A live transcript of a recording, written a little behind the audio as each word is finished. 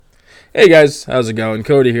Hey guys, how's it going?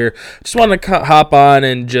 Cody here. Just wanted to hop on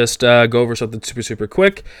and just go over something super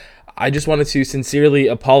quick. I just wanted to sincerely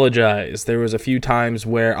apologize. There was a few times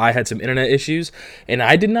where I had some internet issues and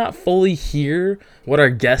I did not fully hear what our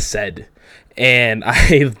guest said. And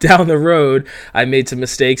down the road, I made some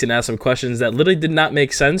mistakes and asked some questions that literally did not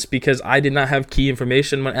make sense because I did not have key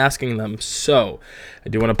information when asking them. So, I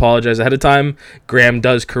do want to apologize ahead of time. Graham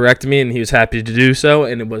does correct me, and he was happy to do so,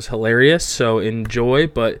 and it was hilarious. So, enjoy.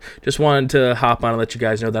 But just wanted to hop on and let you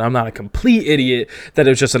guys know that I'm not a complete idiot, that it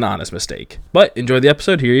was just an honest mistake. But enjoy the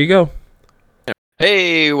episode. Here you go.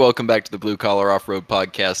 Hey, welcome back to the Blue Collar Off-Road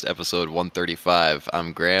Podcast, episode 135.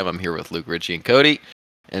 I'm Graham. I'm here with Luke, Richie, and Cody.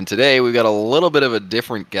 And today we've got a little bit of a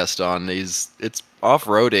different guest on. It's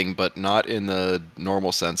off-roading, but not in the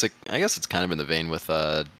normal sense. I guess it's kind of in the vein with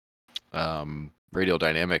Radial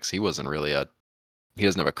Dynamics. He doesn't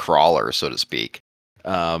have a crawler, so to speak.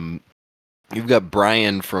 You've got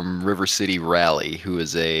Brian from River City Rally, who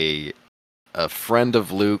is a friend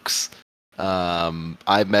of Luke's.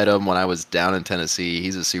 I met him when I was down in Tennessee.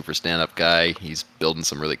 He's a super stand-up guy. He's building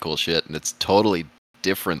some really cool shit, and it's totally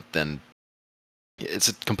different than... It's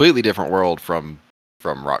a completely different world from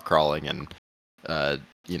rock crawling and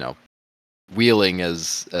wheeling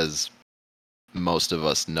as most of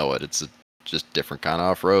us know it. It's just different kind of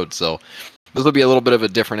off-road. So this will be a little bit of a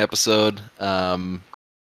different episode.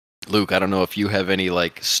 Luke, I don't know if you have any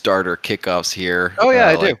starter kickoffs here. Oh yeah,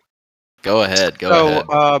 I do. Go ahead.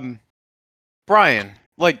 Brian,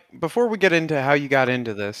 before we get into how you got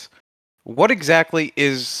into this, what exactly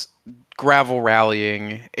is gravel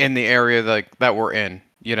rallying in the area that we're in?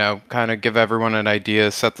 Kind of give everyone an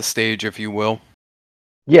idea, set the stage, if you will.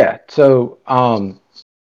 Yeah, so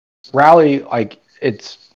rally,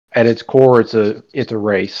 it's at its core, it's a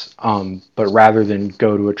race. But rather than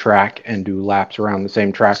go to a track and do laps around the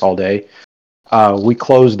same track all day, we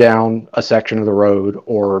close down a section of the road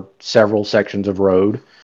or several sections of road,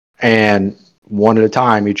 and one at a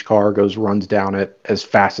time, each car runs down it as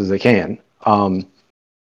fast as they can.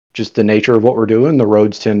 Just the nature of what we're doing, the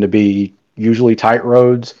roads tend to be usually tight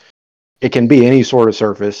roads. It can be any sort of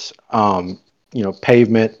surface,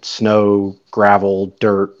 pavement, snow, gravel,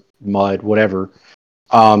 dirt, mud, whatever.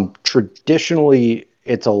 Traditionally,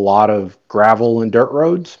 it's a lot of gravel and dirt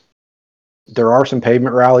roads. There are some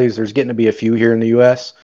pavement rallies. There's getting to be a few here in the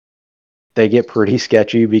U.S. They get pretty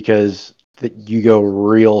sketchy because you go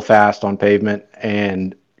real fast on pavement,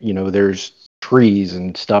 and there's trees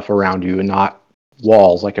and stuff around you and not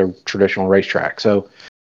walls like a traditional racetrack. So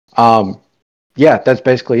that's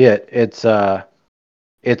basically it. It's a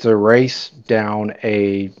race down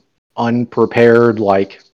a unprepared,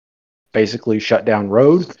 basically shut down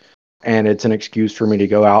road, and it's an excuse for me to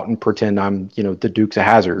go out and pretend I'm the Dukes of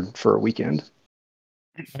Hazzard for a weekend.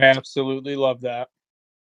 I absolutely love that.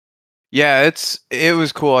 Yeah, it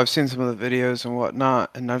was cool. I've seen some of the videos and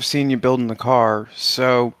whatnot, and I've seen you building the car.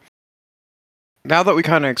 So now that we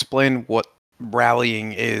kind of explained what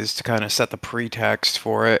rallying is to kind of set the pretext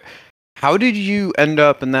for it, how did you end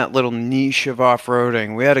up in that little niche of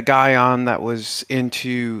off-roading? We had a guy on that was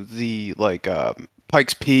into the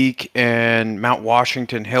Pikes Peak and Mount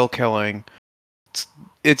Washington hill killing.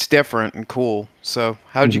 It's different and cool. So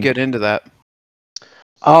how did you get into that?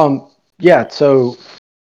 So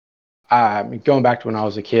going back to when I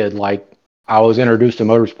was a kid, I was introduced to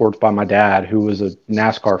motorsports by my dad, who was a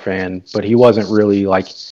NASCAR fan, but he wasn't really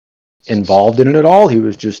involved in it at all. He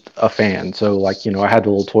was just a fan. So I had the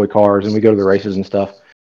little toy cars and we go to the races and stuff.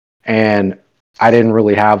 And I didn't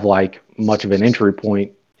really have much of an entry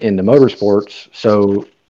point into motorsports. So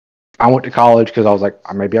I went to college because I was like,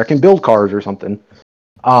 maybe I can build cars or something.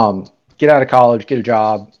 Get out of college, get a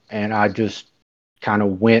job, and I just kind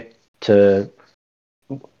of went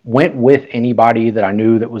with anybody that I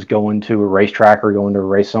knew that was going to a racetrack or going to a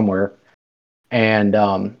race somewhere. And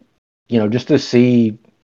just to see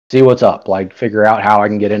what's up, figure out how I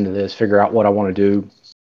can get into this, figure out what I want to do.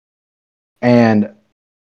 And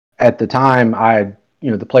at the time,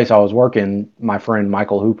 the place I was working, my friend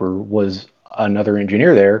Michael Hooper was another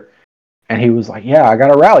engineer there. And he was like, yeah, I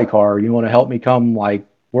got a rally car. You want to help me come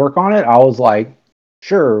work on it? I was like,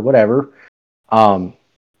 sure, whatever.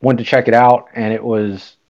 Went to check it out, and it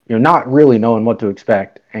was, not really knowing what to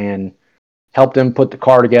expect, and helped him put the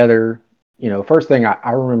car together. First thing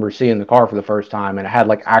I remember seeing the car for the first time, and it had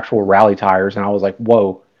actual rally tires, and I was like,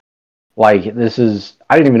 whoa, this is,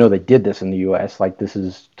 I didn't even know they did this in the US. This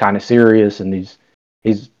is kind of serious, and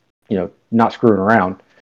he's not screwing around.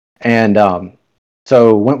 And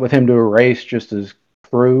so went with him to a race just as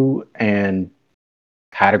crew and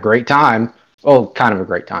had a great time. Well, kind of a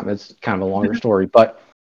great time. It's kind of a longer story, but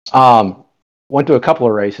went to a couple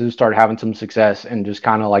of races, started having some success, and just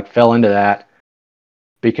kind of like fell into that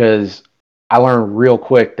because I learned real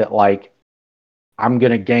quick that like I'm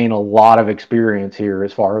gonna gain a lot of experience here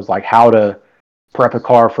as far as like how to prep a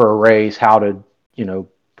car for a race, how to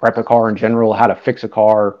prep a car in general, how to fix a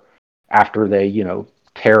car after they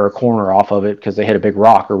tear a corner off of it because they hit a big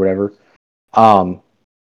rock or whatever.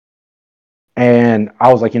 And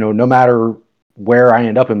I was like, no matter where I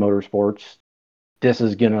end up in motorsports, this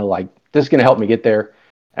is gonna help me get there,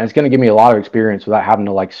 and it's gonna give me a lot of experience without having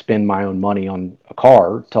to like spend my own money on a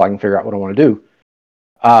car till I can figure out what I want to do.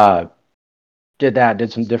 Uh,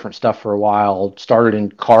 did some different stuff for a while. Started in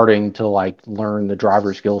karting to like learn the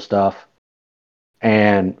driver skill stuff,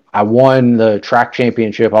 and I won the track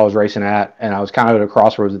championship I was racing at, and I was kind of at a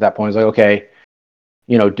crossroads at that point. I was like, okay,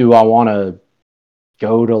 do I want to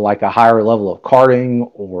go to like a higher level of karting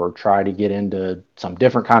or try to get into some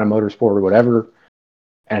different kind of motorsport or whatever?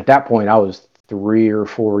 And at that point, I was 3 or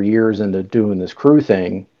 4 years into doing this crew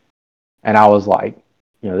thing. And I was like,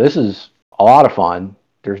 this is a lot of fun.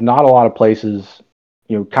 There's not a lot of places,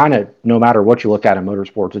 kind of no matter what you look at in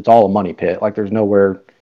motorsports, it's all a money pit. Like there's nowhere,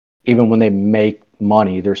 even when they make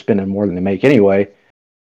money, they're spending more than they make anyway.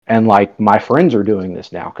 And like my friends are doing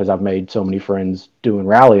this now because I've made so many friends doing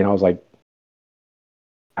rally. And I was like,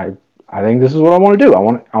 I, I think this is what I want to do. I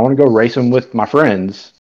want to go racing with my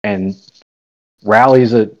friends, and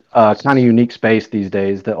rally's a kind of unique space these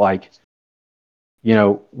days that like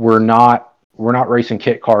we're not racing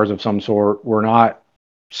kit cars of some sort. We're not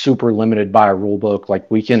super limited by a rule book. Like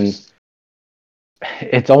we can,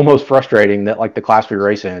 it's almost frustrating that like the class we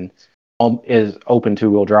race in is open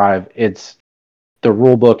 2-wheel drive. It's the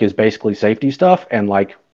rule book is basically safety stuff, and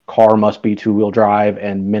like car must be 2-wheel drive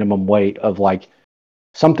and minimum weight of like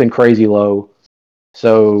something crazy low.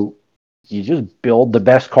 So you just build the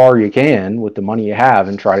best car you can with the money you have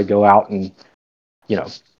and try to go out and you know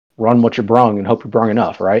run what you brung and hope you brung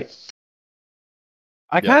enough, right?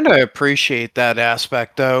 I kind of appreciate that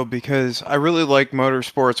aspect though, because I really like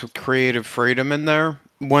motorsports with creative freedom in there.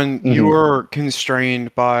 When you are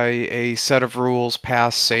constrained by a set of rules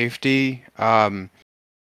past safety, I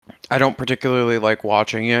don't particularly like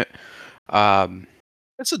watching it.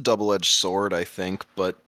 It's a double-edged sword, I think,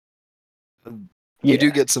 but you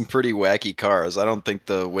do get some pretty wacky cars. I don't think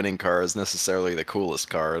the winning car is necessarily the coolest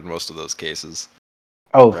car in most of those cases.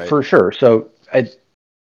 Oh, right? for sure. So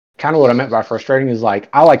kind of what I meant by frustrating is like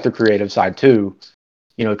I like the creative side too,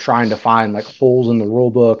 trying to find like holes in the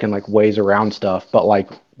rule book and like ways around stuff. But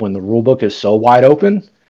like when the rule book is so wide open,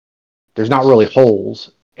 there's not really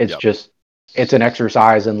holes. It's just it's an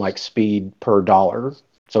exercise in like speed per dollar.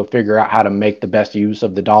 So figure out how to make the best use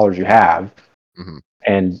of the dollars you have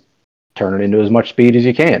and turn it into as much speed as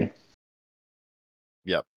you can.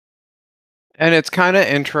 Yep. And it's kind of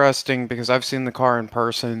interesting because I've seen the car in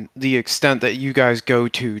person, the extent that you guys go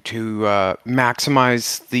to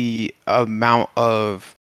maximize the amount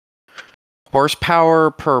of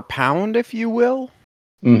horsepower per pound, if you will.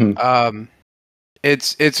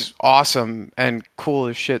 It's awesome and cool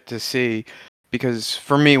as shit to see, because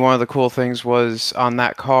for me one of the cool things was on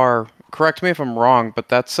that car, correct me if I'm wrong, but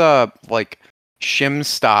that's like shim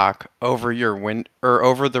stock over your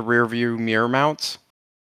over the rear view mirror mounts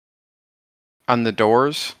on the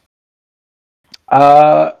doors.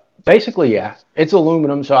 Basically, yeah. It's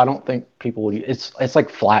aluminum, so I don't think people would. It's like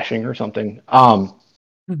flashing or something.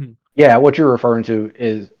 Yeah. What you're referring to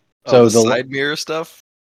is the side mirror stuff.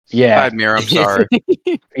 Yeah, side mirror. I'm sorry.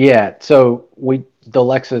 Yeah. So the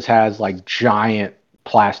Lexus has like giant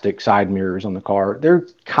plastic side mirrors on the car. They're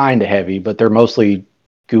kind of heavy, but they're mostly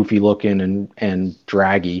goofy looking and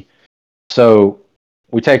draggy. So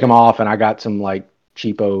we take them off, and I got some like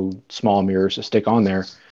cheapo small mirrors to stick on there.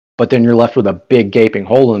 But then you're left with a big gaping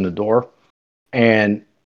hole in the door. And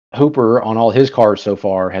Hooper on all his cars so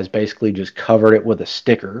far has basically just covered it with a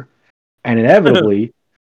sticker. And inevitably,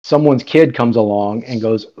 someone's kid comes along and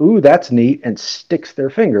goes, "Ooh, that's neat," and sticks their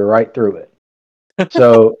finger right through it.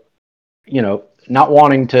 So, not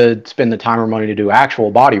wanting to spend the time or money to do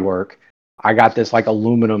actual body work, I got this like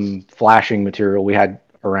aluminum flashing material we had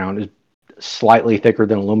around. Is slightly thicker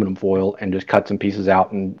than aluminum foil, and just cut some pieces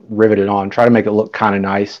out and rivet it on. Try to make it look kind of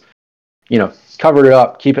nice. Cover it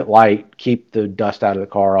up, keep it light, keep the dust out of the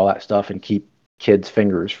car, all that stuff, and keep kids'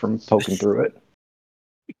 fingers from poking through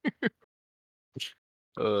it.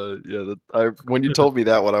 When you told me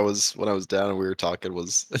that when I was down and we were talking, I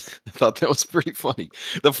thought that was pretty funny.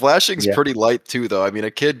 The flashing's pretty light too, though. I mean,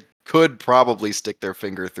 a kid could probably stick their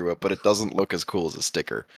finger through it, but it doesn't look as cool as a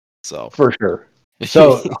sticker. So for sure.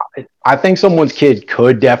 So I think someone's kid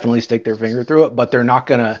could definitely stick their finger through it, but they're not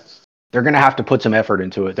gonna they're going to have to put some effort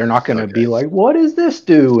into it. They're not going to Okay. be like, what does this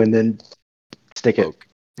do? And then stick it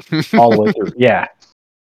all the way through. Yeah.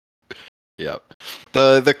 Yeah.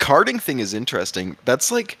 The karting thing is interesting.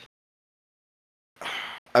 That's like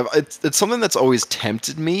it's something that's always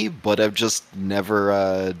tempted me, but I've just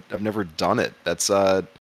never done it. That's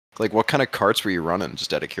like what kind of karts were you running?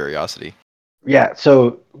 Just out of curiosity. Yeah.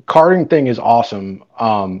 So karting thing is awesome.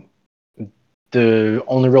 The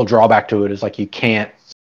only real drawback to it is like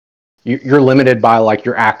you're limited by like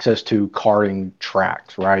your access to karting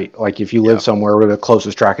tracks, right? Like if you live Yeah. somewhere where the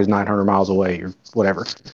closest track is 900 miles away or whatever.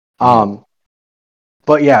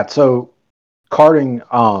 But yeah, so karting,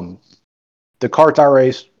 the karts I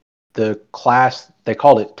race, the class, they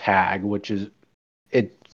called it tag,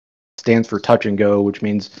 it stands for touch and go, which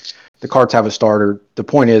means the karts have a starter. The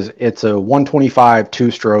point is it's a 125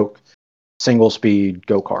 two-stroke single speed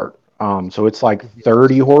go-kart. So it's like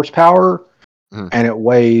 30 horsepower and it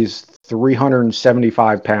weighs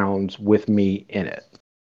 375 pounds with me in it.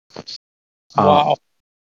 Wow.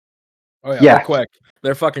 Oh yeah, Yeah. they're quick.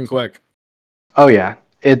 They're fucking quick. Oh yeah.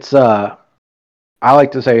 It's I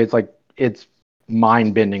like to say it's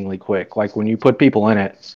mind-bendingly quick. Like when you put people in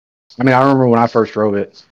it. I mean, I remember when I first drove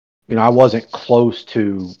it, I wasn't close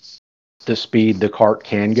to the speed the cart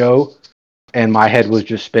can go, and my head was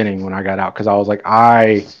just spinning when I got out because I was like,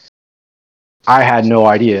 I had no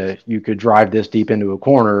idea you could drive this deep into a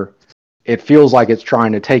corner. It feels like it's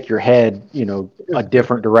trying to take your head, a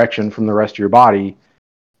different direction from the rest of your body,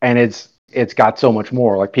 and it's got so much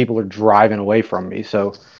more. Like people are driving away from me.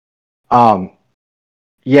 So,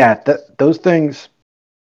 yeah, those things,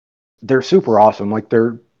 they're super awesome. Like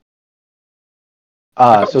they're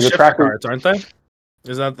so the shifter tracker carts, aren't they?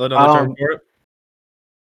 Is that another term for it?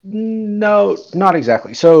 No, not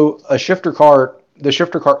exactly. So the shifter cart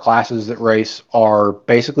classes that race are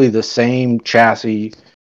basically the same chassis,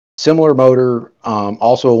 similar motor,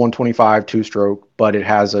 also a 125 two-stroke, but it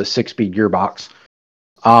has a 6-speed gearbox.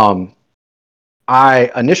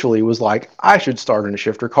 I initially was like, I should start in a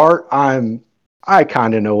shifter cart. I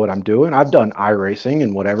kind of know what I'm doing. I've done iRacing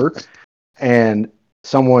and whatever. And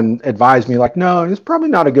someone advised me like, no, it's probably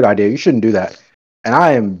not a good idea. You shouldn't do that. And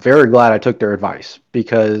I am very glad I took their advice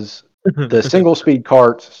because the single speed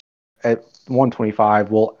carts at 125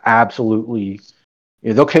 will absolutely,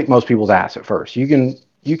 they'll kick most people's ass at first. You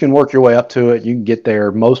can work your way up to it. You can get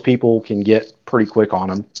there. Most people can get pretty quick on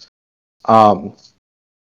them.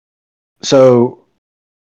 So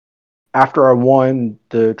after I won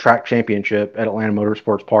the track championship at Atlanta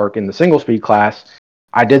Motorsports Park in the single speed class,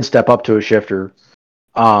 I did step up to a shifter.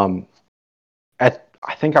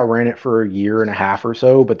 I think I ran it for a year and a half or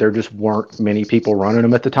so, but there just weren't many people running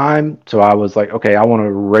them at the time. So I was like, okay, I want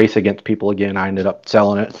to race against people again. I ended up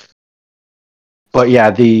selling it. But yeah,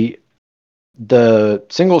 the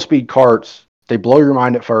single speed carts, they blow your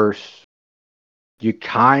mind at first. You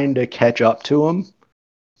kind of catch up to them,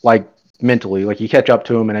 like mentally, like you catch up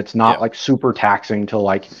to them, and it's not like super taxing to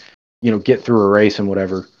like, get through a race and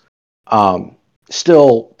whatever.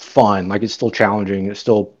 Still fun, like it's still challenging, it's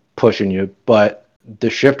still pushing you, but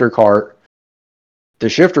the shifter cart,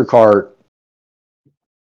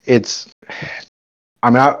 it's,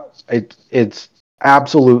 it's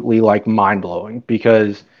absolutely like mind blowing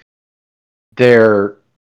because they're,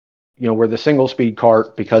 where the single speed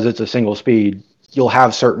cart, because it's a single speed, you'll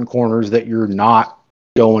have certain corners that you're not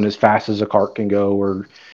going as fast as a cart can go, or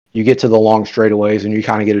you get to the long straightaways and you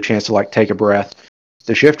kind of get a chance to like take a breath.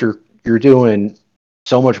 The shifter, you're doing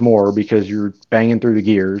so much more because you're banging through the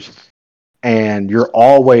gears and you're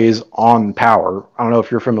always on power. I don't know if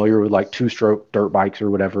you're familiar with like two-stroke dirt bikes or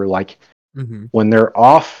whatever. Like when they're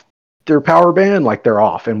off their power band, like they're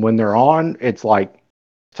off, and when they're on, it's like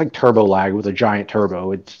turbo lag with a giant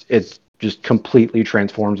turbo. It's just completely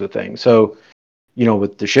transforms the thing. So,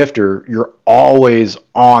 with the shifter, you're always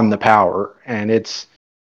on the power, and it's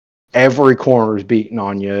every corner is beating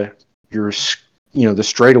on you. You're, the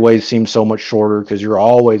straightaways seem so much shorter because you're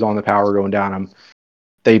always on the power going down them.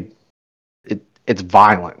 It's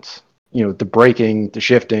violence. The braking, the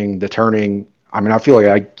shifting, the turning. I mean, I feel like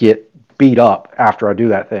I get beat up after I do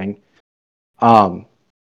that thing. And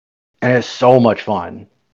it's so much fun.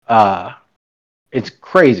 It's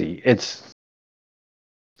crazy. It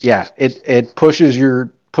pushes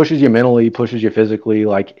you mentally, pushes you physically.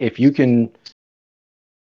 Like if you can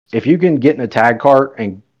get in a tag cart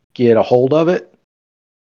and get a hold of it,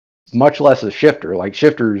 much less a shifter. Like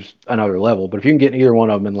shifter's another level, but if you can get in either one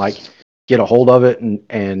of them and like get a hold of it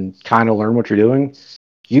and kind of learn what you're doing,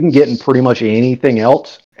 you can get in pretty much anything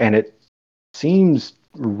else, and it seems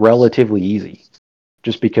relatively easy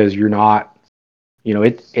just because you're not,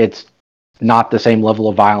 it's not the same level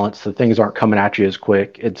of violence. The things aren't coming at you as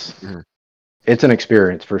quick. Mhm. It's an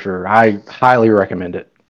experience for sure. I highly recommend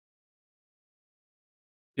it.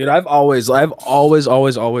 Dude, I've always wanted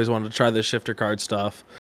to try the shifter card stuff.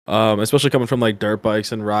 Especially coming from like dirt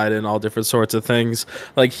bikes and riding all different sorts of things.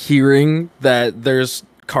 Like hearing that there's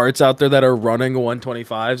carts out there that are running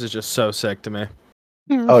 125s is just so sick to me.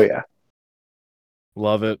 Oh yeah.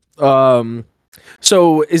 Love it.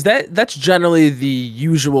 So is that's generally the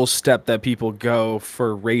usual step that people go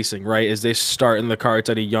for racing, right? Is they start in the carts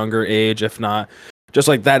at a younger age, if not just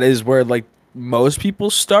like that is where like most people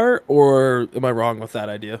start, or am I wrong with that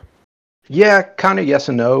idea? Yeah, kind of yes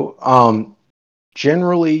and no.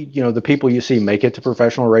 Generally, the people you see make it to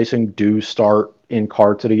professional racing do start in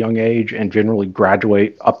karts at a young age and generally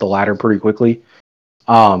graduate up the ladder pretty quickly.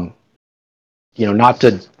 Um, not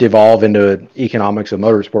to devolve into an economics of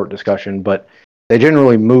motorsport discussion, but they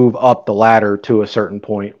generally move up the ladder to a certain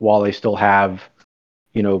point while they still have,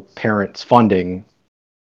 parents funding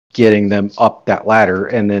getting them up that ladder.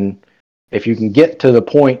 And then if you can get to the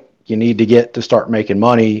point you need to get to start making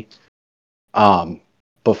money,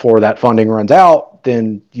 before that funding runs out,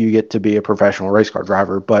 then you get to be a professional race car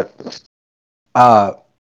driver. But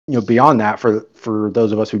beyond that, for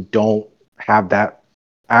those of us who don't have that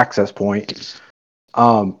access point,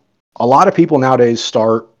 a lot of people nowadays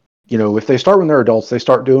start. If they start when they're adults, they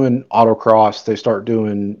start doing autocross, they start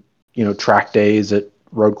doing track days at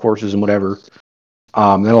road courses and whatever.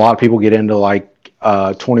 Then a lot of people get into like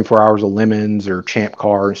 24 hours of lemons or champ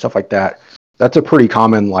car and stuff like that. That's a pretty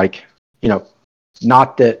common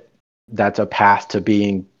not that that's a path to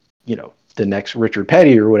being, the next Richard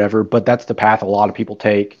Petty or whatever, but that's the path a lot of people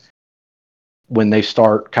take when they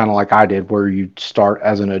start kind of like I did, where you start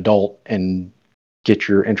as an adult and get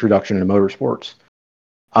your introduction to motorsports.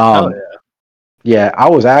 Oh yeah. Yeah, I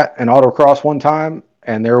was at an autocross one time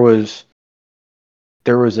and there was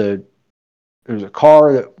a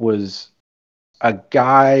car that was a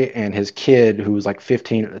guy and his kid who was like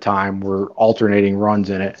 15 at the time were alternating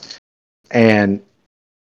runs in it. And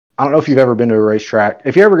I don't know if you've ever been to a racetrack.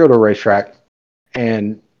 If you ever go to a racetrack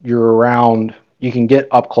and you're around, you can get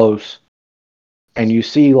up close and you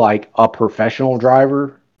see like a professional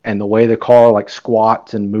driver and the way the car like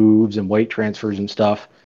squats and moves and weight transfers and stuff,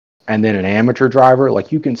 and then an amateur driver,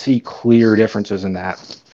 like you can see clear differences in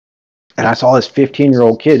that. And I saw this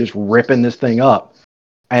 15-year-old kid just ripping this thing up,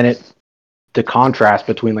 and the contrast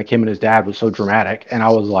between like him and his dad was so dramatic, and I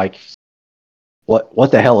was like,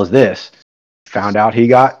 what the hell is this? Found out he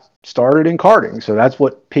got started in karting, so that's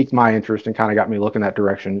what piqued my interest and kind of got me looking that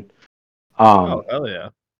direction. Oh hell yeah.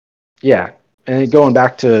 Yeah, and then going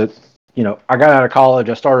back to, I got out of college,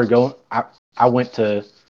 I started going. I went to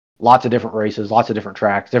lots of different races, lots of different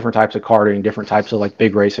tracks, different types of karting, different types of like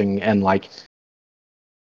big racing, and like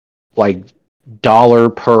dollar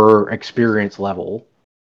per experience level.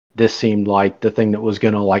 This seemed like the thing that was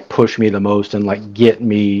gonna like push me the most and like get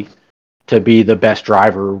me to be the best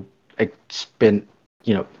driver, like spending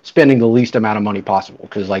the least amount of money possible,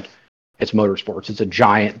 because like it's motorsports, it's a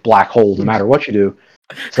giant black hole no matter what you do.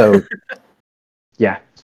 So yeah.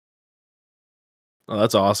 Oh,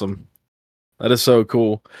 that's awesome. That is so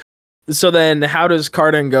cool. So then how does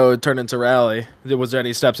karting go turn into rally? Was there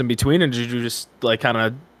any steps in between, or did you just like kind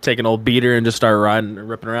of take an old beater and just start riding and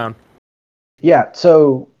ripping around? Yeah,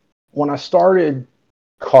 so when I started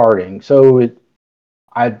karting,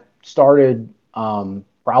 I started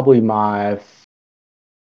probably my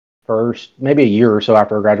first, maybe a year or so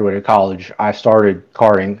after I graduated college, I started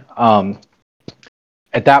karting.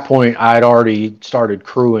 At that point, I had already started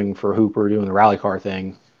crewing for Hooper doing the rally car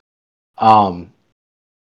thing. 3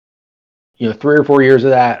 or 4 years of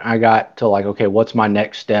that, I got to like, okay, what's my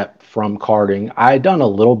next step from karting? I had done a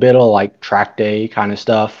little bit of like track day kind of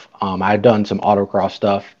stuff. I had done some autocross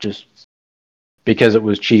stuff just because it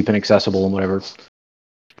was cheap and accessible and whatever.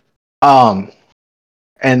 And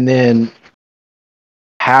then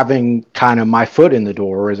having kind of my foot in the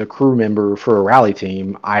door as a crew member for a rally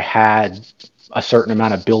team, I had a certain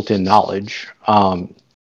amount of built-in knowledge.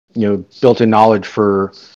 Built-in knowledge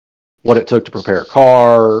for what it took to prepare a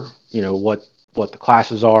car, what the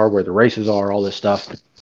classes are, where the races are, all this stuff.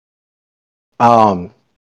 And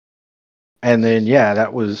then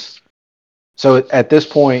that was so at this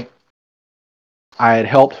point I had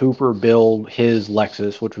helped Hooper build his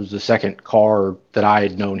Lexus, which was the second car that I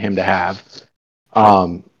had known him to have.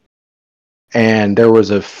 And there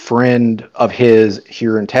was a friend of his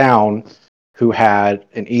here in town who had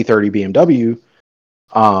an E30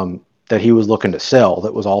 BMW that he was looking to sell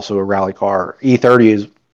that was also a rally car. E30 is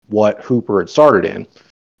what Hooper had started in.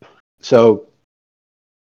 So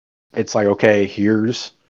it's like, okay,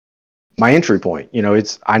 here's my entry point. You know,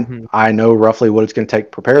 it's Mhm. I know roughly what it's going to take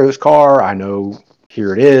to prepare this car. I know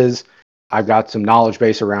here it is. I've got some knowledge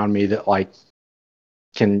base around me that like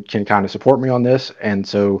can kind of support me on this, and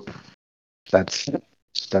so that's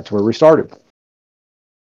where we started.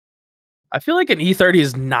 I feel like an E30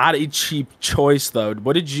 is not a cheap choice, though.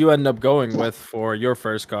 What did you end up going with for your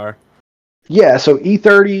first car? Yeah, so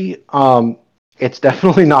E30, it's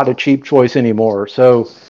definitely not a cheap choice anymore. So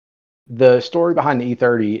the story behind the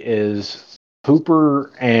E30 is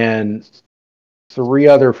Hooper and three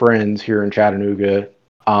other friends here in Chattanooga.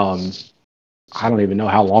 I don't even know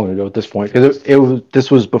how long ago at this point because this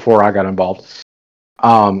was before I got involved.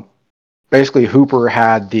 Um, Basically, Hooper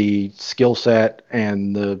had the skill set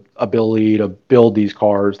and the ability to build these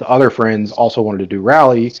cars. The other friends also wanted to do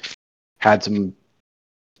rally, had some,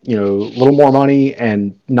 you know, a little more money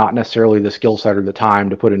and not necessarily the skill set or the time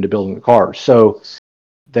to put into building the cars. So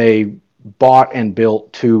they bought and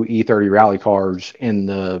built two E30 rally cars in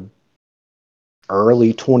the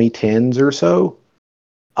early 2010s or so.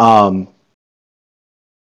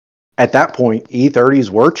 At that point, E30s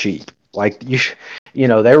were cheap. Like you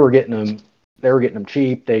know, they were getting them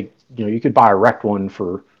cheap. You could buy a wrecked one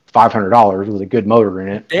for $500 with a good motor in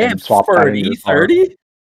it Damn, and swap for that an in your car. E30?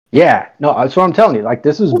 Yeah, no, that's what I'm telling you. Like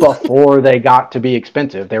this is before they got to be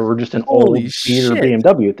expensive. They were just an Holy old beater shit.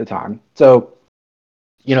 BMW at the time. So,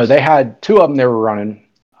 you know, they had two of them they were running.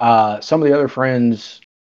 Some of the other friends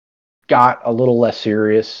got a little less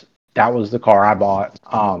serious. That was the car I bought.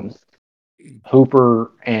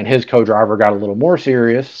 Hooper and his co-driver got a little more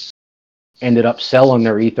serious. Ended up selling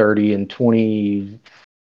their E30 in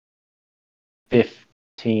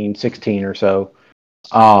 2015, 16 or so.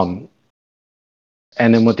 And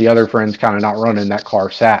then with the other friends kind of not running, that car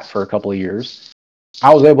sat for a couple of years.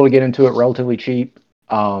 I was able to get into it relatively cheap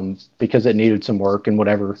because it needed some work and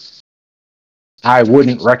whatever. I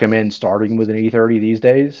wouldn't recommend starting with an E30 these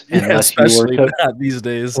days Yeah, unless you were especially to not these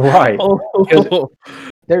days. right because Oh,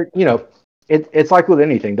 they're it's like with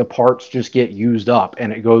anything, the parts just get used up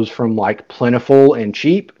and it goes from like plentiful and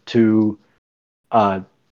cheap to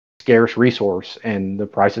scarce resource and the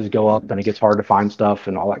prices go up and it gets hard to find stuff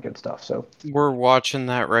and all that good stuff. So We're watching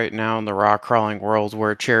that right now in the rock crawling world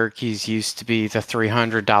where Cherokees used to be the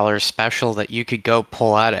 $300 special that you could go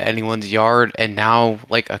pull out of anyone's yard, and now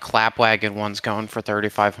like a clap wagon one's going for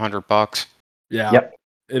 $3,500. yeah. yep,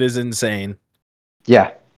 It is insane.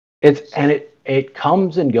 yeah, it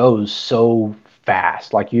comes and goes so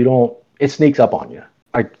fast. Like it sneaks up on you.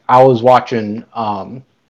 Like I was watching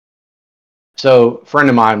so a friend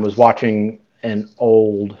of mine was watching an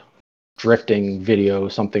old drifting video,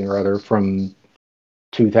 something or other from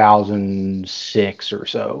 2006 or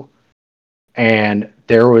so. And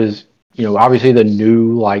there was, obviously the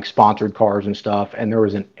new like sponsored cars and stuff. And there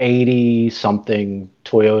was an 80 something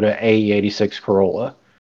Toyota AE86 Corolla.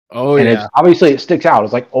 Oh, And yeah. it sticks out.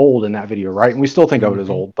 It's like old in that video, right? And we still think of it as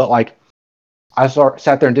old. But like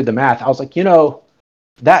sat there and did the math. I was like,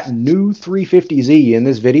 that new 350Z in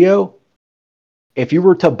this video, if you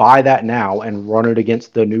were to buy that now and run it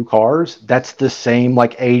against the new cars, that's the same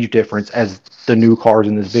like age difference as the new cars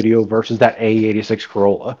in this video versus that A86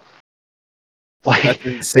 Corolla. Like That's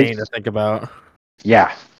insane to think about.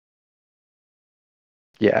 yeah.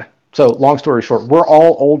 Yeah. So long story short, we're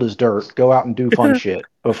all old as dirt. Go out and do fun shit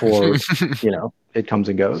before, it comes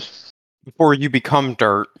and goes. Before you become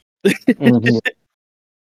dirt. Mhm.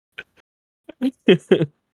 Yeah,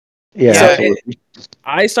 Yeah, absolutely.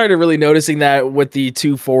 I started really noticing that with the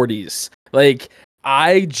 240s. Like,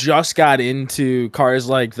 I just got into cars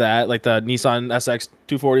like that, like the Nissan SX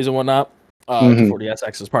 240s and whatnot. 240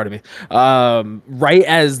 SX is part of me. Right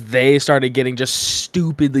as they started getting just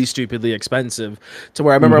stupidly expensive, to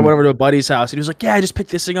where I remember I went over to a buddy's house and he was like, "Yeah, I just picked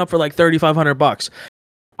this thing up for like $3,500."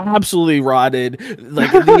 Absolutely rotted.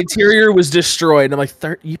 Like the interior was destroyed. And I'm like,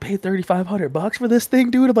 you paid $3,500 for this thing,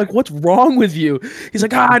 dude? I'm like, what's wrong with you? He's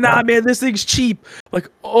like, nah, man, this thing's cheap. I'm like,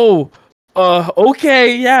 oh,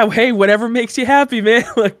 okay, yeah, hey, whatever makes you happy, man.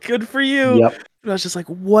 Like, good for you. Yep. And I was just like,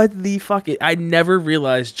 what the fuck? I never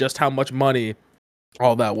realized just how much money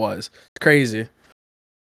all that was. It's crazy.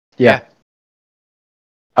 Yeah.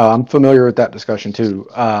 I'm familiar with that discussion too.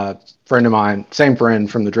 Friend of mine, same friend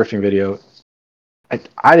from the drifting video.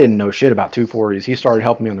 I didn't know shit about 240s. He started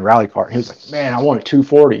helping me on the rally car. He was like, "Man, I want a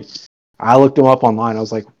 240." I looked him up online. I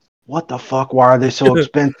was like, "What the fuck? Why are they so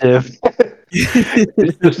expensive?"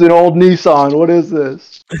 It's just an old Nissan. What is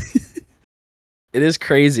this? It is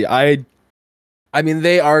crazy. I mean,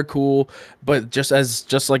 they are cool, but just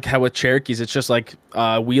like how with Cherokees, it's just like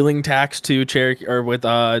wheeling tax to Cherokee, or with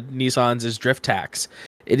Nissans is drift tax.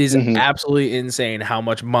 It is Mhm. absolutely insane how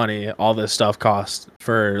much money all this stuff costs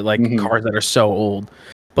for like Mhm. cars that are so old,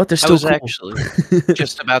 but they're I still was cool. actually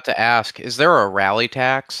just about to ask, is there a rally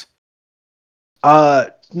tax?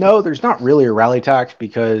 No, there's not really a rally tax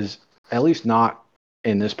because at least not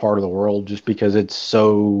in this part of the world, just because it's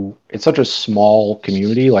such a small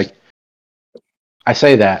community. Like I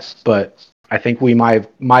say that, but I think we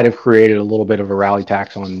might have created a little bit of a rally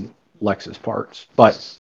tax on Lexus parts.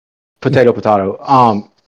 But potato potato.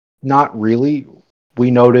 Not really.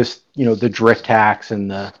 We noticed, the drift tax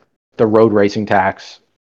and the road racing tax,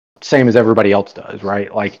 same as everybody else does,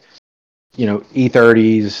 right? Like,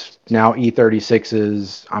 E30s, now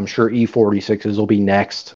E36s, I'm sure E46s will be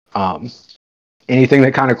next. Anything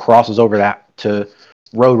that kind of crosses over that to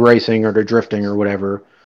road racing or to drifting or whatever,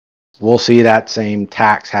 we'll see that same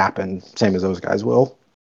tax happen, same as those guys will.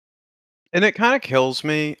 And it kind of kills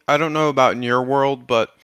me. I don't know about in your world,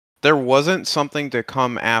 but there wasn't something to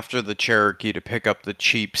come after the Cherokee to pick up the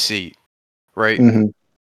cheap seat, right? Mm-hmm.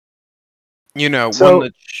 When So,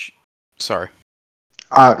 sorry.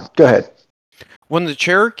 go ahead. When the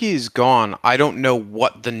Cherokee is gone, I don't know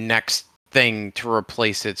what the next thing to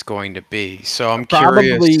replace it's going to be. So I'm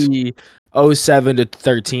curious. Probably 07 to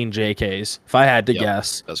 13 JKs, if I had to Yep.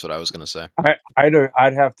 guess. That's what I was gonna say.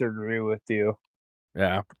 I'd have to agree with you.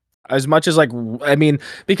 Yeah. As much as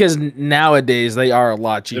because nowadays they are a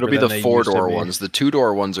lot cheaper It'll be than the they used to 4-door be. ones. The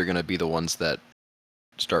 2-door ones are gonna be the ones that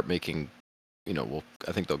start making.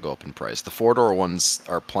 I think they'll go up in price. The 4-door ones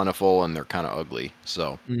are plentiful and they're kind of ugly.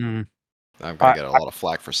 So Mhm. I'm gonna I, get a lot of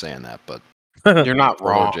flack for saying that, but You're not 4-door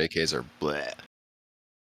wrong. JKs are bleh.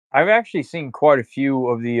 I've actually seen quite a few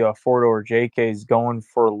of the 4-door JKs going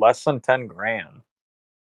for less than 10 grand.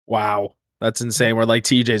 Wow. That's insane. Where like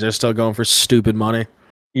TJs are still going for stupid money.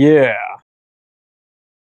 Yeah.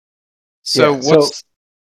 So Yeah, so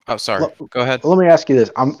Oh, sorry. l- Go ahead. let me ask you this.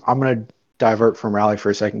 I'm going to divert from rally for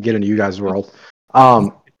a second, get into you guys' world.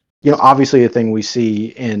 Obviously, the thing we see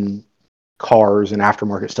in cars and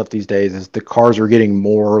aftermarket stuff these days is the cars are getting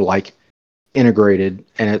more like integrated,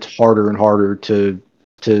 and it's harder and harder to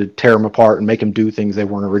tear them apart and make them do things they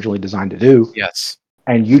weren't originally designed to do. Yes.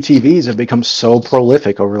 And UTVs have become so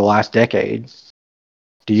prolific over the last decade.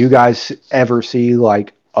 Do you guys ever see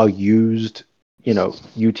like a used,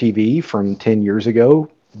 UTV from 10 years ago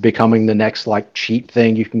becoming the next like cheap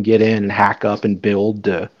thing you can get in and hack up and build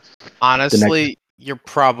to the next? Honestly, you're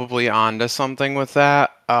probably onto something with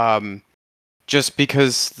that. Just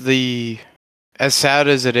because as sad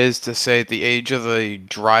as it is to say, the age of the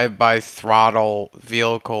drive-by throttle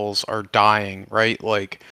vehicles are dying, right?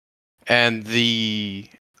 Like, and the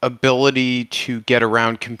ability to get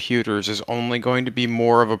around computers is only going to be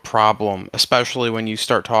more of a problem, especially when you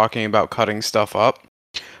start talking about cutting stuff up.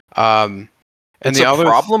 And It's the a other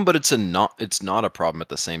problem, but it's not a problem at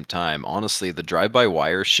the same time. Honestly, the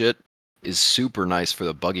drive-by-wire shit is super nice for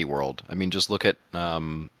the buggy world. I mean, just look at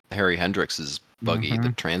Harry Hendricks's buggy, the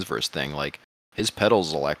Mhm. transverse thing. Like his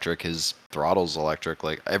pedals electric, his throttle's electric.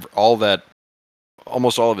 Like all that,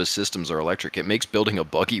 almost all of his systems are electric. It makes building a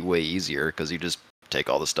buggy way easier because you just take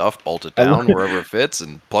all the stuff, bolt it I love, down wherever it fits,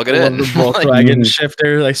 and plug I it love in. the Like, Volkswagen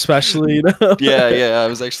shifter, like especially. yeah. I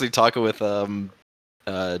was actually talking with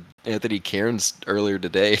Anthony Cairns earlier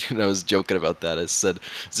today, and I was joking about that. I said,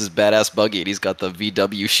 "This is badass buggy, and he's got the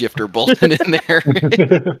VW shifter bolted in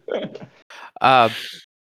there." uh,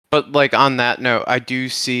 But like on that note, I do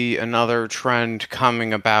see another trend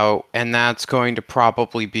coming about, and that's going to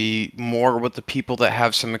probably be more with the people that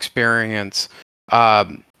have some experience.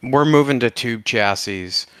 We're moving to tube chassis.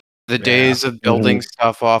 The Yeah. days of building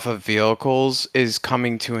stuff off of vehicles is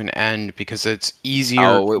coming to an end because it's easier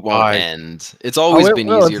Oh, to it won't buy. end. It's always it been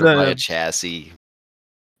will easier to buy a chassis.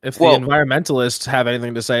 if the Well, environmentalists have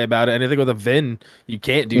anything to say about it. Anything with a VIN, you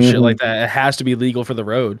can't do shit Mhm. like that. It has to be legal for the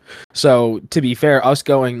road. So to be fair, us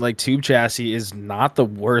going like tube chassis is not the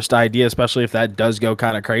worst idea, especially if that does go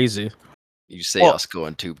kind of crazy. you say Well, us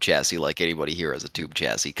going tube chassis like anybody here has a tube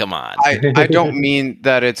chassis. Come on. I don't mean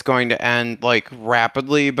that it's going to end like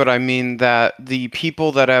rapidly, but I mean that the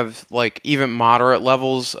people that have like even moderate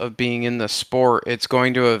levels of being in the sport, it's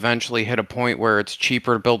going to eventually hit a point where it's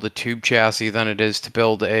cheaper to build a tube chassis than it is to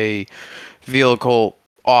build a vehicle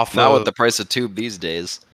off Not with of. the price of tube these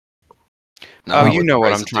days. Oh, Not you with the know what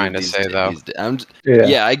price I'm of tube trying to say though. Yeah.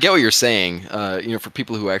 Yeah, I get what you're saying. For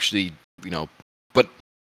people who actually,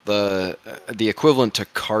 but the equivalent to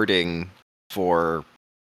karting for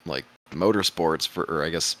like motorsports or I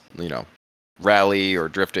guess rally or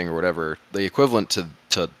drifting or whatever, the equivalent to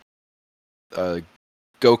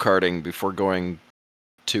go karting before going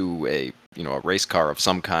to a race car of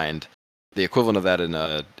some kind the equivalent of that in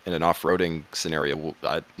an off-roading scenario.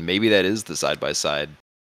 Maybe that is the side-by-side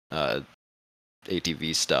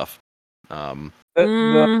ATV stuff.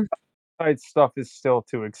 The side stuff is still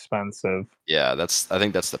too expensive. Yeah, I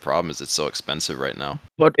think that's the problem. Is it's so expensive right now.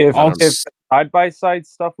 But If also, side by side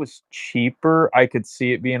stuff was cheaper, I could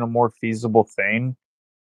see it being a more feasible thing.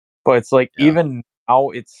 But it's like Yeah. even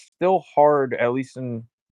now, it's still hard, at least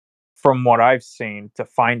from what I've seen, to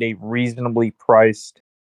find a reasonably priced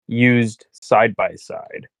used side by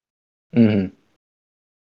side. Mhm.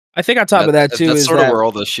 I think on top of that too that's is sort that of where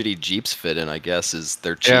all the shitty Jeeps fit in. I guess is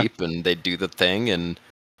they're Yeah. cheap and they do the thing, and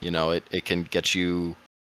it can get you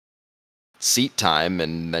seat time,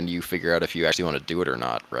 and then you figure out if you actually want to do it or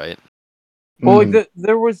not, right? Well, like Mhm.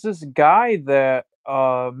 there was this guy that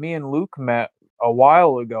me and Luke met a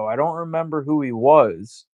while ago. I don't remember who he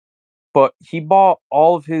was, but he bought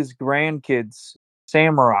all of his grandkids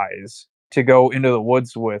samurais to go into the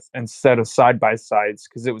woods with instead of side by sides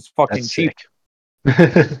because it was fucking That's cheap.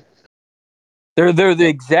 sick. They're the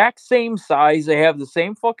exact same size. They have the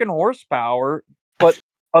same fucking horsepower, but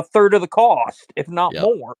a third of the cost, if not Yep.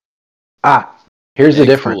 more. Here's the And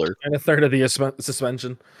difference. cooler. and a third of the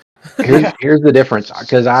suspension. Here's the difference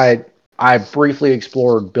because I briefly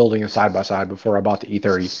explored building a side by side before I bought the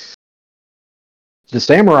E30. The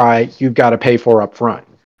Samurai you've got to pay for up front.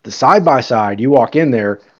 The side by side, you walk in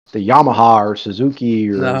there, the Yamaha or Suzuki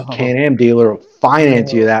or No. Can-Am dealer will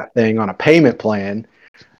finance you No. that thing on a payment plan.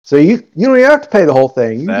 So you don't even have to pay the whole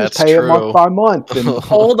thing. You That's just pay it true. month by month and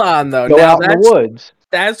Hold on though. go Now out in the woods.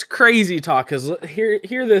 that's crazy talk. Cause hear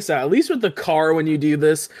this out. At least with the car, when you do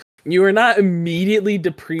this, you are not immediately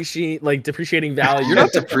depreciating value. You're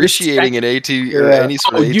not depreciating an ATV or Yeah. any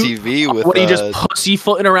sort of ATV with What are you just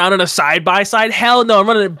pussyfooting around in a side by side? Hell no! I'm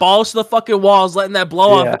running it balls to the fucking walls, letting that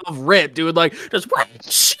blow off Yeah. valve rip, dude. Like just well,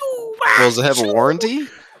 does it have a warranty?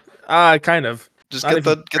 Kind of. Just Not get if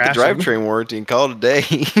you the crash 'em. drivetrain warranty and call it a day.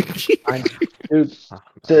 Dude, I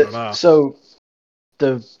don't know. so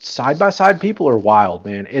the side by side people are wild,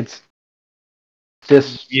 man. It's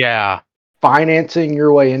this Yeah. financing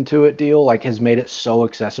your way into it deal like has made it so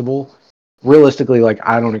accessible. Realistically, like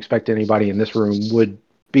I don't expect anybody in this room would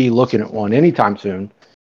be looking at one anytime soon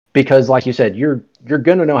because like you said, you're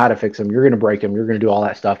gonna know how to fix them, you're gonna break them, you're gonna do all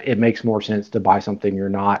that stuff. It makes more sense to buy something you're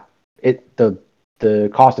not the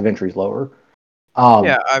cost of entry is lower.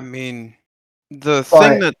 Yeah, I mean, the but-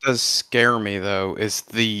 thing that does scare me though is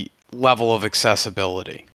the level of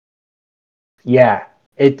accessibility. Yeah,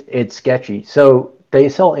 it's sketchy. So they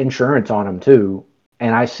sell insurance on them too,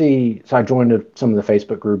 and I joined some of the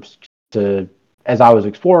Facebook groups as I was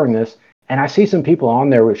exploring this, and I see some people on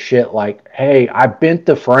there with shit like, "Hey, I bent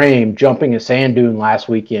the frame jumping a sand dune last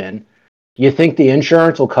weekend. You think the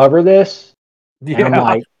insurance will cover this?" And I'm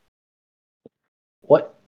like,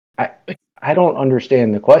 "What? I don't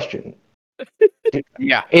understand the question."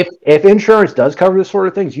 Yeah. If insurance does cover this sort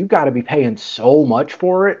of things, you got to be paying so much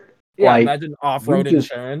for it. Yeah, Like, imagine off-road you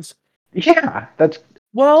just- insurance. Yeah, that's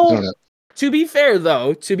Well, to be fair,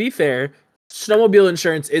 snowmobile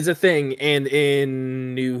insurance is a thing, and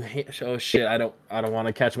in New Hampshire, oh shit, I don't want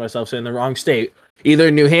to catch myself saying the wrong state. Either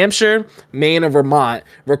New Hampshire, Maine, or Vermont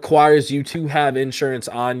requires you to have insurance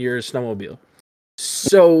on your snowmobile.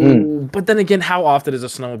 So, but then again, how often is a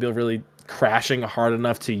snowmobile really crashing hard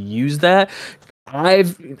enough to use that?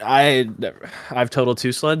 I've totaled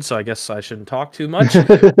two sleds, so I guess I shouldn't talk too much.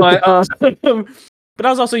 But but I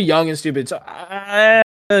was also young and stupid, so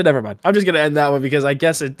never mind. I'm just gonna end that one because I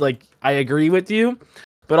guess I agree with you,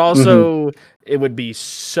 but also it would be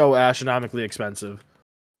so astronomically expensive.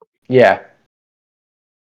 Yeah.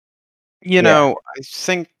 You know, I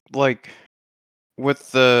think like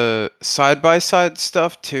with the side by side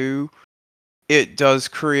stuff too, it does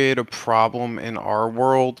create a problem in our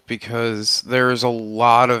world because there's a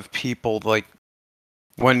lot of people like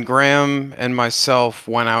when Graham and myself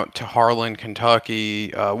went out to Harlan,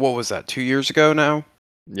 Kentucky, what was that, 2 years ago now?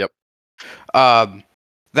 Yep.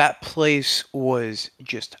 That place was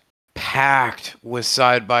just packed with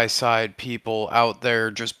side by side people out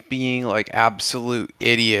there just being like absolute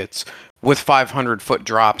idiots with 500-foot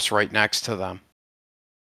drops right next to them.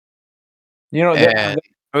 You know, And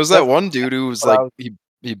It was that one dude who was what I like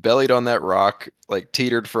he bellied on that rock, like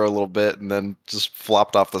teetered for a little bit, and then just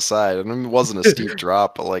flopped off the side. I mean, it wasn't a steep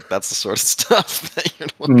drop, but like that's the sort of stuff that you're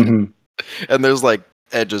looking. And there's like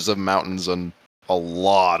edges of mountains on a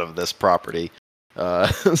lot of this property,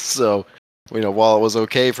 so while it was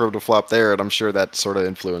okay for him to flop there, and I'm sure that sort of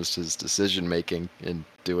influenced his decision making in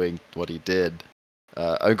doing what he did.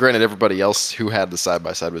 Granted, everybody else who had the side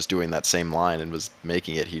by side was doing that same line and was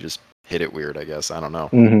making it. He just hit it weird, I guess. I don't know.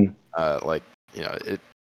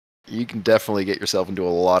 you can definitely get yourself into a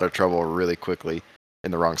lot of trouble really quickly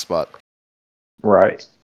in the wrong spot. Right.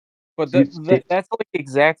 But that's like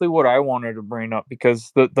exactly what I wanted to bring up,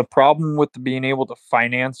 because the problem with being able to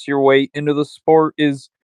finance your way into the sport is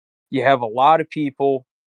you have a lot of people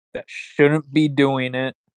that shouldn't be doing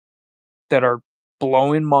it, that are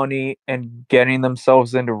blowing money and getting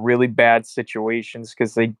themselves into really bad situations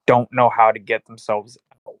because they don't know how to get themselves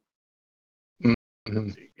out.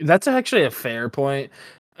 Mhm. That's actually a fair point.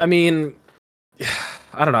 I mean,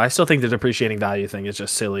 I don't know. I still think the depreciating value thing is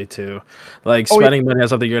just silly too. Like Oh, yeah. spending money on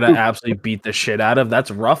something you're gonna absolutely beat the shit out of.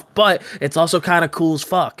 That's rough, but it's also kind of cool as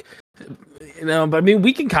fuck. You know, but I mean,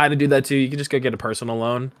 we can kind of do that too. You can just go get a personal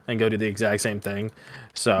loan and go do the exact same thing.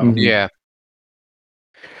 So Mhm. Yeah.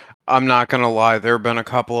 I'm not gonna lie, there have been a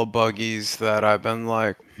couple of buggies that I've been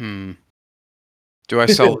like, do I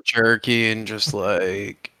sell the Cherokee and just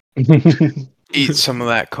like eat some of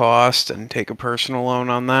that cost and take a personal loan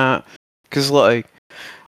on that? Because like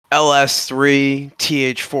LS3,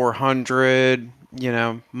 TH400,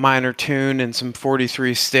 minor tune and some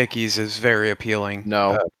 43 stickies is very appealing.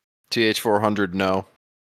 No. TH400, no.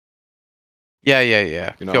 Yeah.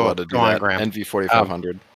 You're not allowed to do Go on, that. Graham.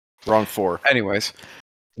 NV4500. Wrong 4. Anyways,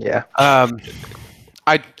 Yeah.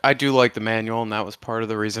 I do like the manual, and that was part of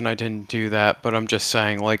the reason I didn't do that. But I'm just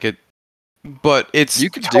saying, like it. But it's You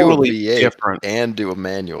could totally do a V8 different. and do a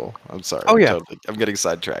manual. I'm sorry. Oh, yeah. I'm getting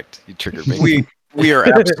sidetracked. You triggered me. We are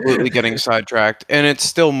absolutely getting sidetracked, and it's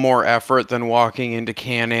still more effort than walking into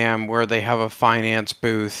Can-Am where they have a finance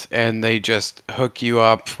booth and they just hook you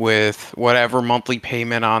up with whatever monthly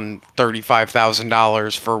payment on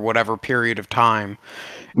 $35,000 for whatever period of time,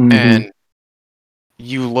 Mhm. and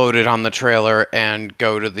you load it on the trailer and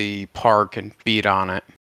go to the park and beat on it.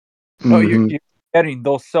 Oh, Mhm. you're getting.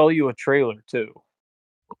 They'll sell you a trailer too.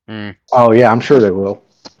 Oh yeah, I'm sure they will.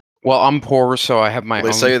 Well, I'm poor, so I have my Will they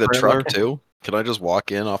own sell you the trailer. truck too? Can I just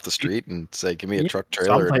walk in off the street and say, "Give me a Yeah, truck some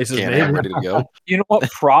trailer and places Can-Am maybe. ready to go"? You know what?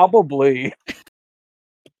 Probably.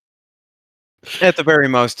 At the very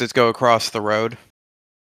most, it's go across the road.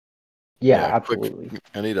 Yeah, Quick. absolutely.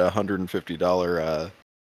 I need a $150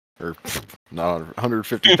 or not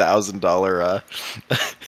 $150,000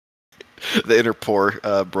 the inner pour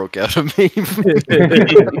broke out of me.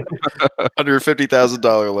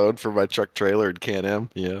 $150,000 loan for my truck trailer and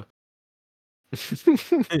Can-Am. Yeah.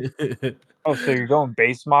 Oh, so you're going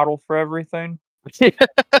base model for everything?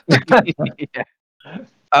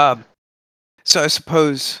 Um, so I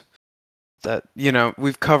suppose that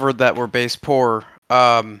we've covered that we're base poor.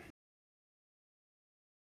 What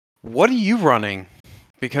are you running?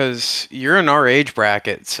 Because you're in our age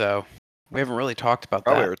bracket, so we haven't really talked about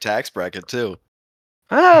Probably that. our tax bracket too.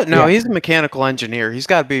 No, Yeah. he's a mechanical engineer. He's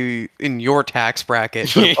got to be in your tax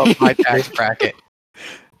bracket, but above my tax bracket.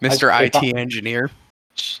 Mr. if IT engineer.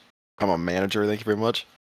 I'm a manager. Thank you very much.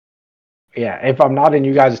 Yeah, if I'm not in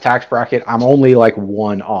you guys' tax bracket, I'm only like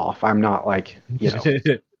one off. I'm not like,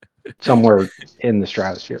 somewhere in the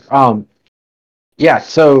stratosphere. Yeah,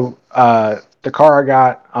 so the car I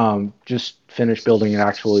got, just finished building it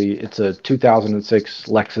actually. It's a 2006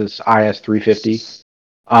 Lexus IS 350.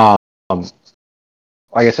 Um,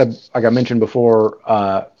 like I said, like I mentioned before,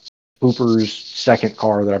 Hooper's second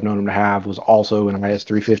car that I've known him to have was also an IS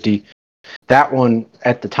 350. That one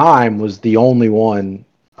at the time was the only one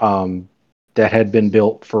that had been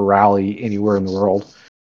built for rally anywhere in the world.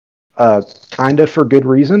 Kind of for good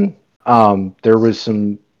reason. There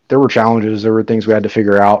were challenges. There were things we had to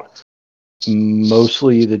figure out.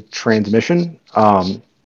 Mostly the transmission.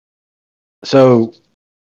 So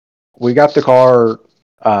we got the car.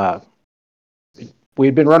 We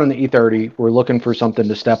had been running the E30. We're looking for something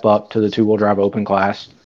to step up to the two-wheel drive open class.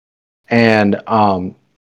 And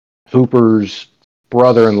Hooper's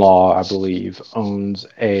brother-in-law, I believe, owns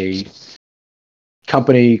a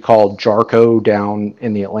company called Jarco down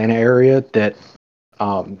in the Atlanta area that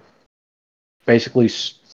basically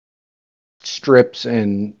strips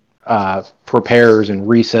and prepares and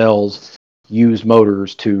resells used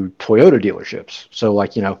motors to Toyota dealerships. So,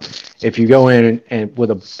 like, if you go in and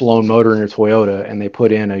with a blown motor in your Toyota and they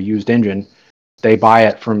put in a used engine, they buy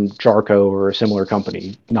it from Jarco or a similar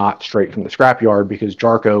company, not straight from the scrapyard, because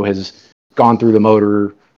Jarco has gone through the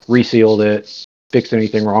motor, resealed it, fixed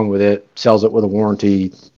anything wrong with it, sells it with a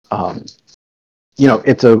warranty.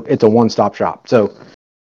 It's a one-stop shop. So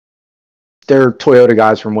they're Toyota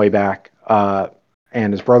guys from way back.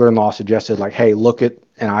 And his brother-in-law suggested, like, hey, look at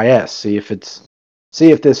an IS, see if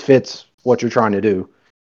this fits what you're trying to do.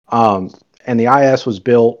 And the IS was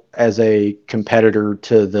built as a competitor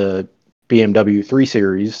to the BMW 3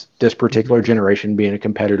 Series, this particular generation being a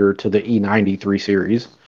competitor to the E90 3 Series.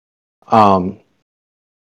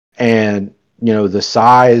 And, the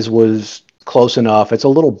size was close enough. It's a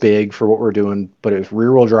little big for what we're doing, but it was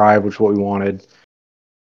rear-wheel drive, which is what we wanted.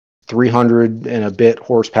 300 and a bit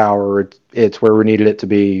horsepower. It's where we needed it to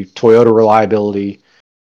be. Toyota reliability.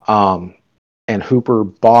 And Hooper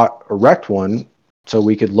bought a wrecked one so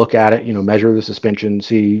we could look at it, measure the suspension,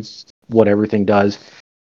 see what everything does.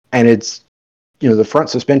 And it's, the front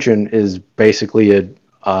suspension is basically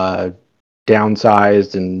a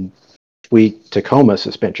downsized and tweaked Tacoma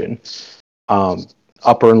suspension.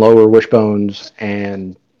 Upper and lower wishbones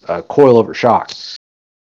and coilover shocks,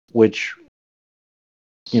 which,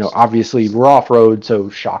 obviously we're off-road, so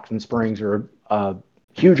shocks and springs are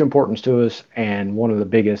huge importance to us, and one of the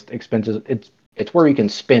biggest expenses. It's where you can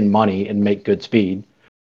spend money and make good speed.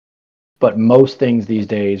 But most things these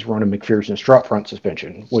days run a McPherson strut front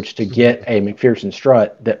suspension, which to get a McPherson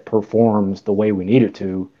strut that performs the way we need it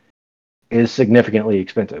to is significantly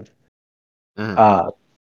expensive.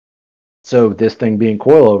 So this thing being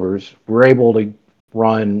coilovers, we're able to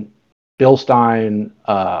run Bilstein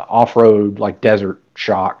off-road like desert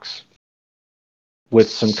shocks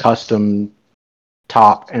with some custom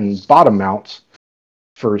top and bottom mounts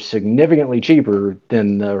for significantly cheaper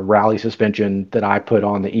than the rally suspension that I put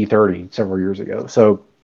on the E30 several years ago. So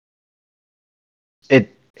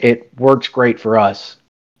it works great for us.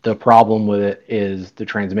 The problem with it is the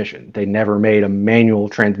transmission. They never made a manual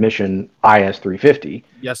transmission IS350.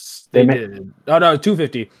 Yes, they did. Oh no,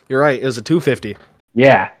 250. You're right. It was a 250.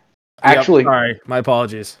 Yeah, actually, sorry, my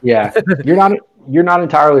apologies. Yeah, you're not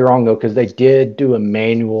entirely wrong though, because they did do a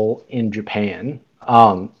manual in Japan,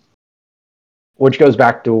 which goes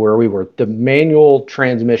back to where we were. The manual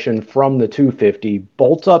transmission from the 250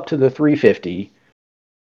 bolts up to the 350,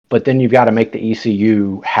 but then you've got to make the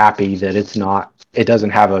ECU happy that it doesn't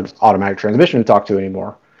have an automatic transmission to talk to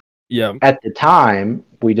anymore. Yeah. At the time,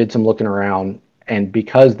 we did some looking around, and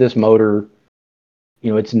because this motor,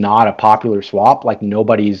 it's not a popular swap, like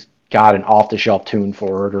nobody's got an off-the-shelf tune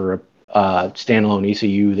for it or a standalone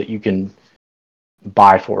ECU that you can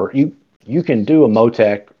buy for it. You can do a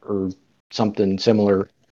Motec or something similar.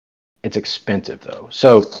 It's expensive though.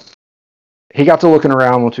 So he got to looking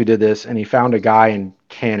around once we did this, and he found a guy in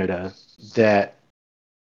Canada that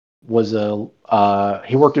was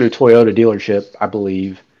he worked at a Toyota dealership, I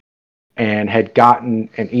believe, and had gotten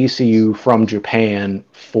an ECU from Japan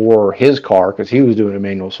for his car because he was doing a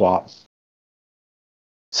manual swap.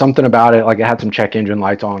 Something about it, like it had some check engine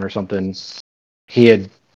lights on or something. He had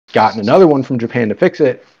gotten another one from Japan to fix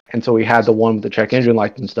it, and so he had the one with the check engine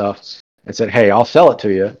lights and stuff, and said, "Hey, I'll sell it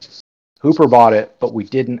to you." Hooper bought it, but we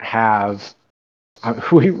didn't have.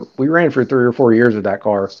 We ran for 3 or 4 years with that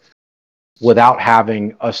car without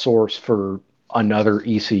having a source for another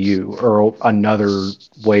ECU or another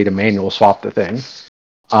way to manual swap the thing.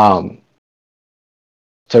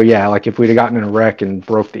 So yeah, like if we'd have gotten in a wreck and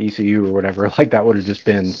broke the ECU or whatever, like that would have just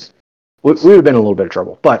been, we would have been in a little bit of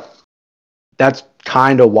trouble. But that's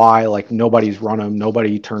kind of why like nobody's run them,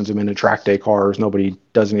 nobody turns them into track day cars, nobody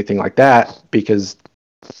does anything like that, because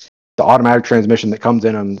the automatic transmission that comes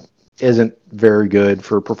in them isn't very good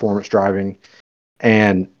for performance driving,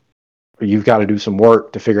 and you've got to do some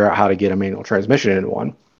work to figure out how to get a manual transmission into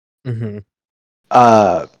one. Mm-hmm.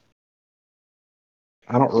 I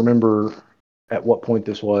don't remember at what point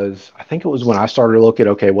this was. I think it was when I started to look at,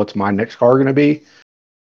 okay, what's my next car going to be?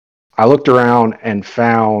 I looked around and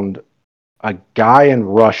found a guy in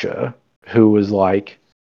Russia who was like,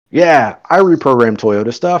 yeah, I reprogram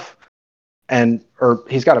Toyota stuff. Or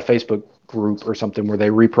he's got a Facebook group or something where they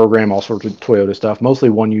reprogram all sorts of Toyota stuff, mostly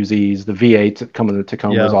 1UZs, the V8s that come in the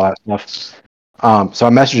Tacomas, all that stuff. So I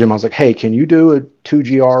messaged him. I was like, hey, can you do a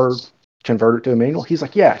 2GR, convert it to a manual? He's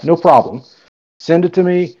like, yeah, no problem. Send it to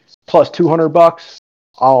me plus $200.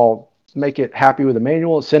 I'll make it happy with a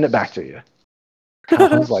manual and send it back to you.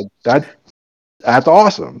 I was like, that's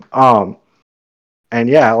awesome. And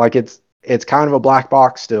yeah, like it's kind of a black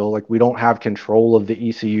box still. Like we don't have control of the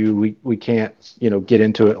ECU. We can't, get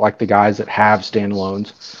into it like the guys that have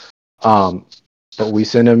standalones. But we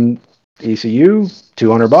send him ECU,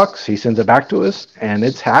 $200. He sends it back to us, and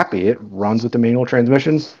it's happy. It runs with the manual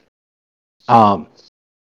transmission.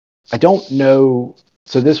 I don't know.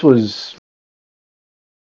 So this was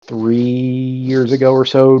 3 years ago or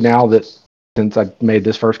so now that since I made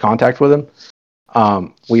this first contact with him.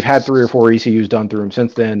 We've had 3 or 4 ECUs done through him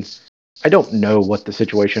since then. I don't know what the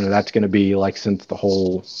situation of that's going to be like since the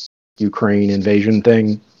whole Ukraine invasion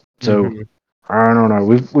thing. So I don't know.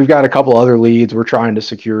 We've got a couple other leads. We're trying to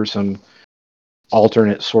secure some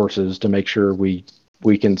alternate sources to make sure we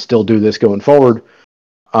can still do this going forward.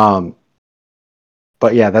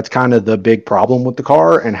 But yeah, that's kind of the big problem with the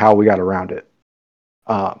car and how we got around it.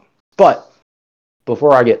 But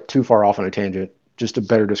before I get too far off on a tangent, just to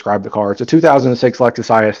better describe the car, it's a 2006 Lexus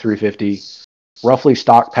IS 350, roughly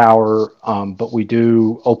stock power, but we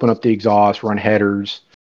do open up the exhaust, run headers.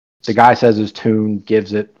 The guy says his tune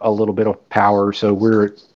gives it a little bit of power, so we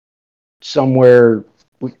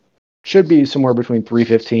should be somewhere between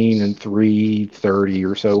 315 and 330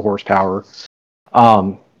 or so horsepower.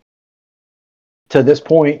 To this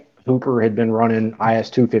point, Hooper had been running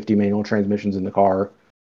IS 250 manual transmissions in the car,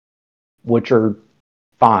 which are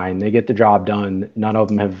fine. They get the job done. None of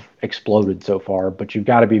them have exploded so far, but you've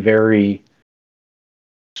got to be very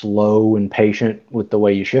slow and patient with the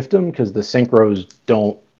way you shift them because the synchros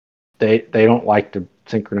don't like to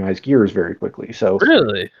synchronize gears very quickly. So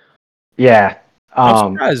Really? yeah.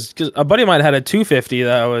 I'm surprised because a buddy of mine had a 250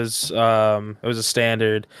 that was it was a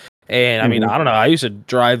standard, and I mean I don't know, I used to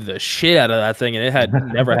drive the shit out of that thing and it had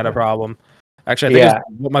never had a problem. Actually, I think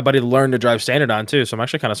it's what my buddy learned to drive standard on too, so I'm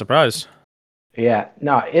actually kind of surprised. Yeah,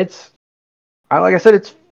 no, like I said,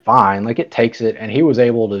 it's fine. Like it takes it, and he was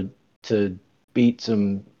able to beat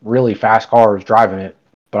some really fast cars driving it.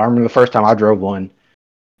 But I remember the first time I drove one.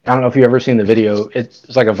 I don't know if you've ever seen the video.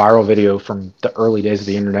 It's like a viral video from the early days of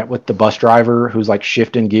the internet with the bus driver who's like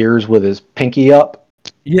shifting gears with his pinky up.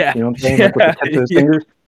 Yeah, you know what I'm saying, like with the tips of his fingers.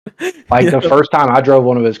 Like the first time I drove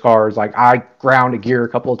one of his cars, like I ground a gear a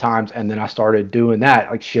couple of times, and then I started doing that,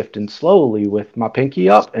 like shifting slowly with my pinky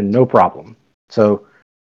up, and no problem. So,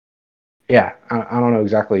 yeah, I don't know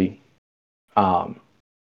exactly. So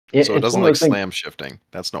it doesn't like slam shifting.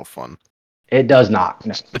 That's no fun. It does not.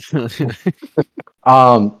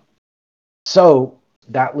 No. So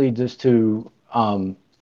that leads us to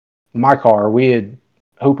my car.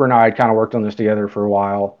 Hooper and I had kind of worked on this together for a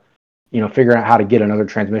while, figuring out how to get another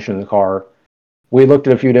transmission in the car. We looked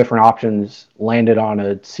at a few different options, landed on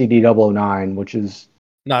a CD009, which is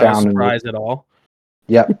not a surprise at all.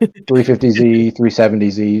 Yep, 350Z,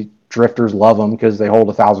 370Z. Drifters love them because they hold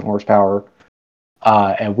 1,000 horsepower.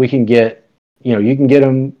 And we can get, you can get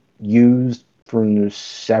them used from the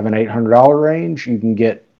 $700-800 range. You can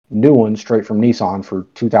get new ones straight from Nissan for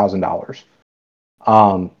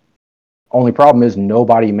 $2,000. Only problem is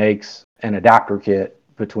nobody makes an adapter kit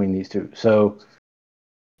between these two. So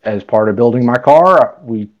as part of building my car,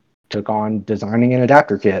 we took on designing an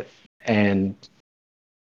adapter kit. And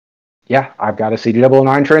yeah, I've got a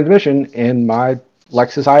CD009 transmission in my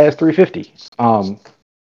Lexus IS 350.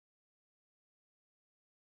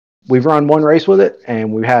 We've run one race with it,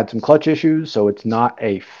 and we've had some clutch issues, so it's not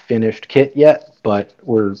a finished kit yet, but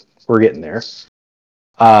we're getting there.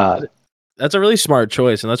 That's a really smart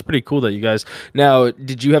choice, and that's pretty cool that you guys. Now,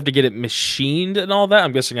 did you have to get it machined and all that?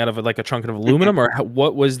 I'm guessing out of like a chunk of aluminum, or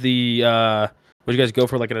what was the? What did you guys go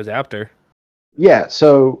for, like an adapter? Yeah,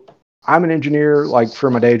 so I'm an engineer, like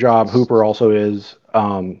for my day job. Hooper also is,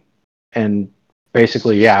 and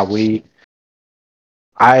basically, yeah,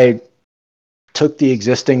 I took the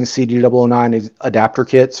existing CD009 adapter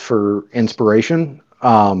kits for inspiration,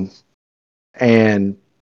 and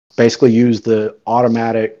basically used the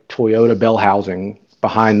automatic Toyota bell housing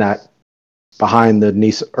behind the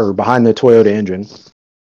Toyota engine,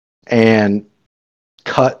 and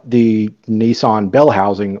cut the Nissan bell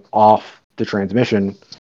housing off the transmission,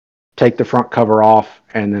 take the front cover off,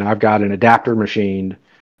 and then I've got an adapter machined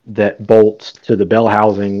that bolts to the bell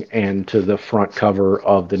housing and to the front cover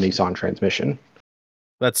of the Nissan transmission.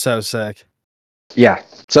 That's so sick. Yeah.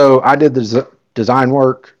 So I did the design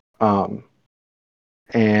work,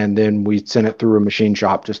 and then we sent it through a machine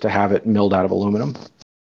shop just to have it milled out of aluminum.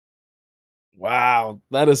 Wow,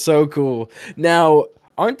 that is so cool. Now,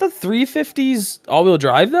 aren't the 350s all-wheel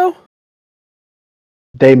drive, though?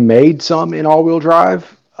 They made some in all-wheel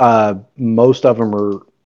drive. Most of them are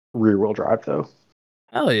rear-wheel drive, though.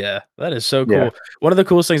 Hell yeah, that is so cool. Yeah. One of the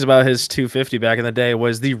coolest things about his 250 back in the day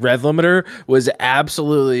was the rev limiter was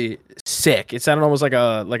absolutely sick. It sounded almost like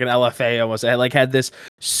an LFA almost. It had this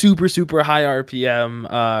super high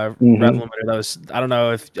RPM rev limiter that was, I don't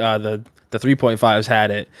know if the 3.5s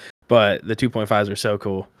had it, but the 2.5s are so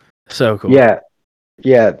cool. So cool. Yeah.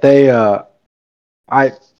 They I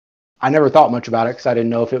never thought much about it because I didn't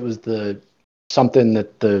know if it was something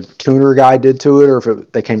that the tuner guy did to it or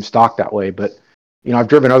if they came stock that way. But I've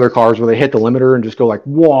driven other cars where they hit the limiter and just go like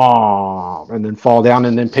whoa, and then fall down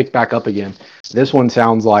and then pick back up again. This one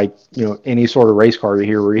sounds like any sort of race car you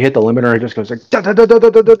hear where you hit the limiter and it just goes like da, da, da, da,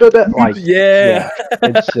 da, da, da, da. Like yeah,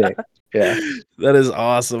 it's sick. Yeah, that is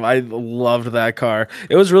awesome. I loved that car.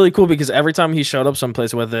 It was really cool because every time he showed up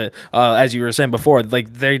someplace with it, as you were saying before,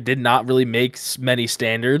 like they did not really make many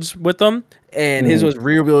standards with them, and his was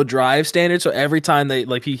rear wheel drive standard. So every time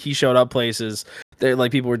he showed up places, they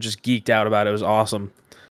people were just geeked out about it. It was awesome.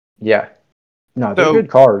 Yeah. No, they're So, good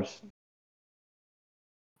cars.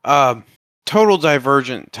 total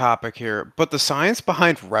divergent topic here, but the science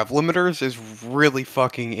behind rev limiters is really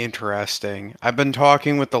fucking interesting. I've been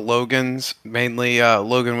talking with the Logans, mainly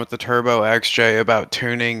Logan with the Turbo XJ, about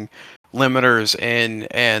tuning limiters in,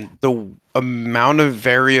 and the amount of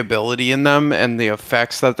variability in them and the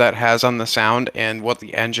effects that that has on the sound and what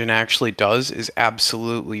the engine actually does is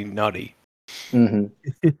absolutely nutty. Hmm.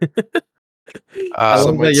 I Some love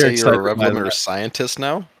that might you're say you're a excited rev by limiter scientist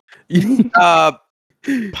now. that. Uh,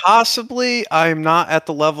 Possibly, I'm not at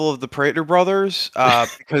the level of the Prater brothers,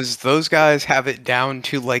 because those guys have it down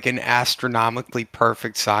to like an astronomically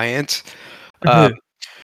perfect science. Uh,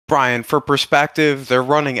 Brian, for perspective, they're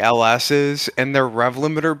running LSs, and their rev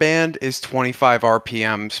limiter band is 25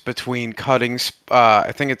 RPMs between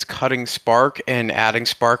I think it's cutting spark and adding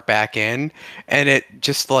spark back in, and it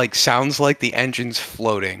just like sounds like the engine's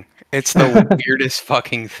floating. It's the weirdest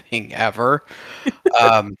fucking thing ever.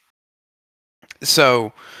 Um,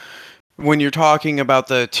 so when you're talking about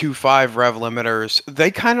the 2.5 rev limiters, they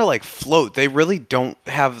kind of like float. They really don't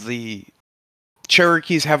have the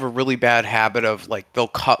Cherokees have a really bad habit of like they'll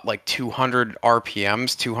cut like 200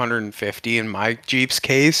 RPMs, 250 in my Jeep's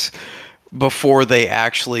case, before they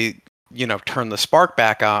actually, turn the spark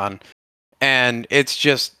back on. And it's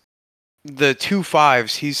just the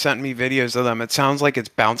 2.5s, he sent me videos of them. It sounds like it's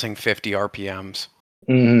bouncing 50 RPMs.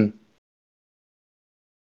 Hmm.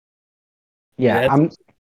 Yeah, Yeah,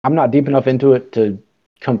 I'm not deep enough into it to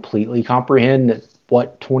completely comprehend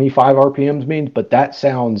what 25 RPMs means, but that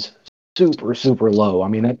sounds super, super low. I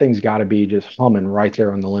mean, that thing's got to be just humming right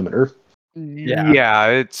there on the limiter. yeah.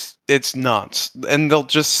 Yeah, it's nuts. And they'll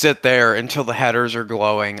just sit there until the headers are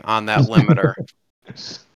glowing on that limiter.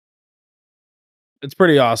 It's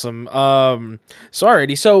pretty awesome. So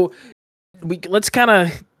alrighty, so let's kind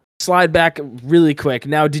of slide back really quick.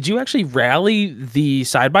 Now, did you actually rally the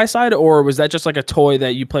side by side, or was that just like a toy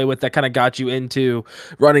that you play with that kind of got you into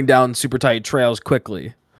running down super tight trails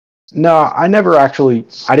quickly? No, I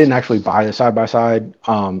didn't actually buy the side by side.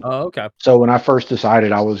 Oh, okay. So when I first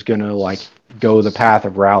decided I was gonna like go the path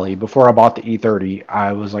of rally, before I bought the E30,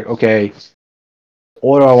 I was like, okay,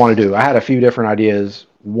 what do I want to do? I had a few different ideas.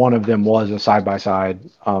 One of them was a side by side,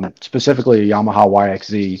 specifically a Yamaha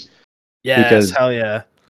YXZ, Yes, because hell yeah.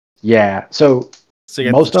 yeah. So So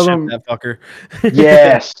you got most to of ship them, that fucker.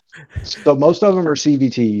 yes. So most of them are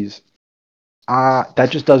CVTs. That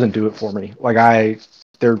just doesn't do it for me.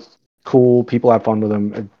 They're cool. People have fun with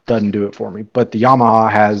them. It doesn't do it for me. But the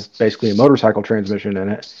Yamaha has basically a motorcycle transmission in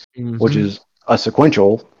it, which Mhm. is a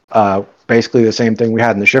sequential, basically the same thing we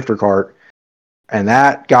had in the shifter cart, and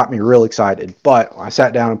that got me real excited. But when I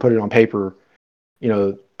sat down and put it on paper,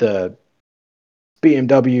 the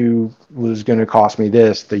BMW was going to cost me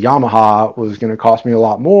this, the Yamaha was going to cost me a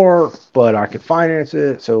lot more, but I could finance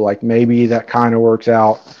it, so like maybe that kind of works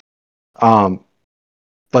out. Um,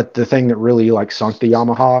 but the thing that really like sunk the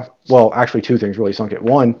Yamaha, well, actually two things really sunk it.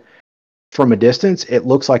 One, from a distance, it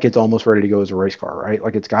looks like it's almost ready to go as a race car, right?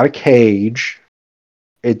 Like it's got a cage,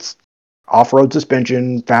 it's off-road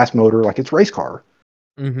suspension, fast motor, like it's race car.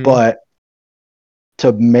 Mhm. But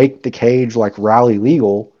to make the cage like rally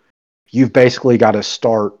legal, you've basically got to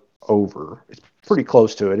start over. It's pretty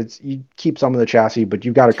close to it. You keep some of the chassis, but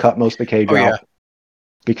you've got to cut most of the cage Oh yeah. out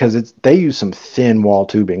because they use some thin wall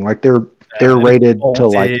tubing. Like they're And it's rated to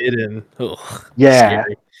like, bolted and ugh, yeah,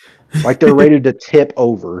 scary. like they're rated to tip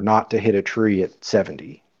over, not to hit a tree at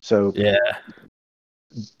 70. So, Yeah.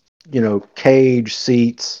 cage,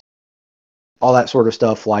 seats, all that sort of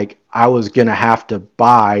stuff. Like I was going to have to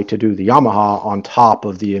buy to do the Yamaha on top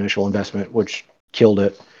of the initial investment, which killed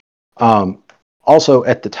it. Um, Also,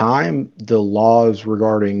 at the time, the laws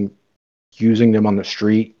regarding using them on the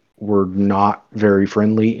street were not very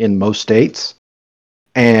friendly in most states.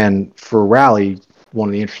 And for rally, one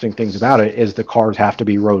of the interesting things about it is the cars have to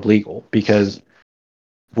be road legal because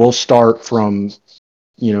we'll start from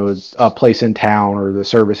a place in town or the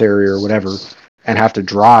service area or whatever and have to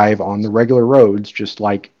drive on the regular roads just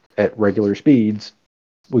like at regular speeds.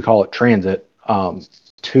 We call it transit,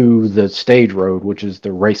 to the stage road, which is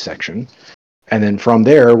the race section, and then from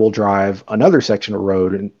there we'll drive another section of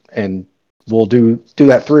road, and we'll do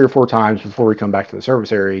that 3 or 4 times before we come back to the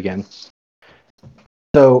service area again.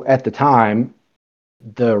 So at the time,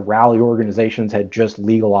 the rally organizations had just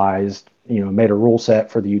legalized, made a rule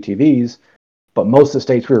set for the UTVs, but most of the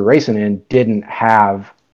states we were racing in didn't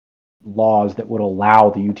have laws that would allow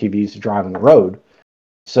the UTVs to drive on the road.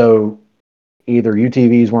 So either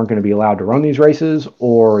UTVs weren't going to be allowed to run these races,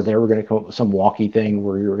 or they were going to come up with some walkie thing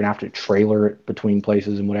where you were going to have to trailer it between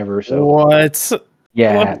places and whatever. So What? What?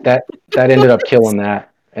 yeah, that ended up killing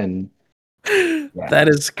that. And That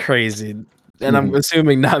is crazy. And I'm Mhm.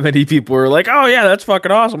 assuming not many people were like, "Oh yeah, that's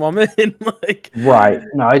fucking awesome, I'm in." Like, Right.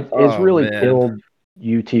 No, it's oh really man. killed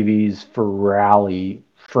UTVs for rally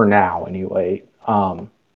for now, anyway.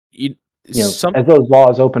 You, As those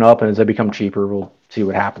laws open up and as they become cheaper, we'll see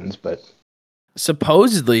what happens. But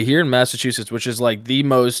supposedly here in Massachusetts, which is like the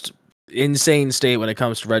most insane state when it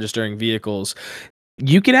comes to registering vehicles,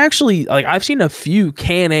 you can actually, like, I've seen a few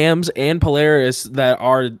Can-Ams and Polaris that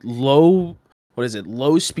are low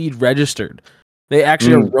speed registered. They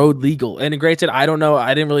actually are road legal. And granted, I don't know,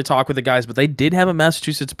 I didn't really talk with the guys, but they did have a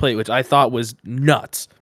Massachusetts plate, which I thought was nuts.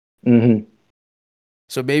 Mhm.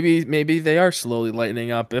 So maybe they are slowly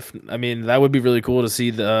lightening up. I mean, that would be really cool to see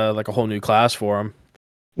the like a whole new class for them.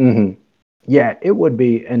 Mhm. Yeah, it would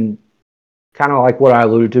be, and kind of like what I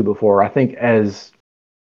alluded to before. I think at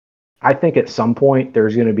some point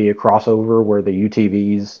there's going to be a crossover where the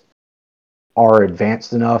UTVs are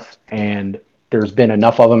advanced enough and there's been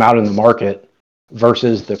enough of them out in the market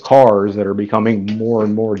versus the cars that are becoming more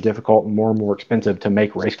and more difficult and more expensive to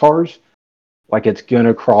make race cars. Like it's going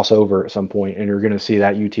to cross over at some point and you're going to see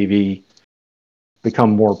that UTV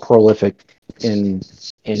become more prolific in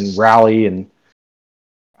rally, and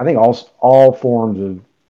I think all forms of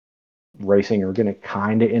racing are going to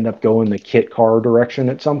kind of end up going the kit car direction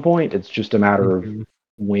at some point. It's just a matter of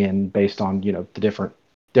when, based on the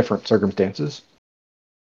different circumstances.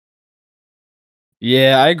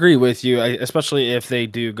 Yeah, I agree with you. Especially if they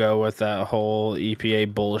do go with that whole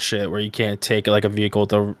EPA bullshit where you can't take like a vehicle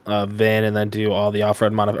with a VIN and then do all the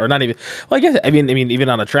off-road or not even. Well, I mean, even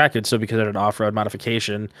on a track, it's still be considered an off-road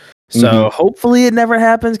modification. So hopefully it never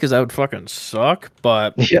happens because that would fucking suck.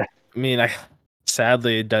 But Yeah, I mean,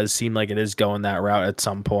 sadly it does seem like it is going that route at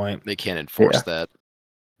some point. They can't enforce that.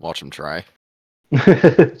 Watch them try. You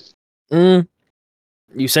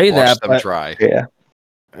say Watch that, them but try. yeah.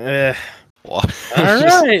 All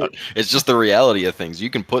right. It's just the reality of things. You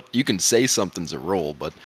can say something's a rule,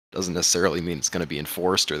 but doesn't necessarily mean it's going to be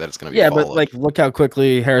enforced or that it's going to be followed. But like, look how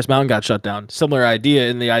quickly Harris Mountain got shut down. Similar idea,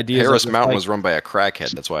 and the idea Harris is that Mountain like, was run by a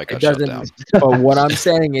crackhead. That's why it got it shut doesn't. down. But what I'm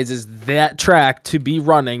saying is that track to be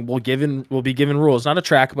running will be given rules. Not a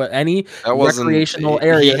track, but any That wasn't. recreational He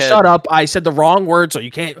area. had. Shut up! I said the wrong word, so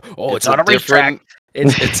you can't. Oh, it's not a racetrack. different.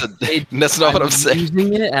 It's a. That's not what I'm saying.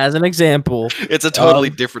 Using it as an example. It's a totally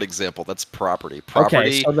different example. That's property.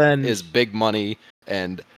 Property so then is big money,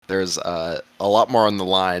 and there's a lot more on the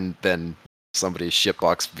line than somebody's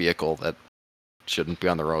shitbox vehicle that shouldn't be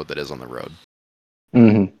on the road that is on the road.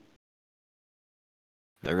 Mm-hmm.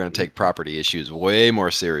 They're going to take property issues way more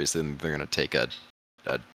serious than they're going to take a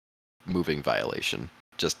moving violation.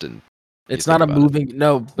 Just in. It's not a moving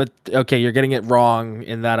no, but okay, you're getting it wrong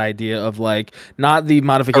in that idea of like not the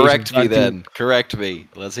modification. Correct me then. Correct me.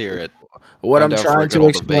 Let's hear it. What Find I'm out for a trying good to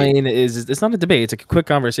old debate. explain is it's not a debate, it's a quick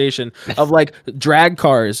conversation of like drag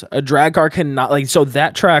cars. A drag car cannot like so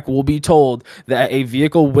that track will be told that a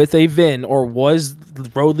vehicle with a VIN or was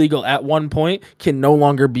road legal at one point can no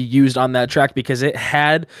longer be used on that track because it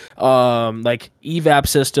had like evap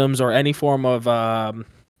systems or any form of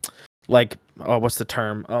like what's the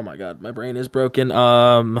term? Oh my god, my brain is broken.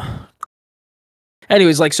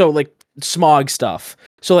 Anyways, like smog stuff.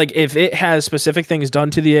 So like if it has specific things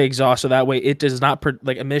done to the exhaust, so that way it does not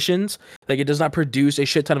like emissions, like it does not produce a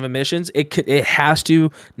shit ton of emissions. It has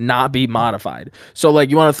to not be modified. So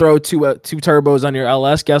like you want to throw two turbos on your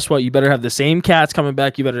LS, guess what? You better have the same cats coming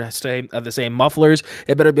back. You better have the same mufflers.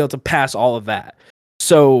 It better be able to pass all of that.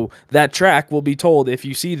 So that track will be told if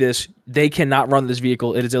you see this, they cannot run this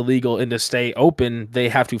vehicle. It is illegal, and to stay open, they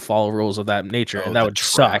have to follow rules of that nature, and that would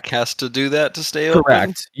track suck. has to do that to stay Correct.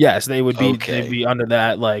 open. Yes, they would be. Okay. They'd be under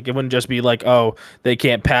that. Like it wouldn't just be like, oh, they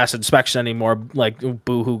can't pass inspection anymore. Like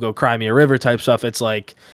boo hoo, go cry me a river type stuff. It's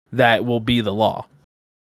like that will be the law.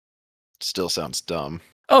 Still sounds dumb.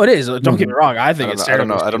 Oh, it is. Don't get me wrong. I think it's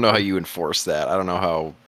terrible. I don't know how you enforce that. I don't know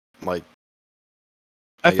how. Like,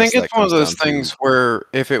 I think guess it's that one of comes those down to- things where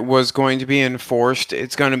if it was going to be enforced,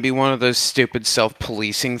 it's going to be one of those stupid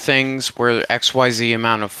self-policing things where XYZ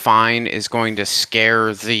amount of fine is going to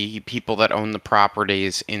scare the people that own the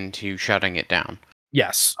properties into shutting it down.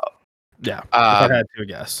 Yes. Yeah. If I had to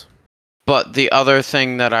guess. But the other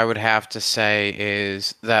thing that I would have to say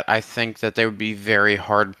is that I think that they would be very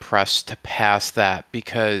hard pressed to pass that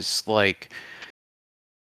because, like,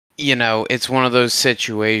 it's one of those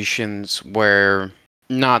situations where,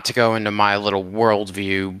 not to go into my little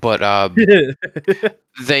worldview, but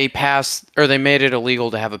they made it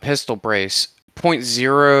illegal to have a pistol brace.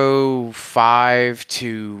 0.05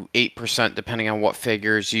 to 8%, depending on what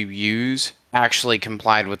figures you use, actually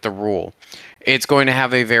complied with the rule. it's going to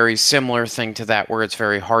have a very similar thing to that, where it's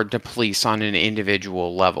very hard to police on an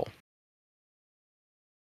individual level.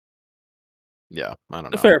 Yeah, I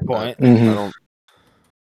don't A know. fair point. I Mhm. don't.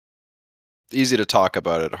 Easy to talk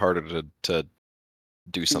about it, harder to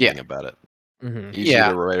do something about it. Mm-hmm. Easier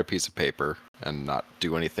to write a piece of paper and not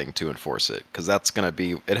do anything to enforce it, because that's going to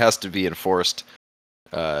be. It has to be enforced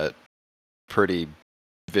pretty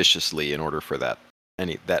viciously in order for that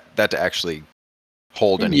to actually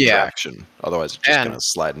hold any Yeah. traction. Otherwise, it's just And- going to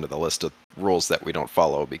slide into the list of rules that we don't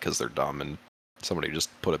follow because they're dumb and somebody just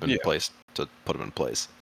put them in Yeah. place to put them in place.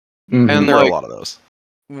 Mhm. And And there are a like lot of those.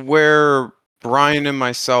 where Brian and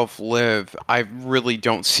myself live, I really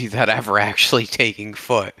don't see that ever actually taking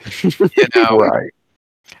foot. You know, Right.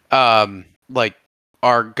 like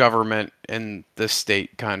our government in the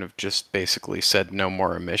state kind of just basically said no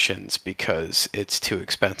more emissions because it's too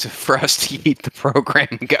expensive for us to keep the program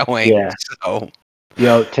going. Yeah. So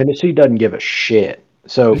Yo, Tennessee doesn't give a shit.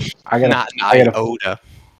 So I got not a, I got a, iota.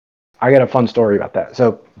 I got a fun story about that.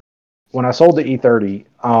 So when I sold the E30,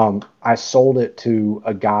 I sold it to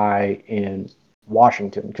a guy in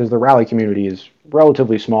Washington because the rally community is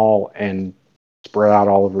relatively small and spread out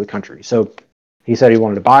all over the country. So he said he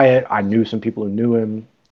wanted to buy it. I knew some people who knew him.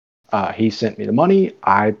 He sent me the money.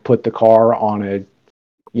 I put the car on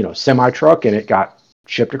a semi truck and it got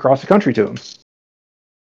shipped across the country to him.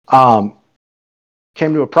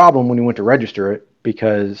 Came to a problem when he went to register it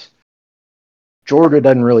because Georgia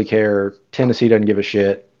doesn't really care. Tennessee doesn't give a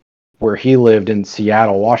shit. Where he lived in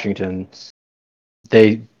Seattle, Washington,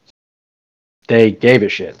 they gave a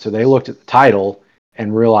shit. So they looked at the title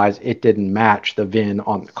and realized it didn't match the VIN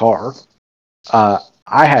on the car. I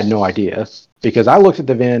had no idea because I looked at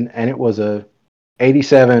the VIN and it was a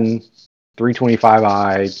 87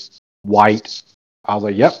 325i white. I was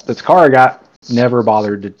like, yep, that's the car I got. Never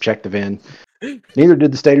bothered to check the VIN. Neither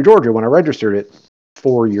did the state of Georgia when I registered it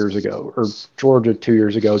 4 years ago, or Georgia 2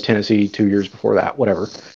 years ago, Tennessee 2 years before that, whatever.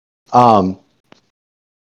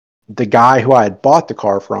 The guy who I had bought the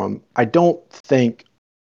car from, I don't think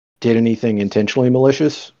did anything intentionally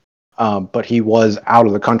malicious, but he was out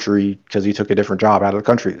of the country because he took a different job out of the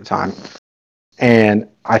country at the time. And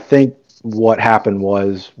I think what happened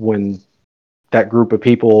was when that group of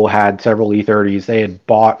people had several E30s, they had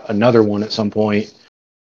bought another one at some point,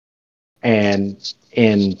 and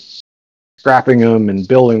in scrapping them and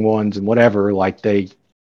building ones and whatever, like they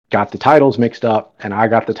got the titles mixed up, and I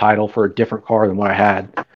got the title for a different car than what I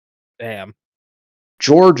had. Damn.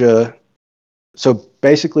 Georgia. So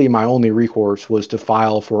basically, my only recourse was to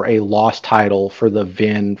file for a lost title for the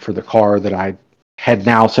VIN for the car that I had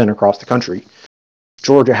now sent across the country.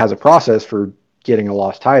 Georgia has a process for getting a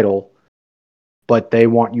lost title, but they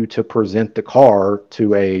want you to present the car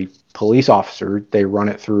to a police officer. They run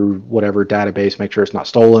it through whatever database, make sure it's not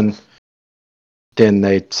stolen. Then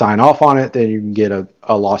they sign off on it. Then you can get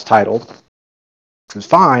a lost title. Which was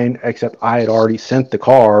fine, except I had already sent the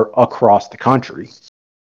car across the country.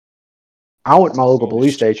 I went to my local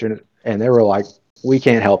police station and they were like, we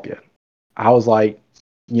can't help you. I was like,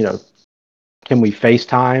 can we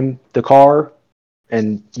FaceTime the car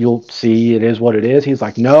and you'll see it is what it is? He's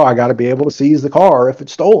like, no, I got to be able to seize the car if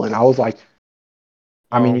it's stolen. I was like,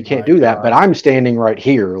 I mean, you can't do that, but I'm standing right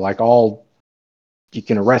here. Like, you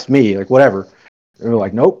can arrest me, like, whatever. They were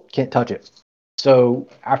like, nope, can't touch it. So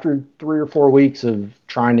after 3 or 4 weeks of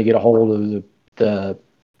trying to get a hold of the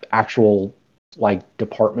actual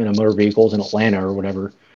Department of Motor Vehicles in Atlanta or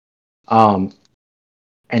whatever,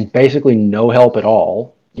 and basically no help at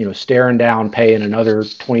all, staring down, paying another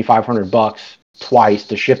 $2,500 twice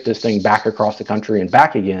to ship this thing back across the country and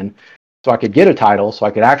back again, so I could get a title, so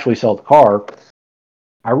I could actually sell the car.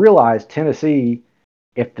 I realized Tennessee,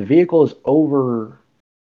 if the vehicle is over,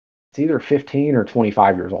 it's either 15 or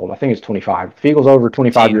 25 years old. I think it's 25. If the vehicle's over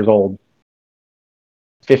 25 15. years old,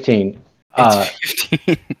 15. It's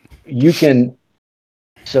 15. You can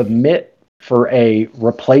submit for a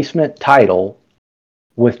replacement title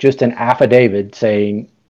with just an affidavit saying,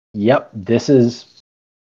 yep, this is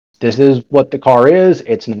what the car is.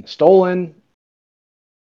 It's not stolen.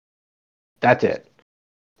 That's it.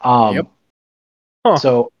 Yep. Huh.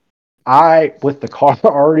 So I, with the car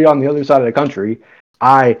already on the other side of the country,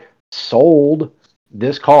 I sold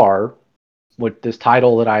this car with this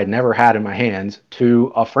title that I had never had in my hands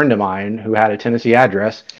to a friend of mine who had a Tennessee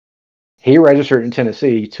address. He registered in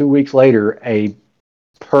Tennessee. 2 weeks later, a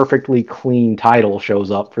perfectly clean title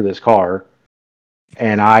shows up for this car,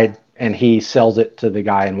 and he sells it to the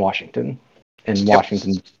guy in Washington, and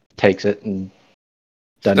Washington takes it and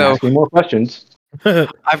doesn't So- ask any more questions.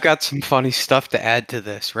 I've got some funny stuff to add to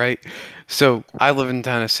this, right? So I live in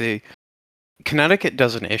Tennessee. Connecticut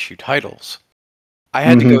doesn't issue titles. I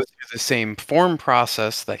had to go through the same form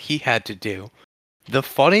process that he had to do. The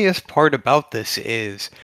funniest part about this is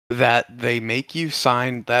that they make you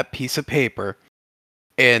sign that piece of paper,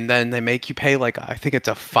 and then they make you pay like, I think it's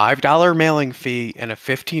a $5 mailing fee and a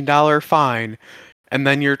 $15 fine, and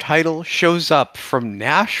then your title shows up from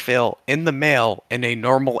Nashville in the mail in a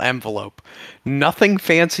normal envelope. Nothing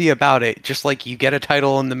fancy about it, just like you get a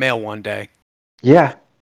title in the mail one day. Yeah.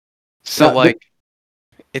 So No, like,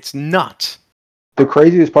 it's nuts. the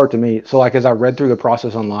craziest part to me, so like as I read through the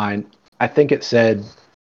process online, I think it said,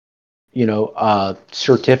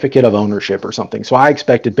 certificate of ownership or something. So I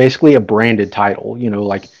expected basically a branded title,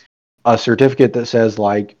 like a certificate that says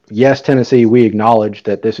like, yes, Tennessee, we acknowledge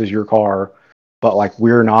that this is your car, but like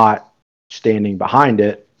we're not standing behind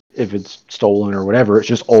it if it's stolen or whatever. It's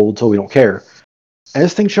just old, so we don't care. And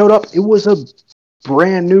this thing showed up. It was a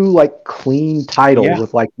brand new, like clean title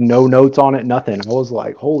with like no notes on it, nothing. I was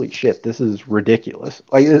like, holy shit, this is ridiculous.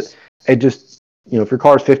 Like it just, if your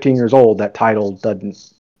car's 15 years old, that title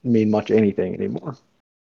doesn't mean much anything anymore.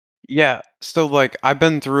 Yeah, so like I've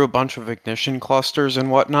been through a bunch of ignition clusters and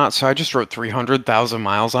whatnot, so I just wrote 300,000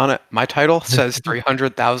 miles on it. My title says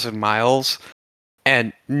 300,000 miles,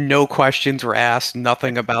 and no questions were asked,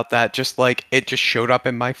 nothing about that. Just like it just showed up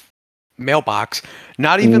in my mailbox.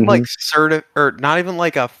 Not even like or not even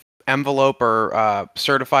like a envelope or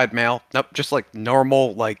certified mail. Nope, just like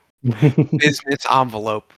normal like business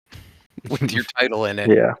envelope with your title in it.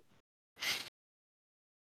 Yeah.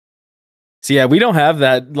 So yeah, we don't have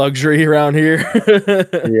that luxury around here.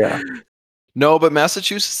 Yeah. No, but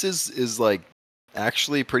Massachusetts is like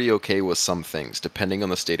actually pretty okay with some things, depending on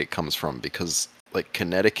the state it comes from, because like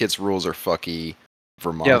Connecticut's rules are fucky,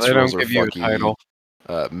 Vermont's they rules don't are give you a fucky, title.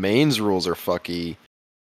 Maine's rules are fucky.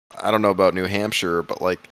 I don't know about New Hampshire, but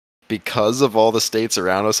like because of all the states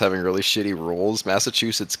around us having really shitty rules,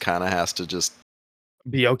 Massachusetts kind of has to just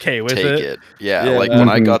Be okay with take it. it. Yeah, Yeah. like when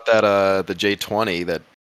I got that the J20, that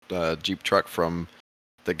Jeep truck from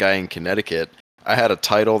the guy in Connecticut, I had a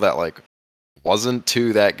title that like wasn't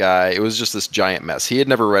to that guy. It was just this giant mess. He had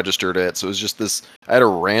never registered it, so it was just this. I had a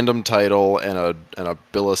random title and a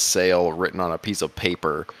bill of sale written on a piece of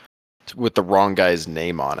paper with the wrong guy's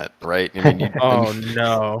name on it. Right? I mean, Oh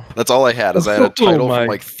no. that's all I had. Is I had a title my. from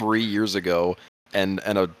like 3 years ago and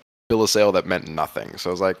a bill of sale that meant nothing. So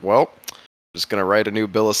I was like, well, just gonna write a new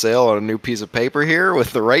bill of sale on a new piece of paper here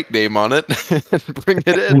with the right name on it and bring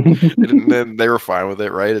it in. And then they were fine with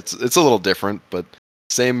it, right? It's a little different, but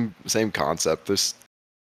same concept.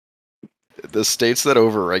 The states that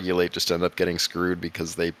overregulate just end up getting screwed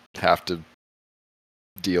because they have to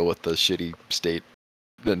deal with the shitty state.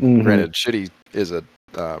 And granted, shitty is a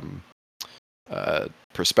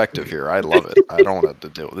perspective here. I love it. I don't want to have to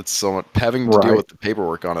deal with it. So much, having to deal with the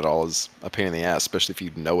paperwork on it all is a pain in the ass, especially if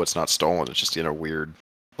you know it's not stolen. It's just in a weird,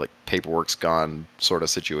 like, paperwork's gone sort of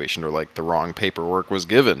situation, or like the wrong paperwork was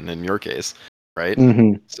given in your case, right?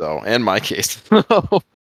 So, and my case. It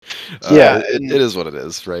is what it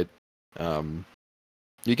is, right?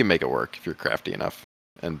 You can make it work if you're crafty enough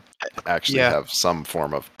and actually have some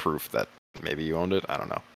form of proof that maybe you owned it. I don't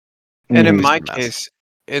know. And in my case,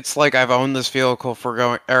 it's like I've owned this vehicle for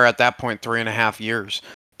at that point, 3.5 years,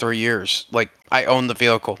 3 years. Like I own the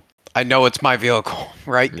vehicle. I know it's my vehicle,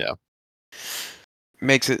 right? Yeah.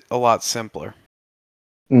 Makes it a lot simpler.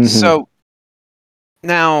 So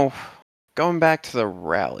now, going back to the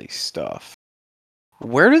rally stuff,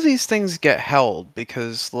 where do these things get held?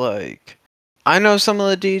 Because like, I know some of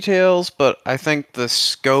the details, but I think the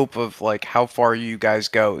scope of like how far you guys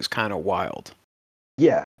go is kind of wild.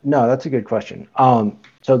 Yeah, no, that's a good question.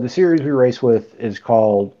 So the series we race with is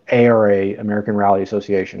called ARA, American Rally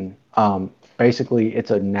Association. Basically,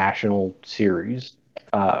 it's a national series.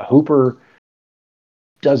 Hooper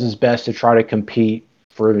does his best to try to compete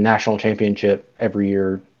for the national championship every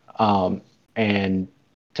year. And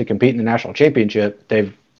to compete in the national championship,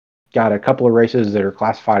 they've got a couple of races that are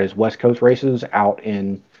classified as West Coast races out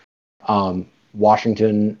in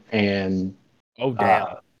Washington and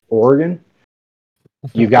Oregon.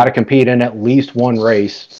 You've got to compete in at least one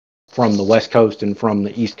race from the West Coast and from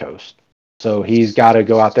the East Coast. So he's got to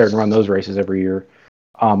go out there and run those races every year.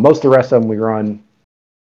 Most of the rest of them we run.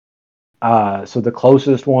 So the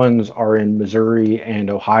closest ones are in Missouri and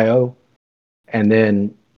Ohio. And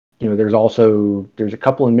then, there's a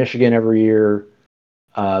couple in Michigan every year.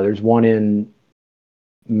 There's one in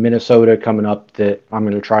Minnesota coming up that I'm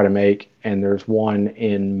going to try to make. And there's one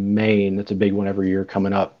in Maine that's a big one every year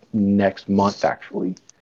coming up next month, actually.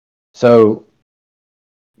 So,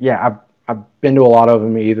 yeah, I've been to a lot of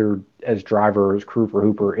them either as driver or as crew for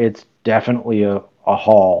Hooper. It's definitely a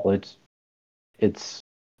haul. It's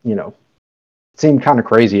seemed kind of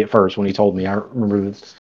crazy at first when he told me. I remember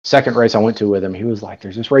the second race I went to with him, he was like,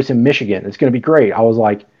 "There's this race in Michigan. It's going to be great." I was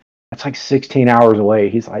like, "That's like 16 hours away."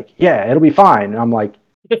 He's like, "Yeah, it'll be fine." And I'm like,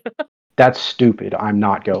 "That's stupid. I'm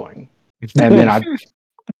not going." And then I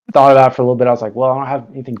thought about it for a little bit. I was like, "Well, I don't have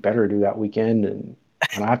anything better to do that weekend, and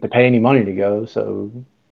I don't have to pay any money to go. So,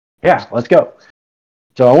 yeah, let's go."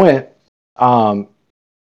 So I went.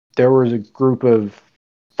 There was a group of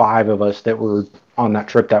 5 of us that were on that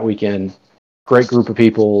trip that weekend. Great group of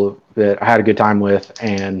people that I had a good time with,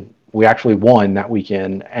 and we actually won that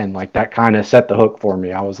weekend. And like that kind of set the hook for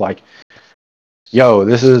me. I was like, "Yo,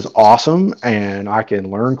 this is awesome, and I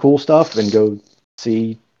can learn cool stuff and go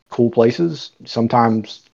see cool places.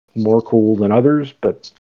 Sometimes more cool than others,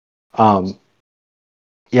 but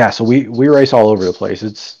yeah." So we race all over the place.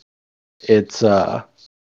 It's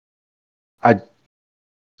I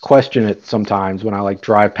question it sometimes when I like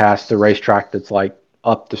drive past the racetrack that's like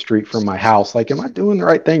up the street from my house. Like, am I doing the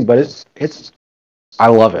right thing? But it's I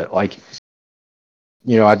love it. Like,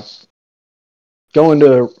 I going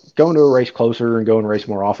to a race closer and go and race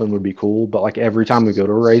more often would be cool. But like every time we go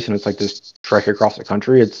to a race and it's like this trek across the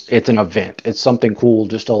country, it's an event. It's something cool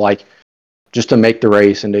just to make the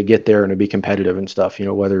race and to get there and to be competitive and stuff.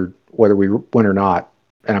 Whether we win or not.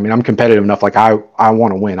 And I mean, I'm competitive enough. Like I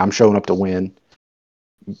want to win. I'm showing up to win.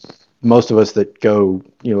 Most of us that go,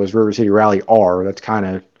 as River City Rally are, that's kind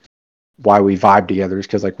of why we vibe together, is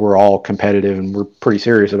because like we're all competitive and we're pretty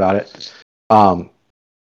serious about it. But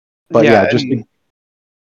yeah,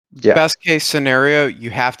 best case scenario,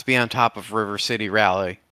 you have to be on top of River City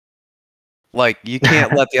Rally. Like, you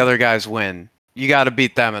can't let the other guys win. You got to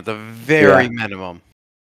beat them at the very minimum.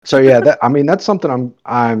 So yeah, that's something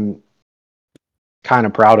I'm kind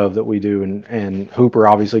of proud of that we do, and Hooper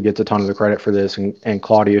obviously gets a ton of the credit for this, and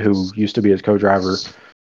Claudia, who used to be his co-driver.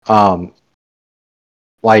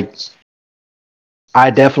 Like,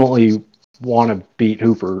 I definitely want to beat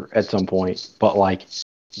Hooper at some point, but like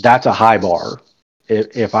that's a high bar.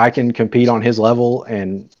 If I can compete on his level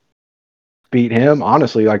and beat him,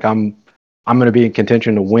 honestly, like I'm going to be in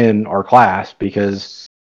contention to win our class, because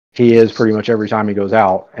he is pretty much every time he goes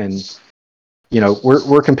out. And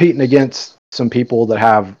we're competing against some people that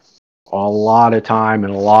have a lot of time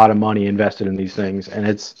and a lot of money invested in these things, and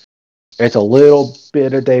it's a little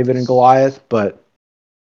bit of David and Goliath. But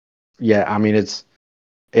yeah, I mean, it's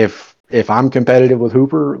if I'm competitive with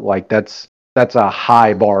Hooper, like that's a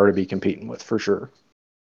high bar to be competing with for sure.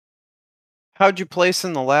 How'd you place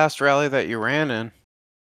in the last rally that you ran in?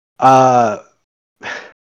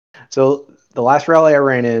 So the last rally I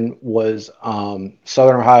ran in was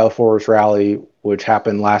Southern Ohio Forest Rally, which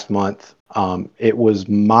happened last month. It was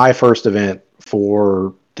my first event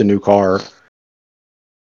for the new car.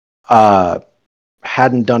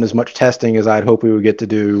 Hadn't done as much testing as I'd hoped we would get to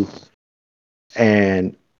do,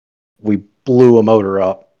 and we blew a motor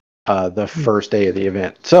up the first day of the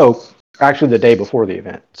event. So actually the day before the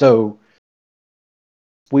event. So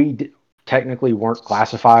we technically weren't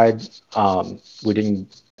classified. We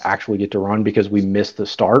didn't actually get to run because we missed the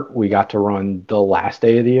start. We got to run the last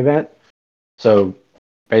day of the event. So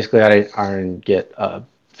basically I didn't get a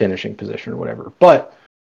finishing position or whatever. But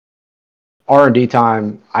R&D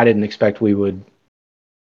time, I didn't expect we would,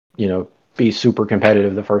 be super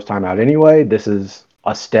competitive the first time out anyway. This is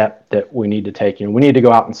a step that we need to take. We need to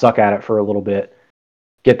go out and suck at it for a little bit,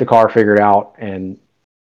 get the car figured out, and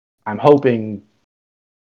I'm hoping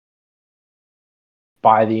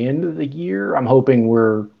by the end of the year, I'm hoping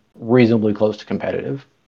we're reasonably close to competitive.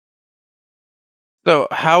 So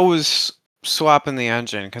how was swapping the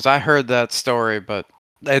engine? Because I heard that story, but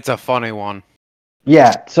it's a funny one.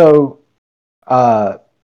 Yeah, so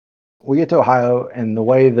we get to Ohio, and the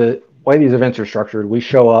way these events are structured, we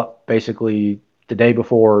show up basically the day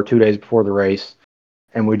before or 2 days before the race,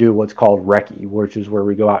 and we do what's called recce, which is where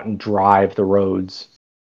we go out and drive the roads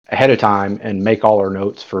ahead of time and make all our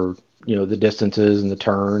notes for the distances and the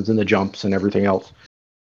turns and the jumps and everything else.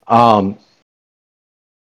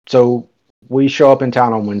 So we show up in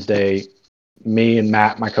town on Wednesday. Me and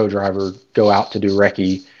Matt, my co-driver, go out to do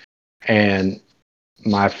recce, and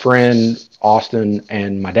my friend Austin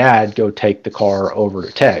and my dad go take the car over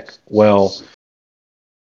to Tech. Well,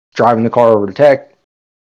 driving the car over to Tech,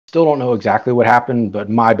 still don't know exactly what happened, but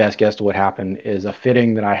my best guess to what happened is a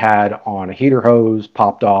fitting that I had on a heater hose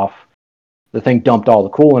popped off. The thing dumped all the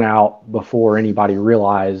coolant out before anybody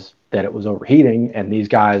realized that it was overheating, and these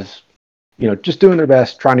guys, just doing their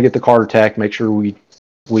best, trying to get the car to Tech, make sure we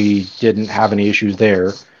didn't have any issues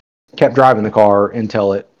there, kept driving the car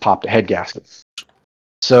until it popped a head gasket.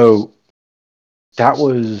 So that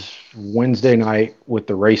was Wednesday night, with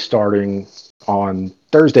the race starting on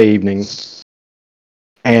Thursday evening.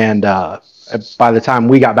 And by the time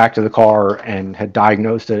we got back to the car and had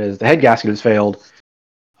diagnosed it as the head gasket has failed,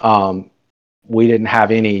 we didn't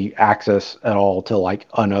have any access at all to like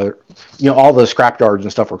another, all the scrap yards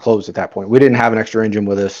and stuff were closed at that point. We didn't have an extra engine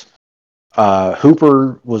with us.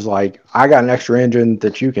 Hooper was like, I got an extra engine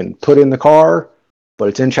that you can put in the car, but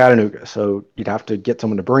it's in Chattanooga. So you'd have to get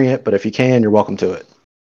someone to bring it. But if you can, you're welcome to it.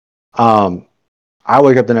 I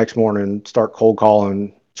wake up the next morning, start cold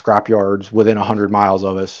calling scrap yards within 100 miles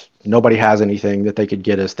of us. Nobody has anything that they could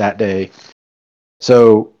get us that day.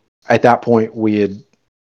 So at that point, we had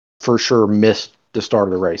for sure missed the start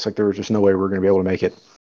of the race. Like there was just no way we were going to be able to make it.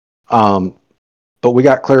 But we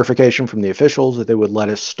got clarification from the officials that they would let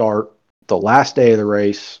us start the last day of the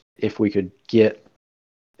race if we could get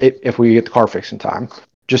the car fixed in time,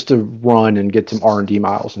 just to run and get some R&D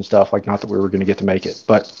miles and stuff. Like not that we were going to get to make it,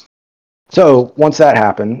 but so once that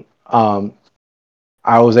happened,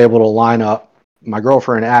 I was able to line up. My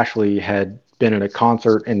girlfriend Ashley had been at a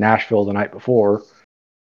concert in Nashville the night before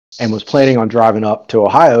and was planning on driving up to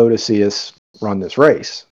Ohio to see us run this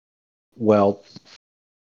race. Well,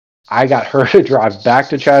 I got her to drive back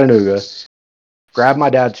to Chattanooga, grab my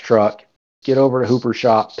dad's truck, get over to Hooper's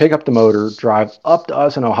shop, pick up the motor, drive up to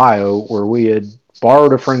us in Ohio where we had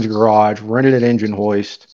borrowed a friend's garage, rented an engine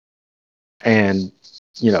hoist, and,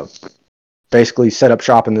 basically set up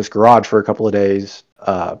shop in this garage for a couple of days.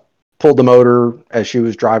 Pulled the motor as she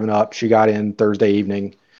was driving up. She got in Thursday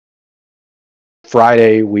evening.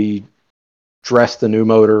 Friday, we dressed the new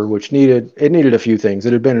motor, which needed a few things.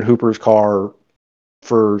 It had been in Hooper's car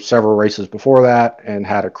for several races before that and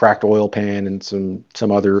had a cracked oil pan and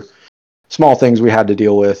some other small things we had to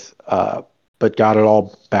deal with, but got it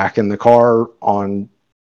all back in the car on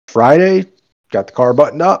Friday, got the car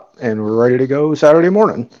buttoned up, and we're ready to go Saturday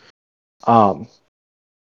morning.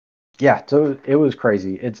 Yeah, so it was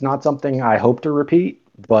crazy. It's not something I hope to repeat,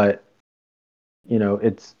 but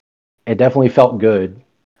it definitely felt good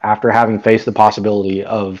after having faced the possibility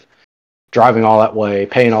of driving all that way,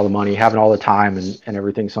 paying all the money, having all the time and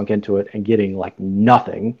everything sunk into it, and getting like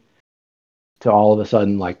nothing, to all of a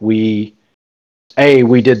sudden like we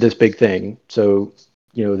did this big thing. So,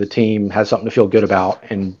 the team has something to feel good about,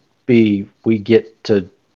 and B, we get to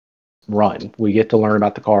run. We get to learn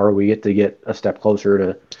about the car. We get to get a step closer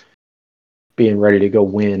to being ready to go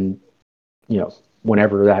win,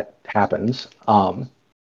 whenever that happens.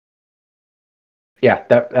 Yeah,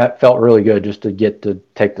 that felt really good just to get to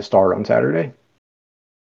take the start on Saturday.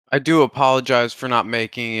 I do apologize for not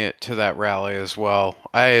making it to that rally as well.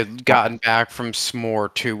 I had gotten back from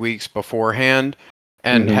S'more 2 weeks beforehand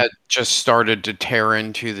and Mhm. had just started to tear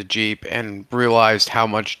into the Jeep and realized how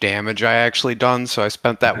much damage I actually done. So I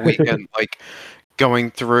spent that weekend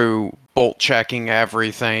going through bolt checking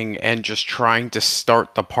everything and just trying to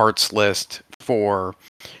start the parts list for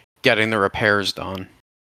getting the repairs done.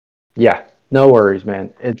 Yeah, no worries,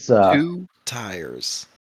 man. It's 2 tires.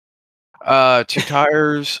 2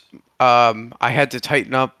 tires. I had to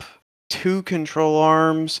tighten up 2 control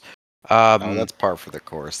arms. Oh, that's par for the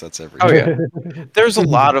course. That's every. Oh, yeah. There's a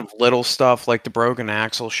lot of little stuff like the broken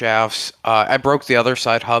axle shafts. I broke the other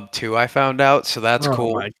side hub too, I found out, so that's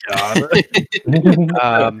cool. Oh my god.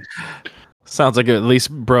 Um, Sounds like it at least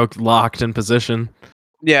broke locked in position.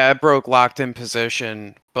 yeah, it broke locked in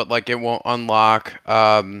position, but it won't unlock.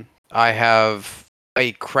 I have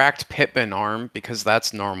a cracked pitman arm because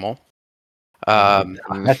that's normal.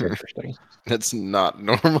 that's interesting. That's not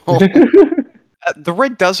normal. The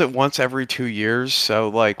rig does it once every 2 years, so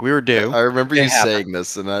we were due. I remember It you happened. saying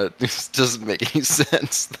this, and that just doesn't make any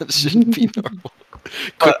sense. That shouldn't be normal.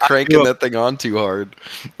 Quit But I cranking do- that thing on too hard.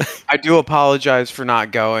 I do apologize for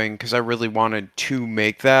not going because I really wanted to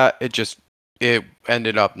make that. It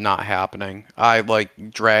ended up not happening. I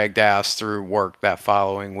dragged ass through work that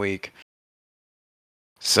following week.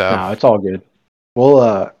 So No, it's all good.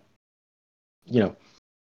 Well,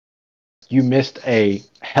 you missed a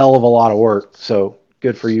hell of a lot of work, so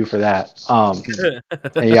good for you for that.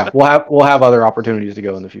 And yeah, we'll have other opportunities to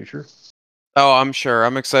go in the future. oh, I'm sure.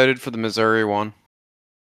 I'm excited for the Missouri one.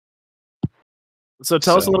 So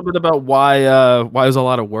tell us a little bit about why it was a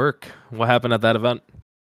lot of work. What happened at that event?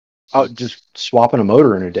 Oh, just swapping a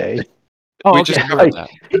motor in a day. Oh, We okay. just covered that.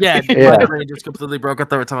 Yeah, Yeah. my brain just completely broke. I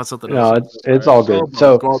thought we were talking about something No, else. it's all good. Oh my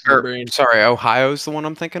So- God, my brain. Sorry, Ohio's the one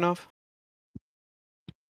I'm thinking of?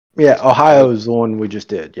 Yeah, Ohio is the one we just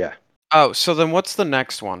did. Yeah. Oh, so then what's the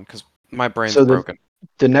next one? Because my brain's So broken.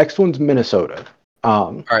 the next one's Minnesota.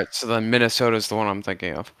 All right, so then Minnesota's the one I'm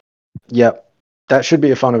thinking of. Yep. That should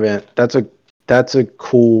be a fun event. That's a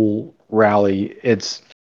cool rally. It's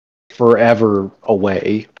forever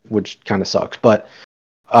away, which kind of sucks. But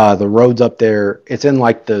The roads up there, it's in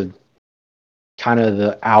like the kind of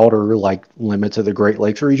the outer like limits of the Great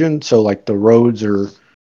Lakes region. So like the roads are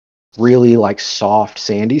really like soft,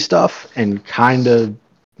 sandy stuff and kind of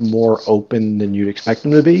more open than you'd expect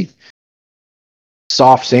them to be.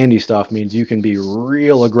 Soft, sandy stuff means you can be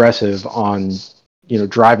real aggressive on,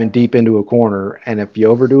 driving deep into a corner. And if you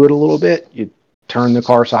overdo it a little bit, you turn the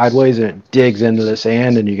car sideways and it digs into the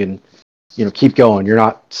sand and you can, keep going. You're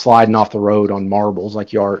not sliding off the road on marbles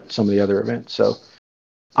like you are at some of the other events. So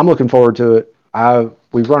I'm looking forward to it.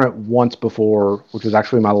 We've run it once before, which was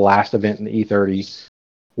actually my last event in the E30.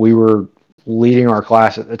 We were leading our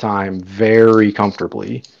class at the time very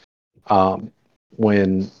comfortably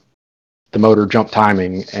when the motor jumped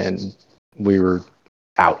timing and we were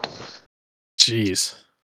out. Jeez.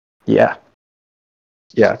 Yeah.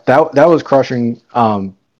 That was crushing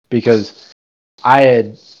because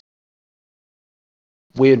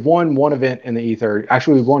we had won one event in the E30.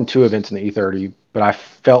 Actually, we won two events in the E30, but I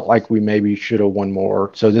felt like we maybe should have won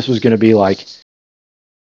more. So this was going to be like,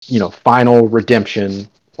 final redemption.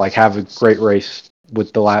 Like have a great race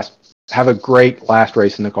have a great last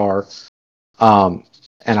race in the car.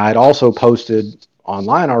 And I'd also posted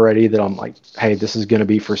online already that I'm like, hey, this is going to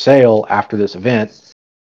be for sale after this event,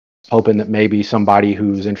 hoping that maybe somebody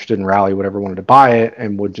who's interested in rally, whatever, wanted to buy it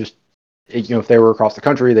and would just, if they were across the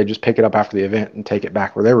country, they'd just pick it up after the event and take it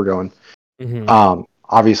back where they were going. Mm-hmm.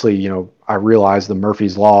 Obviously, I realized the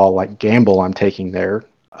Murphy's Law, like gamble I'm taking there.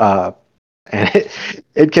 And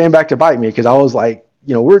it came back to bite me because I was like,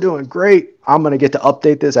 we're doing great. I'm going to get to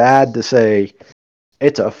update this ad to say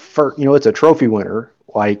it's it's a trophy winner.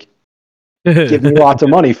 Like, give me lots of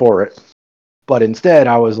money for it. But instead,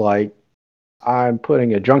 I was like, I'm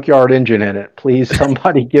putting a junkyard engine in it. Please,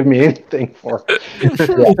 somebody give me anything for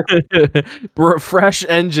it. Fresh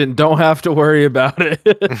engine. Don't have to worry about it.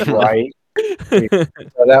 Right. So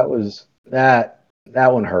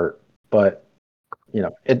that one hurt. But,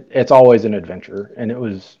 it's always an adventure. And it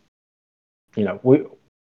was,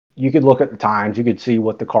 you could look at the times, you could see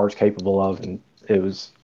what the car's capable of, and it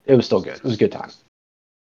was still good. It was a good time.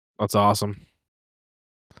 That's awesome.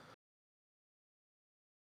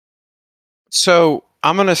 So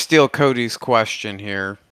I'm gonna steal Cody's question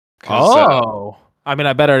here. I mean,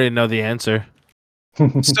 I bet I already know the answer.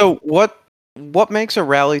 So what makes a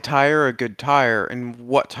rally tire a good tire, and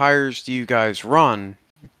what tires do you guys run?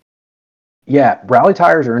 Yeah, rally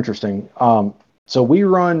tires are interesting. So we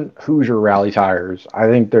run Hoosier rally tires. I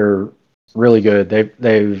think they're really good.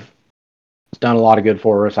 They've done a lot of good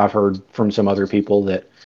for us. I've heard from some other people that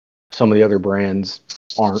some of the other brands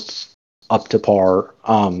aren't up to par.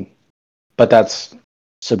 But that's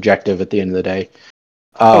subjective at the end of the day.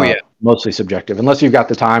 Mostly subjective, unless you've got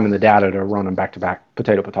the time and the data to run them back to back,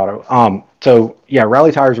 potato. So yeah,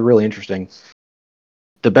 rally tires are really interesting.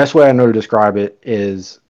 The best way I know to describe it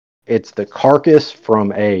is it's the carcass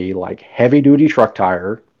from a like heavy duty truck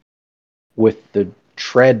tire with the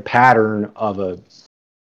tread pattern of a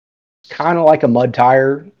kind of like a mud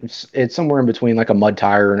tire. It's somewhere in between like a mud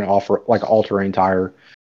tire and an all-terrain tire.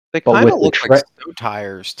 They But kind with of the look like snow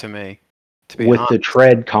tires to me. To be with honest. the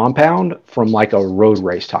tread compound from like a road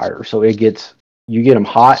race tire. So you get them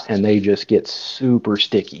hot and they just get super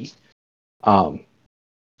sticky. So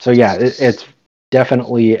yeah, it's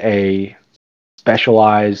definitely a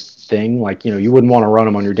specialized thing. Like, you wouldn't want to run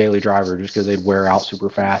them on your daily driver just because they'd wear out super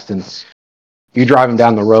fast. And you drive them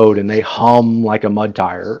down the road and they hum like a mud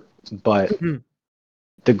tire, but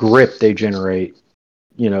the grip they generate,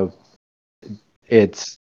 it's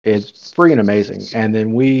freaking amazing. And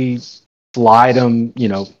then we slide them,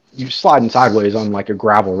 you're sliding sideways on like a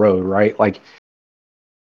gravel road, right? Like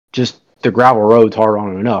just the gravel road's hard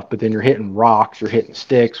on enough, but then you're hitting rocks, you're hitting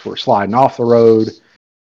sticks, we're sliding off the road,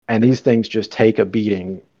 and these things just take a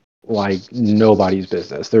beating like nobody's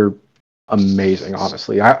business. They're amazing,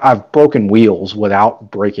 honestly. I've broken wheels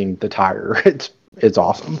without breaking the tire. It's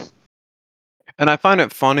awesome. And I find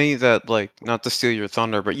it funny that, like, not to steal your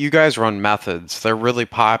thunder, but you guys run methods. They're really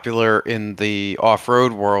popular in the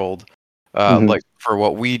off-road world, like for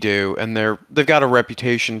what we do, and they've got a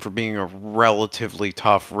reputation for being a relatively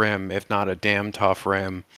tough rim, if not a damn tough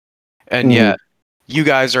rim. And yet, you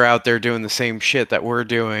guys are out there doing the same shit that we're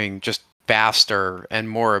doing, just faster and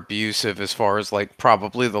more abusive as far as like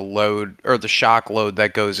probably the load or the shock load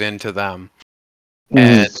that goes into them.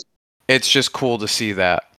 And it's just cool to see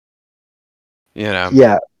that.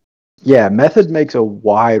 Yeah, Method makes a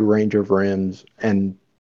wide range of rims, and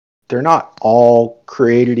they're not all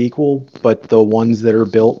created equal, but the ones that are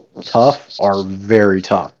built tough are very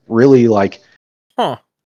tough. Really, like,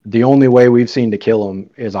 the only way we've seen to kill them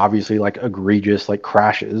is obviously like egregious like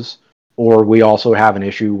crashes. or we also have an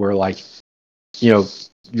issue where, like, you're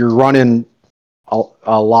running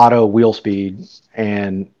a lot of wheel speed,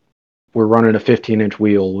 and we're running a 15-inch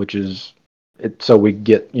wheel, which is so we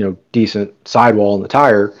get decent sidewall in the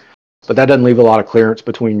tire, but that doesn't leave a lot of clearance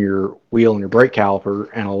between your wheel and your brake caliper,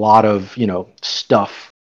 and a lot of stuff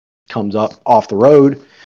comes up off the road.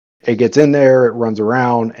 It gets in there, it runs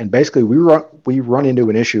around, and basically we run into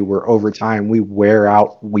an issue where over time we wear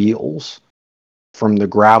out wheels from the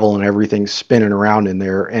gravel and everything spinning around in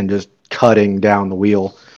there and just cutting down the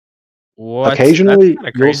wheel. What? That's Occasionally kind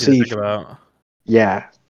of you'll crazy to see, think about. yeah.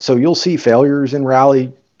 So you'll see failures in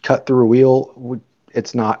rally cut through a wheel.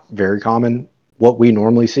 It's not very common. What we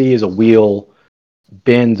normally see is a wheel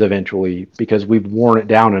bends eventually because we've worn it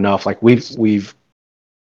down enough. Like we've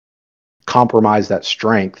compromised that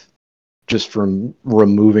strength just from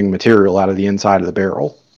removing material out of the inside of the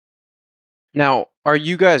barrel. Now, are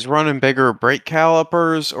you guys running bigger brake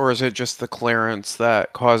calipers, or is it just the clearance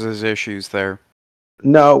that causes issues there?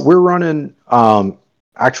 No, we're running.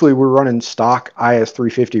 Actually, we're running stock IS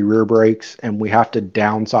 350 rear brakes, and we have to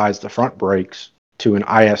downsize the front brakes to an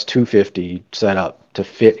IS 250 setup to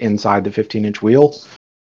fit inside the 15-inch wheel.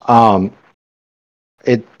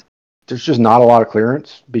 There's just not a lot of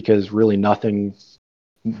clearance because really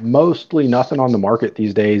mostly nothing on the market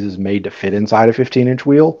these days is made to fit inside a 15-inch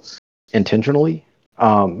wheel intentionally.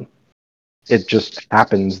 It just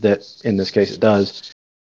happens that in this case it does.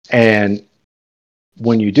 And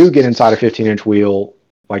when you do get inside a 15-inch wheel,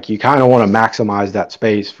 like, you kind of want to maximize that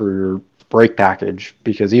space for your brake package,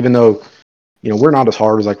 because even though we're not as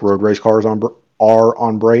hard as like road race cars are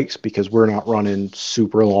on brakes, because we're not running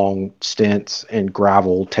super long stints, and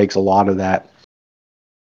gravel takes a lot of that.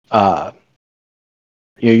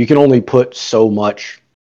 You can only put so much.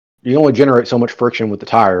 You can only generate so much friction with the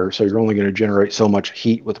tire, so you're only going to generate so much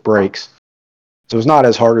heat with brakes. So it's not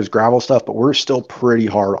as hard as gravel stuff, but we're still pretty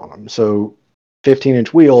hard on them. So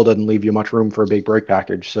 15-inch wheel doesn't leave you much room for a big brake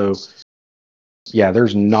package. So yeah,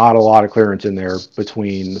 there's not a lot of clearance in there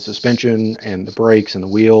between the suspension and the brakes and the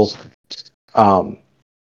wheel.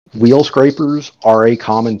 Wheel scrapers are a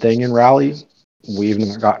common thing in rally. We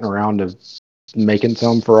haven't gotten around to making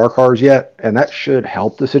some for our cars yet, and that should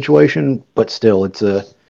help the situation. But still, it's a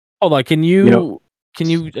Hold on, can you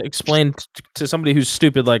explain to somebody who's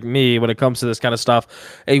stupid like me when it comes to this kind of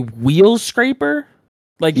stuff, a wheel scraper?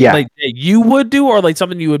 Like you would do, or like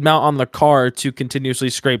something you would mount on the car to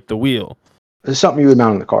continuously scrape the wheel? it's something you would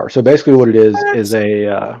mount in the car. So basically, what it is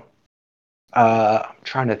a. I'm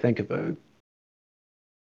trying to think of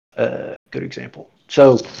a good example.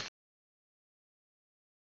 So,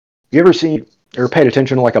 you ever seen or paid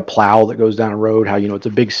attention to like a plow that goes down a road? How it's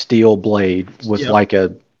a big steel blade with like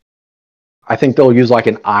I think they'll use like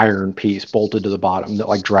an iron piece bolted to the bottom that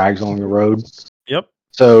like drags along the road. Yep.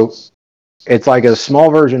 So it's like a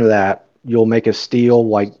small version of that. You'll make a steel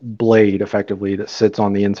like blade effectively that sits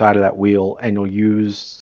on the inside of that wheel, and you'll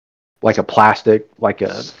use like a plastic, like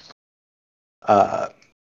a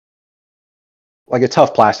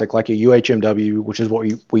tough plastic, like a UHMW, which is what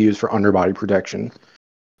we use for underbody protection,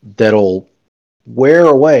 that'll wear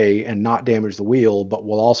away and not damage the wheel, but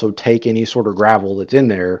will also take any sort of gravel that's in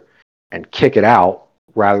there and kick it out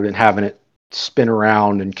rather than having it spin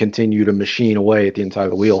around and continue to machine away at the inside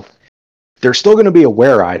of the wheel. There's still going to be a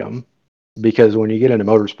wear item, because when you get into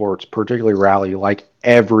motorsports, particularly rally, like,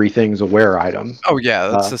 everything's a wear item. Oh yeah,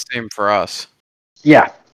 that's the same for us.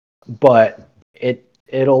 Yeah, but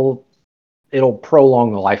it'll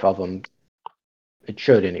prolong the life of them. It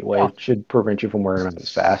should anyway. It should prevent you from wearing them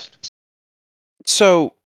as fast.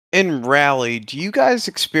 So, in rally, do you guys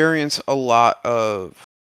experience a lot of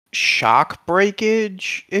shock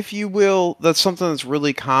breakage, if you will? That's something that's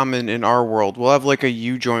really common in our world. We'll have like a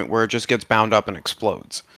U-joint where it just gets bound up and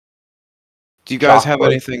explodes. Do you guys have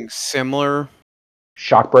anything similar?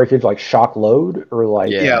 Shock breakage, like shock load, or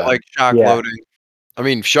like Yeah, like shock Yeah. loading. I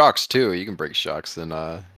mean, shocks too. You can break shocks, and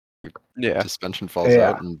Yeah. suspension falls Yeah.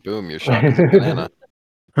 out, and boom, your shock is a banana.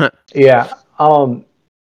 Yeah. As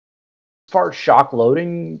far as shock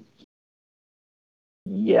loading,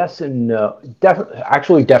 yes and no.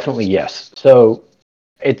 Definitely yes. So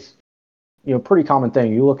it's pretty common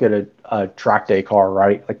thing. You look at a track day car,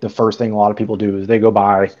 right? Like, the first thing a lot of people do is they go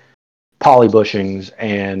buy poly bushings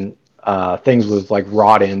and things with like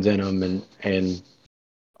rod ends in them, and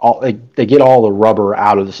all they get all the rubber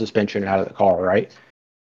out of the suspension, out of the car, right?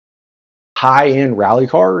 High-end rally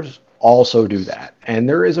cars also do that, and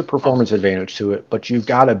there is a performance advantage to it, but you've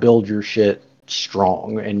got to build your shit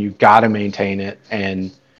strong, and you've got to maintain it.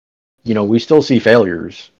 And we still see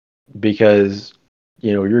failures because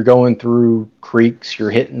you're going through creeks,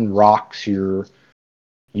 you're hitting rocks, you're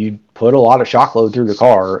you put a lot of shock load through the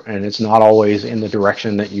car, and it's not always in the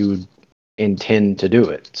direction that you intend to do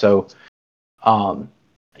it. So,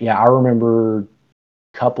 yeah, I remember a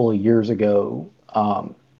couple of years ago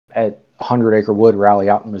at 100 Acre Wood Rally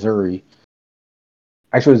out in Missouri.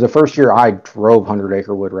 Actually, it was the first year I drove 100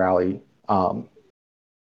 Acre Wood Rally.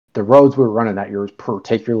 The roads we were running that year was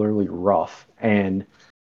particularly rough, and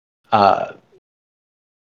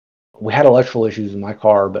we had electrical issues in my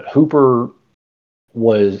car, but Hooper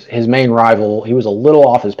was his main rival. He was a little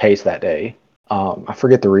off his pace that day. I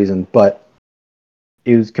forget the reason, but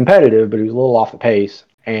he was competitive, but he was a little off the pace.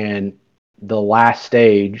 And the last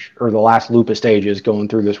stage, or the last loop of stages going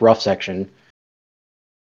through this rough section,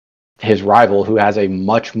 his rival, who has a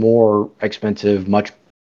much more expensive, much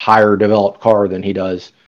higher developed car than he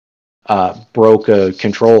does, broke a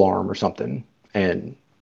control arm or something. And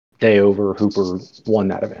day over, Hooper won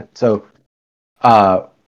that event. So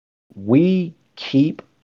we keep,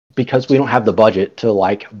 because we don't have the budget to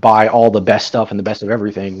like buy all the best stuff and the best of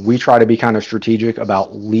everything, we try to be kind of strategic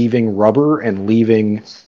about leaving rubber and leaving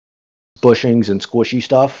bushings and squishy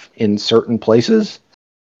stuff in certain places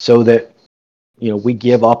so that, you know, we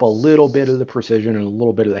give up a little bit of the precision and a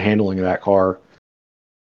little bit of the handling of that car.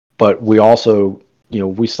 But we also, you know,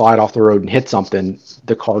 we slide off the road and hit something,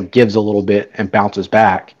 the car gives a little bit and bounces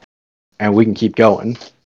back, and we can keep going.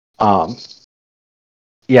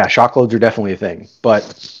 Yeah, shock loads are definitely a thing,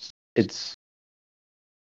 but it's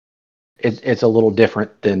a little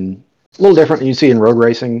different than you see in road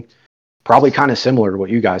racing. Probably kind of similar to what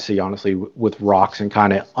you guys see, honestly, with rocks and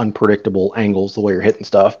kind of unpredictable angles, the way you're hitting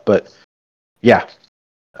stuff. But yeah,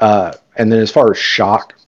 and then as far as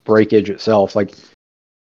shock breakage itself, like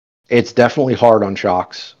it's definitely hard on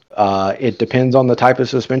shocks. It depends on the type of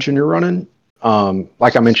suspension you're running.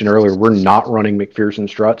 Like I mentioned earlier, we're not running McPherson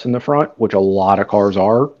struts in the front, which a lot of cars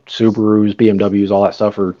are. Subarus, BMWs, all that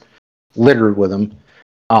stuff are littered with them.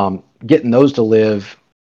 Getting those to live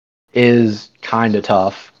is kind of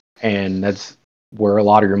tough, and that's where a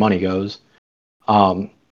lot of your money goes.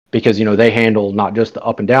 Because, you know, they handle not just the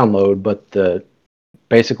up and down load, but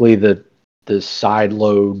basically the side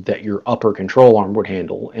load that your upper control arm would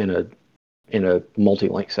handle in a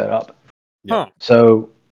multi-link setup. Yeah.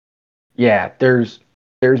 So yeah, there's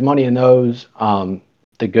money in those.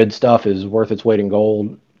 The good stuff is worth its weight in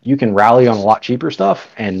gold. You can rally on a lot cheaper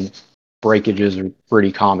stuff, and breakages are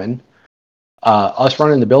pretty common. Us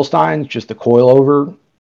running the Bilsteins, just the coilover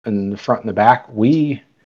and the front and the back, we,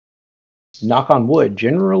 knock on wood,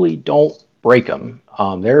 generally don't break them.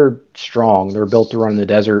 They're strong. They're built to run in the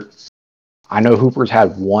desert. I know Hooper's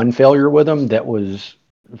had one failure with them that was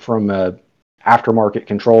from a aftermarket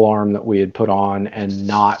control arm that we had put on and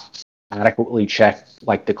not adequately checked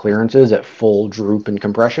like the clearances at full droop and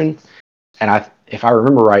compression. And if I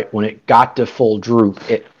remember right, when it got to full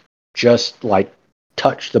droop, it just like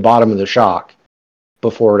touched the bottom of the shock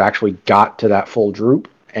before it actually got to that full droop.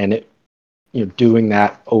 And it, you know, doing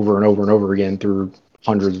that over and over and over again through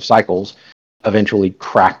hundreds of cycles eventually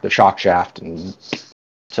cracked the shock shaft. And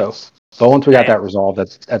so, but once we got that resolved,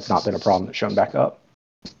 that's not been a problem that's shown back up.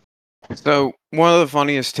 So one of the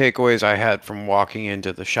funniest takeaways I had from walking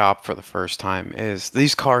into the shop for the first time is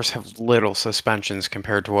these cars have little suspensions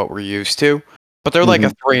compared to what we're used to, but they're like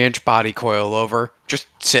a 3-inch body coilover, just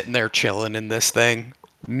sitting there chilling in this thing.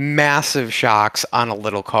 Massive shocks on a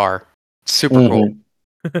little car. Super cool.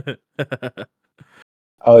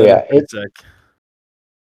 Oh yeah, It's sick.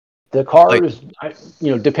 the cars,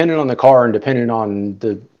 you know, depending on the car and depending on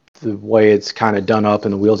the way it's kind of done up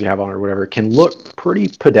and the wheels you have on it or whatever, it can look pretty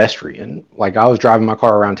pedestrian. Like I was driving my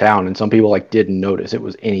car around town and some people like didn't notice it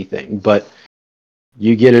was anything, but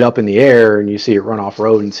you get it up in the air and you see it run off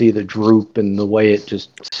road and see the droop and the way it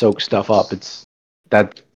just soaks stuff up.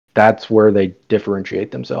 That's where they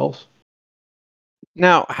differentiate themselves.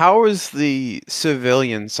 Now, how is the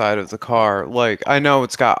civilian side of the car? Like, I know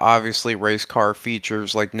it's got obviously race car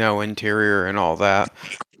features like no interior and all that,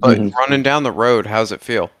 but running down the road, how's it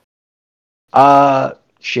feel?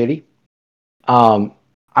 Shitty.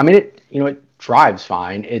 I mean, it drives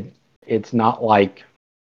fine. It's not like,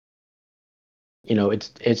 you know,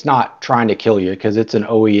 it's not trying to kill you because it's an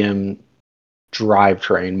OEM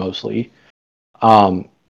drivetrain mostly.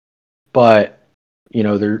 But you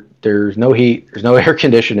know, there's no heat, there's no air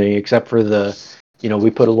conditioning except for we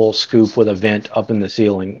put a little scoop with a vent up in the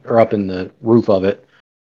ceiling or up in the roof of it.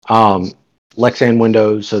 Lexan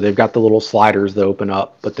windows, so they've got the little sliders that open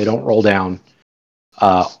up, but they don't roll down.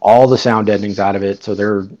 All the sound deadening's out of it, so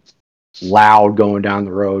they're loud going down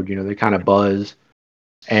the road. You know, they kind of buzz,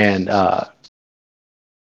 and I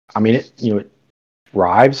mean, it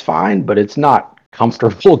drives fine, but it's not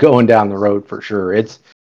comfortable going down the road for sure.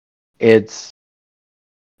 It's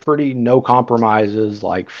pretty no compromises,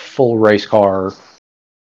 like full race car.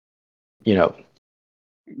 You know,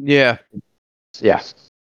 Yeah. yeah.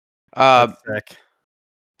 Uh, Sick.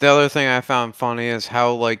 the other thing I found funny is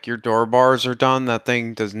how like your door bars are done. That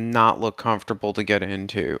thing does not look comfortable to get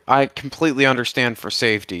into. I completely understand for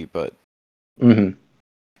safety, but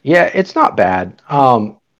Yeah, it's not bad.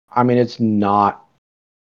 I mean, it's not.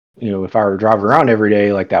 If I were to drive around every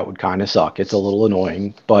day, like that would kind of suck. It's a little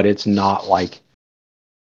annoying, but it's not like,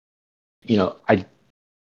 I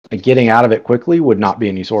getting out of it quickly would not be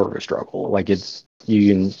any sort of a struggle. Like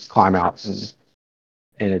you can climb out and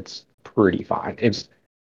it's pretty fine. It's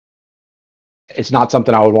not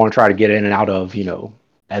something I would want to try to get in and out of,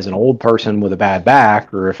 as an old person with a bad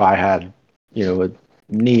back, or if I had, a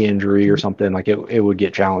knee injury or something, like it would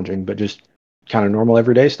get challenging, but just kind of normal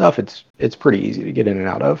everyday stuff, it's pretty easy to get in and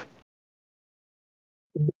out of.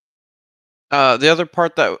 the other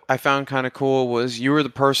part that I found kind of cool was you were the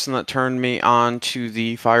person that turned me on to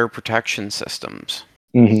the fire protection systems.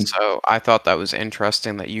 Mm-hmm. So I thought that was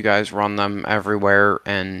interesting that you guys run them everywhere,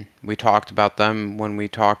 and we talked about them when we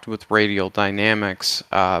talked with Radial Dynamics.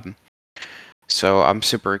 So I'm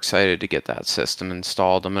super excited to get that system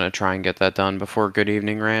installed. I'm gonna try and get that done before Good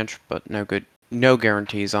Evening Ranch, but no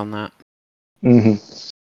guarantees on that. Mm-hmm.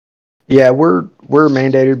 Yeah, we're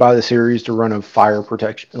mandated by the series to run a fire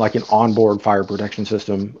protection, like an onboard fire protection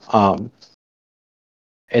system.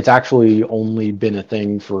 It's actually only been a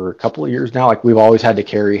thing for a couple of years now. Like we've always had to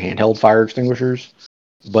carry handheld fire extinguishers,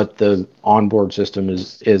 but the onboard system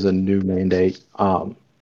is a new mandate,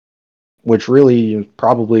 which really is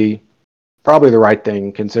probably the right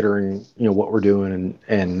thing considering what we're doing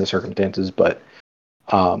and the circumstances. But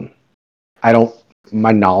I don't.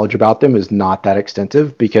 My knowledge about them is not that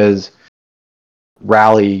extensive because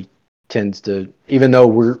Rally tends to, even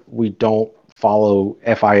though we don't follow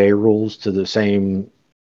FIA rules to the same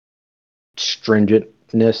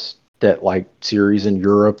stringentness that like series in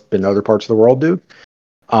Europe and other parts of the world do.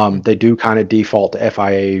 They do kind of default to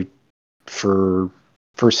FIA for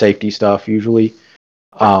safety stuff usually.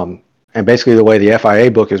 And basically the way the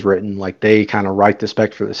FIA book is written, like they kind of write the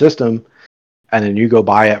spec for the system, and then you go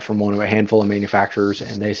buy it from one of a handful of manufacturers,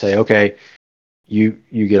 and they say, okay, you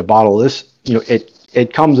get a bottle of this.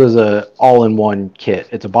 It comes as a all-in-one kit.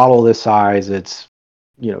 It's a bottle of this size. It's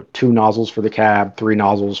 2 nozzles for the cab, 3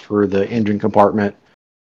 nozzles for the engine compartment.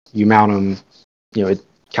 You mount them. It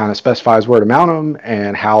kind of specifies where to mount them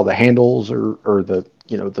and how the handles or the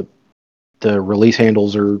the release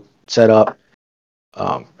handles are set up,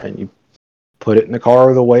 and you put it in the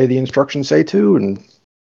car the way the instructions say to, and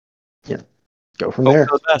go from there. Hope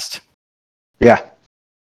for the best. Yeah.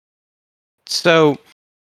 So,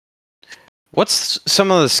 what's some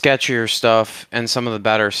of the sketchier stuff and some of the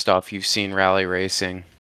better stuff you've seen rally racing?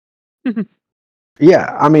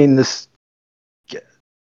 Yeah, I mean, this. Do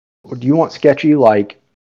you want sketchy like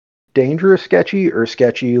dangerous sketchy or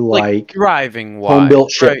sketchy like driving wise, home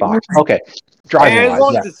built shitbox? Okay, driving As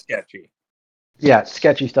long wise, as it's sketchy. yeah,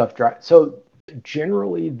 sketchy stuff. So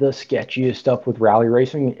generally, the sketchiest stuff with rally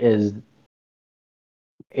racing is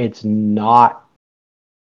it's not,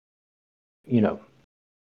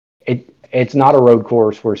 it's not a road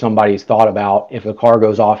course where somebody's thought about if a car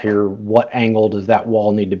goes off here, what angle does that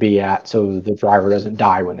wall need to be at so the driver doesn't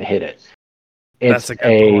die when they hit it. It's That's a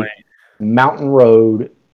good point. mountain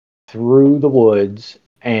road through the woods,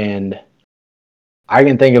 and I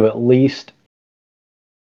can think of at least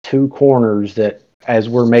 2 corners that, as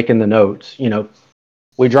we're making the notes,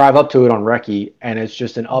 we drive up to it on recce, and it's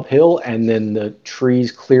just an uphill, and then the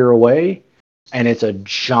trees clear away, and it's a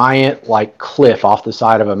giant like cliff off the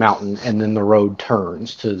side of a mountain, and then the road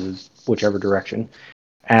turns to whichever direction.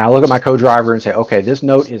 And I look at my co-driver and say, okay, this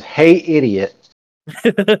note is, hey, idiot,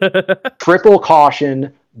 triple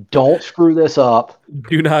caution, don't screw this up.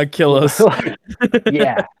 Do not kill us.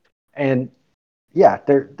 Yeah. And yeah,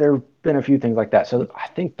 there've been a few things like that. So I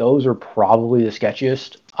think those are probably the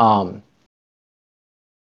sketchiest.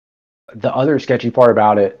 The other sketchy part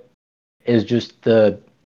about it is just the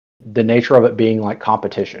nature of it being like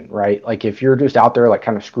competition, right? Like if you're just out there like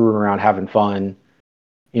kind of screwing around, having fun,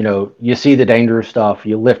 you see the dangerous stuff,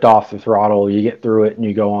 you lift off the throttle, you get through it, and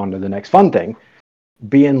you go on to the next fun thing.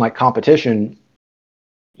 Being like competition,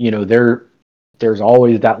 there's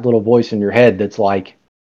always that little voice in your head that's like,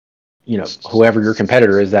 whoever your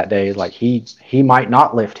competitor is that day, like he might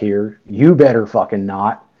not lift here, you better fucking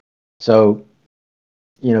not. So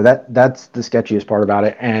that's the sketchiest part about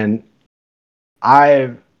it. And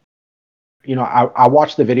I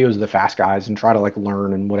watch the videos of the fast guys and try to like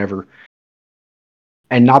learn and whatever.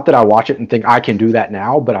 And not that I watch it and think I can do that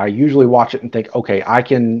now, but I usually watch it and think, okay, I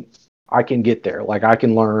can I can get there. Like I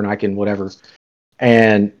can learn, I can whatever.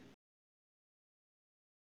 And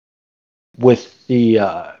with the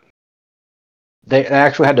they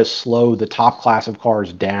actually had to slow the top class of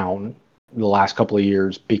cars down the last couple of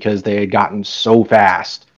years because they had gotten so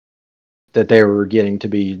fast that they were getting to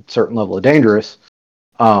be a certain level of dangerous.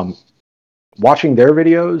 Watching their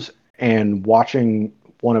videos and watching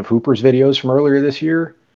one of Hooper's videos from earlier this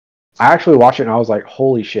year, I actually watched it and I was like,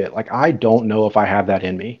 holy shit, like I don't know if I have that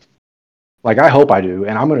in me. Like I hope I do,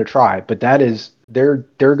 and I'm gonna try, but that is they're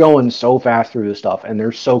going so fast through this stuff and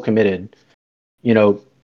they're so committed, you know,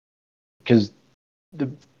 because the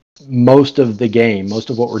most of the game, most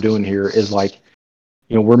of what we're doing here is like,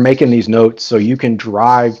 you know, we're making these notes so you can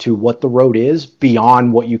drive to what the road is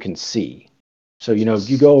beyond what you can see. So, you know, if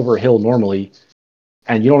you go over a hill normally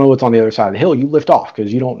and you don't know what's on the other side of the hill, you lift off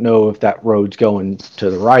because you don't know if that road's going to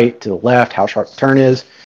the right, to the left, how sharp the turn is.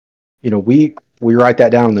 You know, we write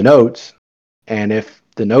that down in the notes, and if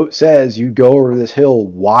the note says you go over this hill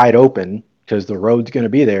wide open because the road's going to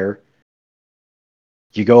be there,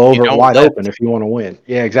 you go over it wide open if you want to win.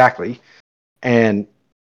 Yeah, exactly. And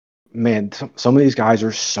man, some of these guys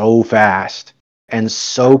are so fast and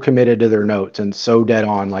so committed to their notes and so dead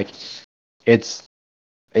on. Like it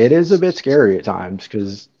is a bit scary at times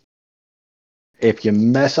because if you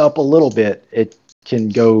mess up a little bit, it can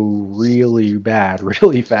go really bad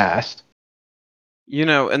really fast. You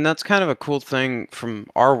know, and that's kind of a cool thing from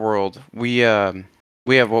our world. We have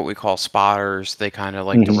what we call spotters. They kind of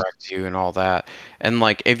like direct you and all that. And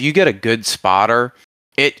like if you get a good spotter,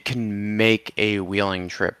 it can make a wheeling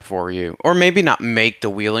trip for you. Or maybe not make the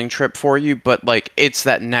wheeling trip for you, but like it's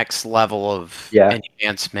that next level of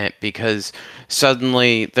enhancement because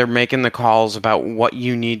suddenly they're making the calls about what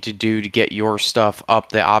you need to do to get your stuff up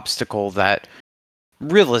the obstacle that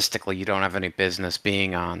realistically you don't have any business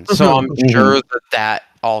being on. So I'm sure that that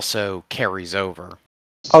also carries over.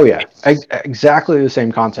 Oh yeah, exactly the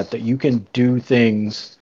same concept that you can do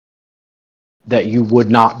things that you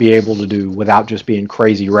would not be able to do without just being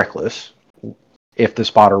crazy reckless if the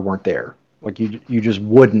spotter weren't there. Like you just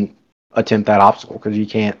wouldn't attempt that obstacle because you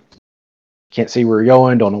can't see where you're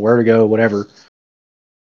going, don't know where to go, whatever.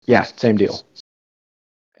 Yeah, same deal.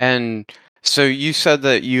 And so you said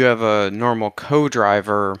that you have a normal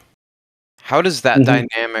co-driver. How does that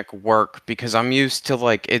dynamic work? Because I'm used to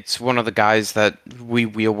like it's one of the guys that we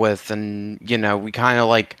wheel with, and you know we kind of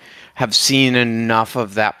like have seen enough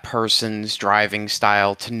of that person's driving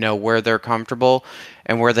style to know where they're comfortable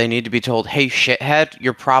and where they need to be told, "Hey, shithead,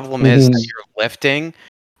 your problem is that you're lifting,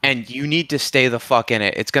 and you need to stay the fuck in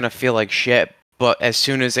it. It's gonna feel like shit, but as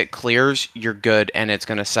soon as it clears, you're good, and it's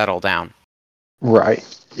gonna settle down." Right.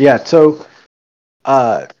 Yeah. So,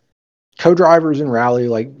 co-drivers in rally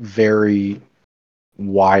like vary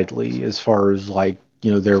widely as far as like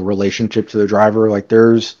their relationship to the driver. Like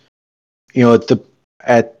there's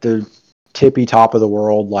at the tippy top of the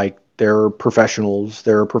world, like there are professionals.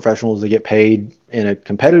 There are professionals that get paid in a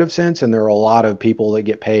competitive sense, and there are a lot of people that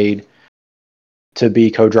get paid to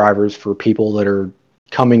be co-drivers for people that are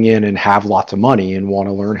coming in and have lots of money and want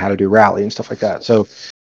to learn how to do rally and stuff like that. So,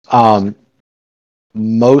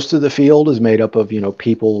 most of the field is made up of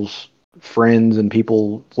people's friends and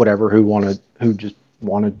people whatever who just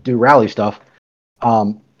want to do rally stuff.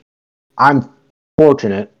 I'm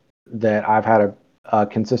fortunate that I've had a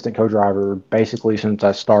consistent co-driver basically since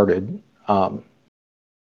I started.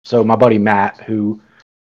 So my buddy Matt, who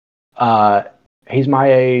he's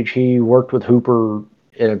my age, he worked with Hooper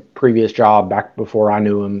in a previous job back before I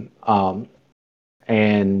knew him,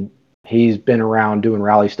 and he's been around doing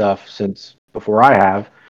rally stuff since before I have.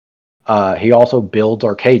 He also builds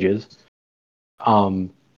our cages.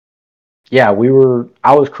 Yeah,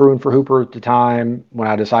 I was crewing for Hooper at the time when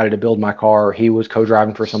I decided to build my car. He was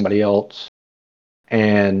co-driving for somebody else,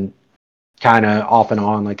 and kind of off and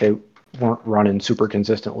on, like they weren't running super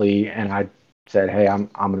consistently. And I said, "Hey, I'm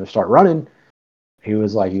going to start running." He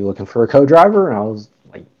was like, "You looking for a co-driver?" And I was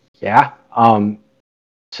like, "Yeah."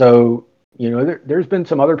 So there's been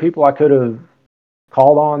some other people I could have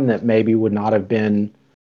called on that maybe would not have been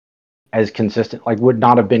as consistent, like would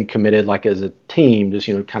not have been committed, like as a team, just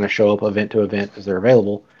kind of show up event to event as they're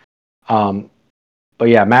available. But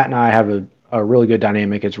yeah, Matt and I have a really good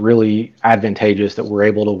dynamic. It's really advantageous that we're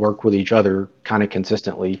able to work with each other kind of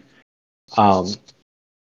consistently.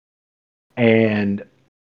 And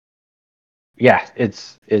yeah,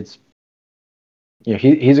 it's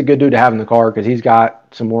he's a good dude to have in the car because he's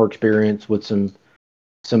got some more experience with some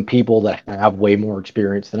people that have way more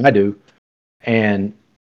experience than I do. And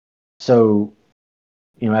so,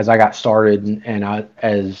 as I got started and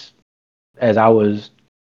as I was,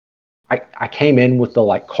 I came in with the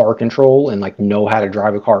like car control and like know how to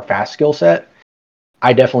drive a car fast skill set.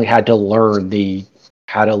 I definitely had to learn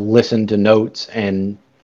how to listen to notes and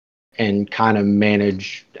kind of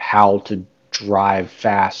manage how to drive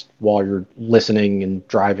fast while you're listening and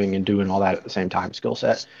driving and doing all that at the same time skill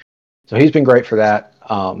set. So he's been great for that.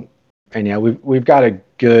 And yeah, we've got a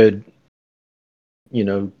good, you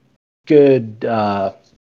know, good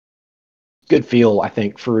good feel, I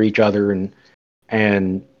think, for each other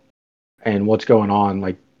and what's going on.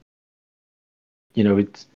 Like, you know,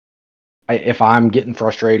 if I'm getting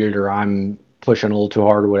frustrated or I'm pushing a little too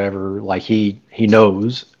hard or whatever, like he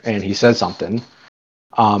knows and he says something.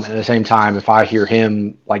 And at the same time, if I hear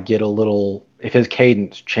him like get a little, if his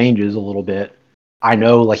cadence changes a little bit, I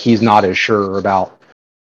know like he's not as sure about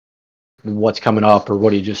what's coming up or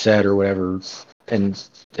what he just said or whatever. And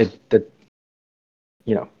that,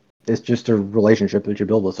 you know, it's just a relationship that you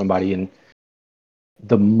build with somebody, and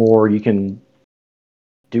the more you can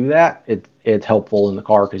do that, it's helpful in the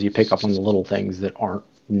car because you pick up on the little things that aren't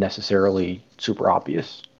necessarily super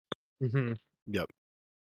obvious. Mm-hmm. Yep.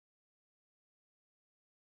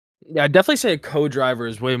 Yeah, I'd definitely say a co-driver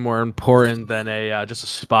is way more important than a just a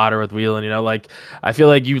spotter with wheeling. You know, like I feel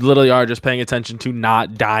like you literally are just paying attention to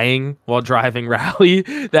not dying while driving rally.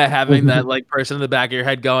 That having that like person in the back of your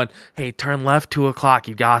head going, "Hey, turn left 2 o'clock.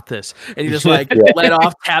 You got this," and you just like Yeah. let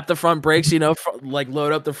off, tap the front brakes. You know, like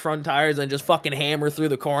load up the front tires and just fucking hammer through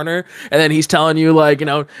the corner. And then he's telling you like, you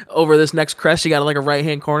know, over this next crest, you got like a right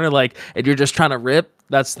hand corner, like, and you're just trying to rip.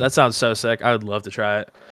 That sounds so sick. I would love to try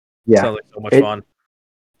it. Yeah, Sounds like so much fun.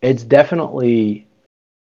 It's definitely,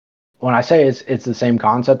 when I say it's the same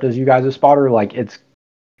concept as you guys' a spotter, like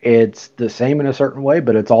it's the same in a certain way,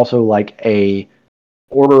 but it's also like a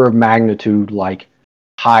order of magnitude like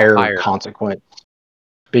higher consequence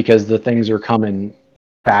because the things are coming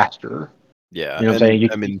faster. Yeah, You know what I'm and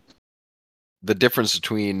saying? I mean, the difference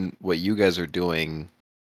between what you guys are doing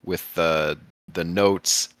with the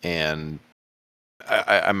notes and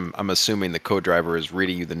I'm assuming the co-driver is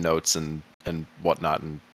reading you the notes and whatnot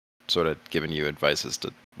and sort of giving you advice as to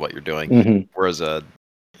what you're doing, Mhm. whereas a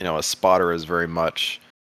spotter is very much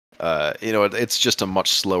it's just a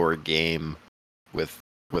much slower game with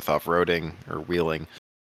off-roading or wheeling.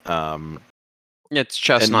 It's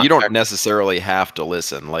chess, And not you don't checkers. necessarily have to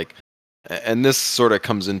listen, like, and this sort of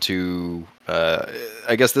comes into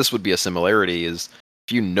I guess this would be a similarity, is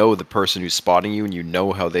if you know the person who's spotting you and you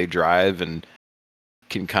know how they drive and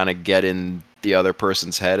can kind of get in the other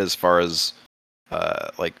person's head as far as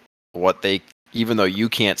like what they, even though you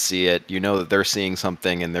can't see it, you know that they're seeing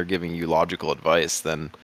something and they're giving you logical advice, then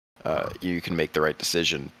you can make the right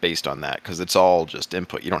decision based on that, because it's all just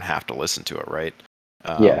input. You don't have to listen to it, right?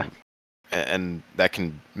 Yeah. And that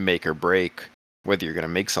can make or break whether you're going to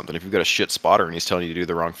make something. If you've got a shit spotter and he's telling you to do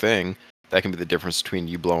the wrong thing, that can be the difference between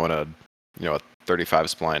you blowing a 35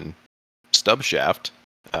 spline stub shaft.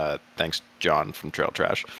 Thanks, John from Trail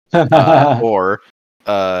Trash. Or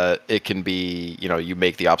it can be, you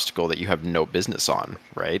make the obstacle that you have no business on,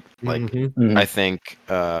 right? Like, Mm-hmm. I think,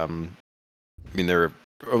 there are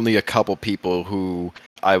only a couple people who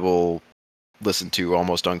I will listen to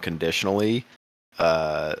almost unconditionally,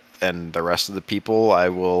 and the rest of the people I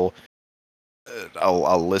will,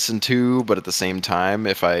 I'll listen to, but at the same time,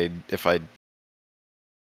 if I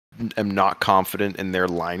am not confident in their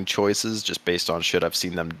line choices just based on shit I've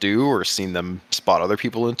seen them do or seen them spot other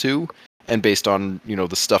people into, and based on,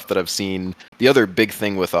 the stuff that I've seen. The other big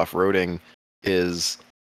thing with off-roading is,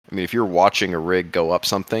 if you're watching a rig go up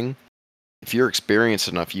something, if you're experienced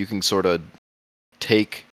enough, you can sort of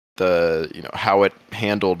take the, how it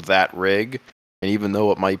handled that rig, and even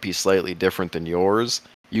though it might be slightly different than yours,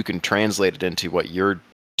 you can translate it into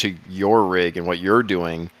your rig and what you're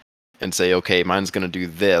doing, and say, okay, mine's going to do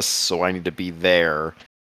this, so I need to be there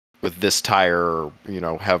with this tire,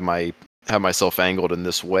 have myself angled in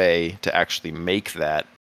this way to actually make that.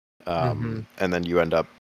 And then you end up,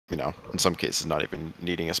 in some cases not even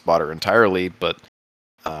needing a spotter entirely, but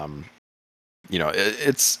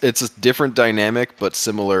it's a different dynamic, but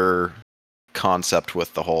similar concept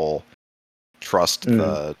with the whole trust,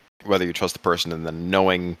 the whether you trust the person, and then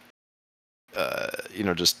knowing,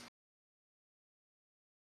 just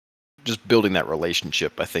building that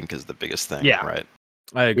relationship, I think, is the biggest thing. Yeah. Right.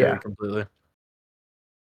 I agree Yeah. completely.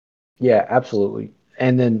 Yeah, absolutely.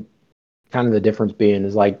 And then kind of the difference being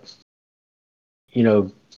is like,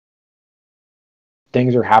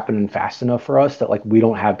 things are happening fast enough for us that like we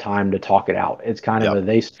don't have time to talk it out. It's kind of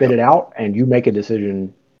they spit it out and you make a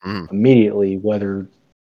decision immediately whether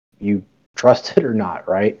you trust it or not,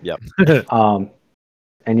 right? Yep.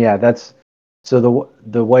 And yeah, that's So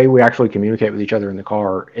the way we actually communicate with each other in the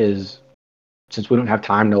car is, since we don't have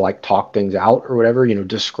time to like talk things out or whatever,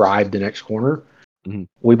 describe the next corner. Mhm.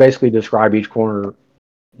 We basically describe each corner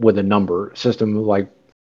with a number system. Like,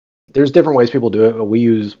 there's different ways people do it, but we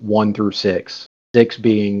use 1 through 6. 6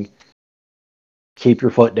 being keep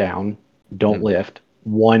your foot down, don't lift.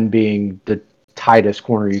 1 being the tightest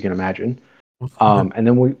corner you can imagine. And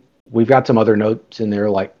then we've got some other notes in there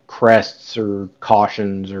like crests or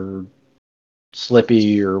cautions or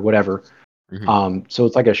slippy or whatever. So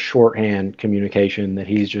it's like a shorthand communication that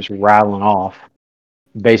he's just rattling off.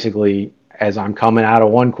 Basically, as I'm coming out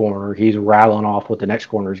of one corner, he's rattling off what the next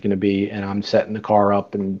corner is going to be, and I'm setting the car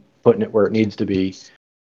up and putting it where it needs to be.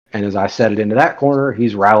 And as I set it into that corner,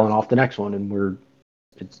 he's rattling off the next one, and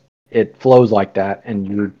it flows like that.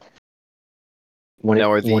 And when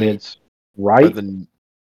Now, it's are right, the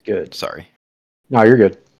good. sorry. No, you're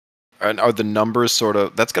good. Are the numbers sort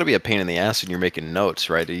of, that's going to be a pain in the ass when you're making notes,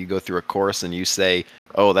 right? You go through a course and you say,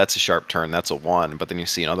 oh, that's a sharp turn, that's a 1, but then you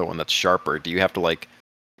see another one that's sharper. Do you have to like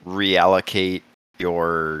reallocate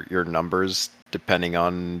your numbers depending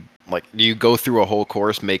on, like, do you go through a whole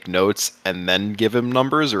course, make notes, and then give him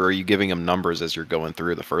numbers, or are you giving him numbers as you're going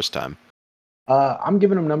through the first time? I'm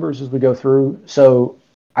giving them numbers as we go through. So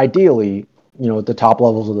ideally, at the top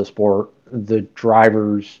levels of the sport, the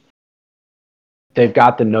drivers, they've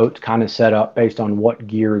got the notes kind of set up based on what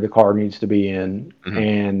gear the car needs to be in,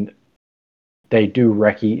 and they do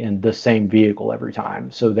recce in the same vehicle every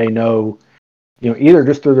time. So they know, either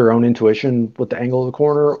just through their own intuition what the angle of the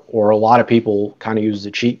corner, or a lot of people kind of use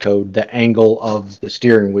the cheat code, the angle of the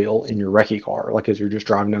steering wheel in your recce car, like as you're just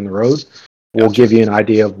driving down the road, will give you an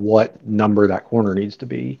idea of what number that corner needs to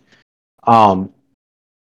be.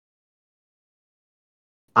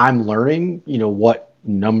 I'm learning, what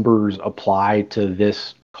numbers apply to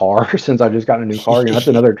this car since I've just gotten a new car. That's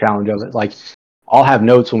another challenge of it. Like, I'll have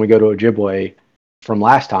notes when we go to Ojibwe from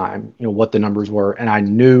last time, what the numbers were, and I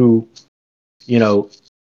knew,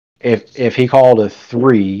 if he called a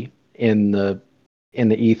 3 in the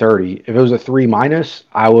E30, if it was a 3 minus,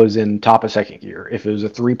 I was in top of second gear. If it was a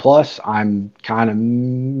 3 plus, I'm kind of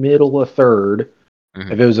middle of third.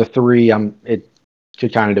 If it was a 3, it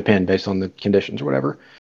could kind of depend based on the conditions or whatever.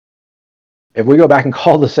 If we go back and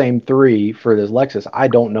call the same 3 for this Lexus, I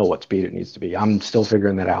don't know what speed it needs to be. I'm still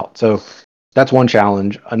figuring that out. So that's one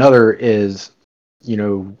challenge. Another is,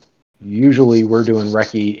 usually we're doing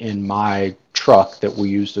recce in my truck that we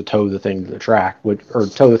use to tow the thing to the track, or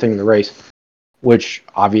tow the thing to the race, which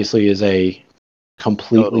obviously is a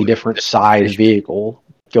completely different size vehicle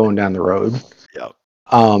going down the road. Yep.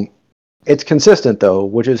 It's consistent though,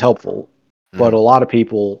 which is helpful. But a lot of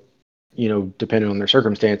people, depending on their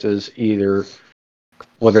circumstances, either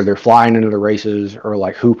whether they're flying into the races or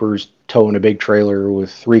like Hooper's towing a big trailer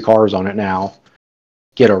with 3 cars on it now,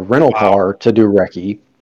 get a rental car to do recce.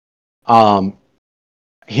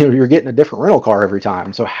 You're getting a different rental car every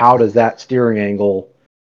time. So how does that steering angle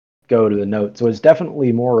go to the note? So it's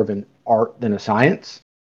definitely more of an art than a science.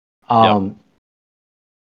 But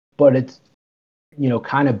it's,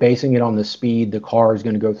 kind of basing it on the speed the car is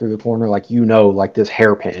going to go through the corner. Like, like this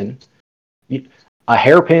hairpin. A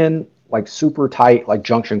hairpin, like super tight, like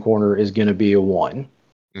junction corner, is going to be a 1.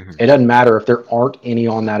 It doesn't matter if there aren't any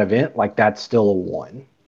on that event, like that's still a 1.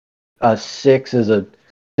 A 6 is a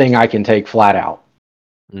thing I can take flat out.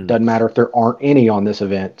 Doesn't matter if there aren't any on this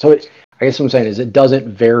event. So I guess what I'm saying is it doesn't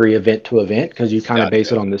vary event to event because you kind of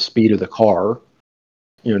base it on the speed of the car,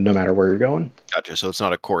 no matter where you're going. Gotcha. So it's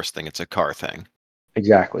not a course thing; it's a car thing.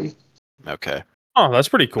 Exactly. Okay. Oh, that's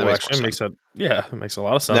pretty cool. That Actually, it makes a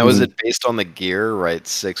lot of sense. Now, is it based on the gear, right?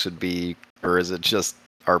 6 would be, or is it just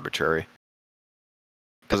arbitrary?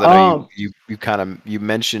 Because I know you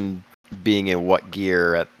mentioned being in what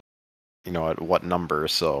gear at what number.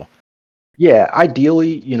 So yeah,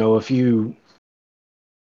 ideally, if you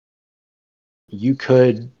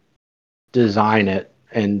could design it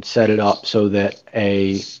and set it up so that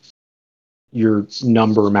your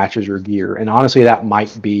number matches your gear. And honestly, that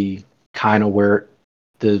might be kind of where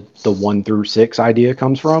the 1 through 6 idea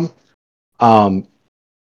comes from. 1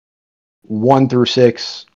 through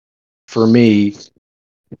 6 for me,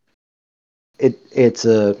 it's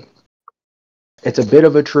a bit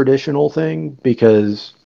of a traditional thing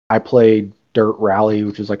because I played Dirt Rally,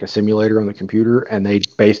 which is like a simulator on the computer, and they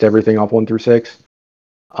based everything off 1 through 6.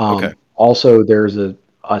 Also, there's a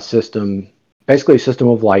system, basically a system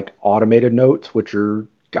of like automated notes, which are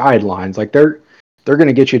guidelines. Like they're going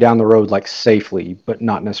to get you down the road like safely, but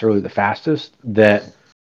not necessarily the fastest. That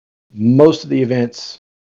most of the events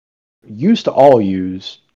used to all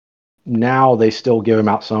use. Now they still give them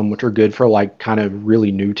out some, which are good for like kind of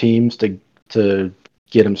really new teams to to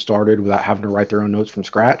get them started without having to write their own notes from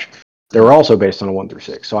scratch. They were also based on a 1 through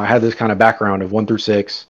 6. So I had this kind of background of 1 through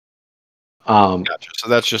 6. Gotcha. So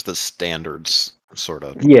that's just the standards, sort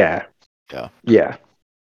of. Yeah. Yeah. Yeah.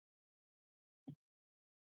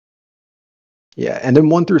 Yeah. And then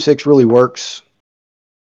 1 through 6 really works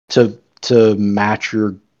to match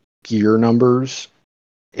your gear numbers.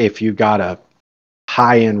 If you've got a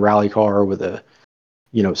high-end rally car with a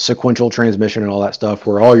sequential transmission and all that stuff,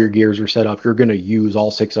 where all your gears are set up, you're going to use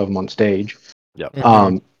all 6 of them on stage. Yep.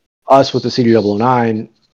 Us with the CD009,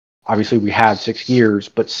 obviously we have 6 gears,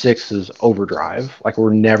 but 6 is overdrive. Like,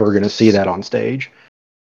 we're never going to see that on stage.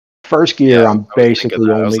 First gear, I'm basically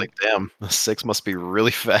only. I was like, damn, the 6 must be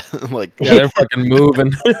really fast. Like, Yeah, they're fucking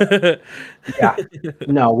moving. Yeah.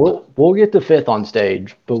 No, we'll get the 5th on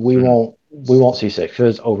stage, but we won't see 6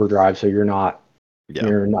 because it's overdrive, so you're not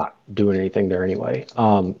doing anything there anyway.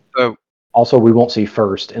 Also, we won't see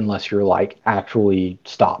first unless you're like actually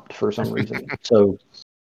stopped for some reason. So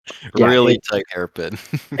yeah, really tight hairpin.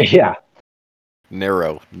 Yeah.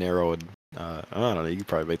 narrow. And, I don't know. You could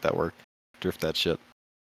probably make that work. Drift that shit.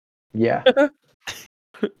 Yeah.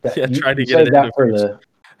 Yeah, try to you get it save that for the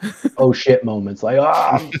oh shit moments, like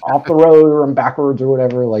I'm off the road or I'm backwards or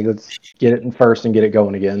whatever. Like, let's get it in first and get it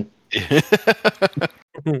going again.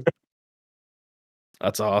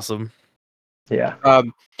 That's awesome. Yeah.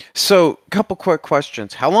 So, couple quick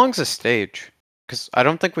questions. How long's a stage? Because I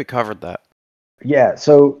don't think we covered that. Yeah.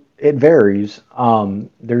 So it varies.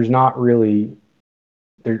 There's not really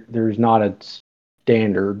there's not a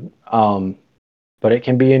standard, but it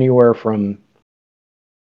can be anywhere from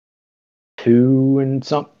 2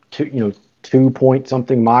 point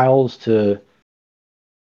something miles to,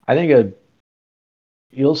 I think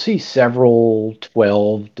you'll see several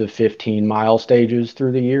 12 to 15 mile stages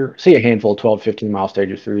through the year. See a handful of 12, 15 mile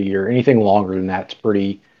stages through the year. Anything longer than that's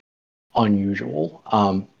pretty unusual.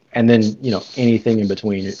 And then, anything in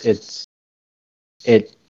between,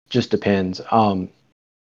 it just depends.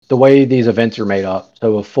 The way these events are made up,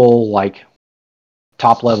 so a full, like,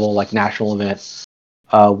 top level, like, national event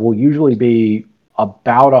will usually be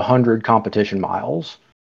about 100 competition miles.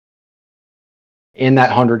 In that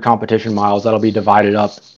 100 competition miles, that'll be divided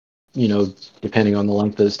up, depending on the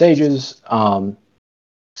length of the stages,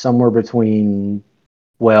 somewhere between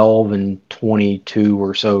 12 and 22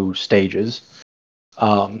 or so stages.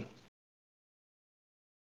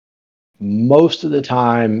 Most of the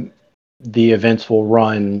time, the events will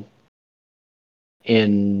run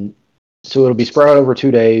so it'll be spread out over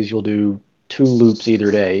 2 days. You'll do 2 loops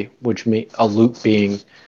either day, which a loop being,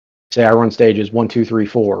 say I run stages 1, 2, 3,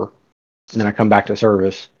 4, and then I come back to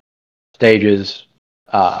service. Stages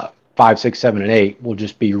 5, 6, 7, and 8 will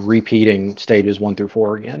just be repeating stages 1 through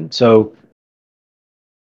 4 again. So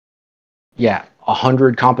yeah,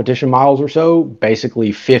 100 competition miles or so,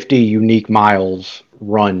 basically 50 unique miles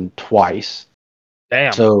run twice.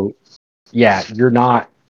 Damn. So yeah, you're not,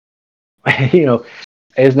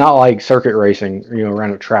 it's not like circuit racing,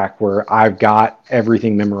 around a track where I've got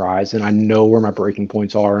everything memorized and I know where my breaking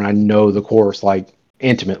points are and I know the course, like,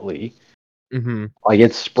 intimately. Mm-hmm. Like,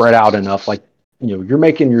 it's spread out enough. Like, you're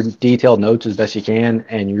making your detailed notes as best you can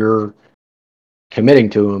and you're committing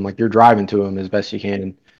to them, like you're driving to them as best you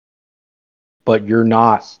can. But you're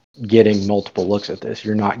not getting multiple looks at this.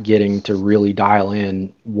 You're not getting to really dial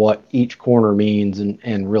in what each corner means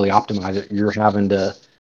and really optimize it. You're having to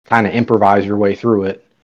kind of improvise your way through it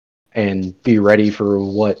and be ready for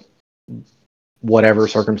whatever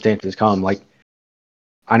circumstances come. Like,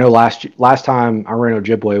 I know last time I ran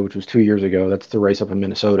Ojibwe, which was 2 years ago, that's the race up in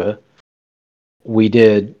Minnesota, we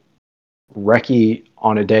did recce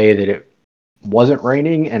on a day that it wasn't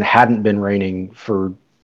raining and hadn't been raining for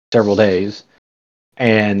several days.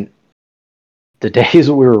 And the days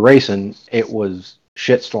that we were racing, it was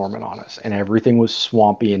shitstorming on us and everything was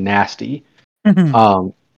swampy and nasty.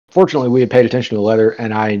 Fortunately, we had paid attention to the weather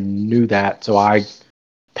and I knew that, so I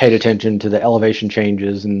paid attention to the elevation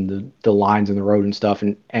changes and the lines in the road and stuff,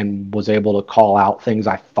 and was able to call out things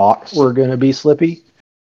I thought were going to be slippy.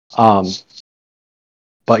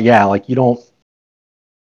 But yeah, like, you don't,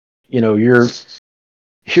 you're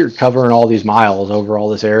covering all these miles over all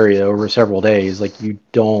this area over several days. Like, you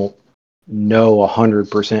don't know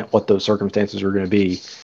 100% what those circumstances are going to be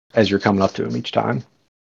as you're coming up to them each time.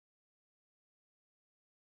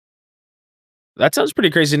 That sounds pretty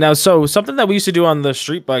crazy. Now, so something that we used to do on the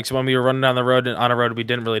street bikes when we were running down the road and on a road we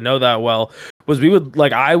didn't really know that well was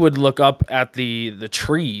I would look up at the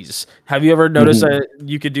trees. Have you ever noticed that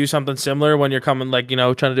you could do something similar when you're coming, like,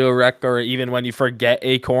 trying to do a wreck, or even when you forget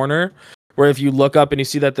a corner, where if you look up and you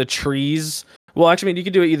see that the trees Well, actually, I mean, you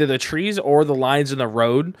can do it either the trees or the lines in the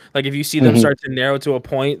road. Like if you see them start to narrow to a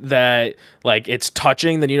point that like it's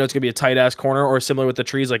touching, then you know it's gonna be a tight ass corner. Or similar with the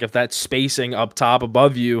trees, like if that spacing up top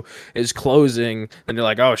above you is closing, then you're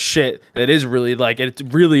like, oh shit, it is really like it's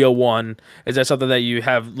really a one. Is that something that you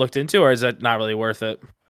have looked into, or is that not really worth it?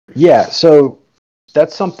 Yeah, so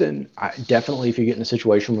that's something definitely if you get in a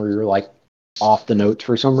situation where you're like off the notes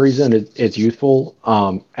for some reason, it's useful.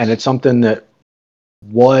 And it's something that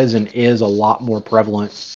was and is a lot more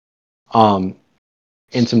prevalent um,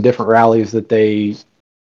 in some different rallies that they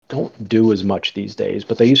don't do as much these days.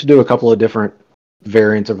 But they used to do a couple of different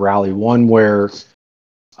variants of rally. One where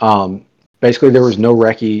um, basically there was no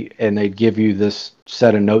recce, and they'd give you this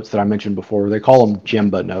set of notes that I mentioned before. They call them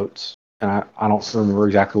Jimba notes, and I don't remember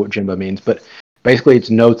exactly what Jimba means, but basically it's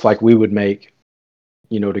notes like we would make,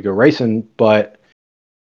 to go racing, but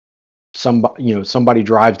somebody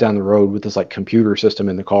drives down the road with this like computer system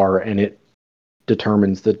in the car, and it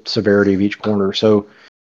determines the severity of each corner. So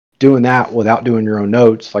doing that without doing your own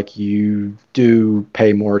notes, like you do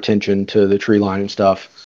pay more attention to the tree line and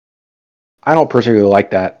stuff. I don't particularly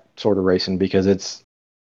like that sort of racing because it's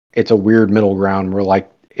a weird middle ground where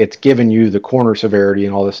like it's giving you the corner severity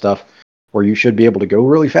and all this stuff where you should be able to go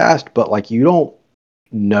really fast, but like you don't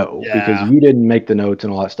know because you didn't make the notes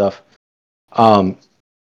and all that stuff.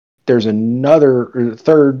 There's another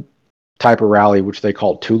third type of rally which they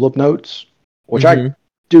call tulip notes, which I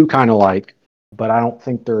do kind of like, but I don't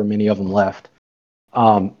think there are many of them left.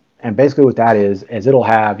 And basically what that is it'll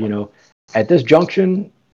have, at this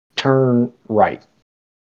junction, turn right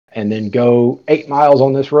and then go 8 miles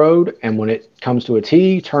on this road. And when it comes to a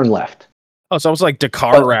T, turn left. Oh, it's almost like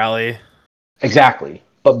Dakar rally. Exactly.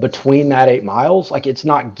 But between that 8 miles, like it's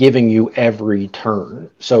not giving you every turn.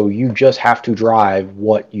 So you just have to drive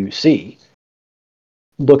what you see.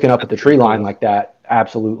 Looking up at the tree line like that,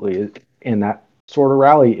 absolutely, in that sort of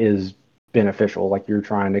rally is beneficial. Like you're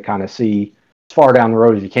trying to kind of see as far down the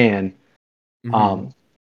road as you can. And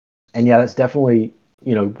yeah, that's definitely,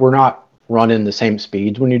 we're not running the same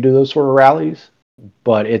speeds when you do those sort of rallies,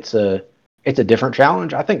 but it's a different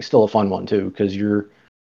challenge. I think still a fun one too, because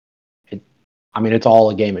it's all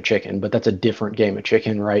a game of chicken, but that's a different game of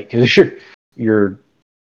chicken, right? Because you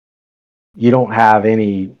don't have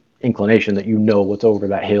any inclination that what's over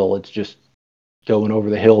that hill. It's just going over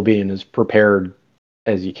the hill, being as prepared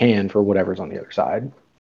as you can for whatever's on the other side.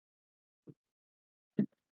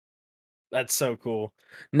 That's so cool.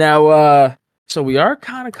 Now, so we are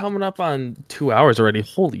kind of coming up on 2 hours already.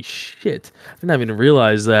 Holy shit! I didn't even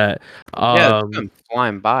realize that. Yeah, it's been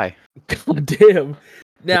flying by. God damn.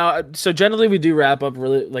 Now, so generally we do wrap up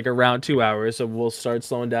really like around 2 hours, so we'll start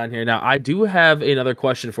slowing down here. Now, I do have another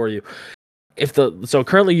question for you. So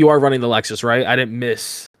currently you are running the Lexus, right? I didn't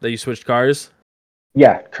miss that you switched cars.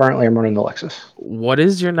 Yeah, currently I'm running the Lexus. What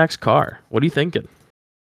is your next car? What are you thinking?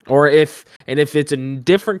 Or if it's a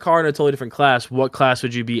different car in a totally different class, what class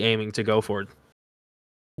would you be aiming to go for?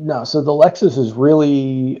 No, so the Lexus is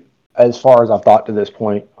really, as far as I've thought to this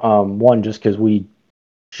point, one, just because we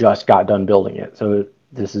just got done building it. So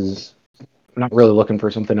this is, I'm not really looking for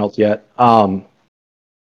something else yet.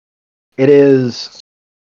 It is,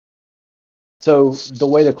 so the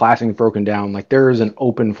way the classing is broken down, like there is an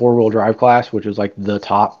open 4-wheel drive class, which is like the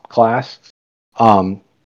top class.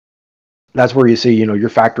 That's where you see, your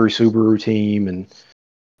factory Subaru team and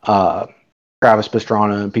Travis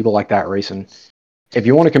Pastrana and people like that racing. If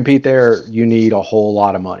you want to compete there, you need a whole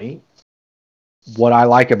lot of money. What I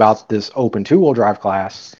like about this open 2-wheel drive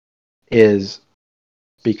class is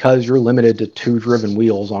because you're limited to 2 driven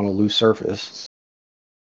wheels on a loose surface,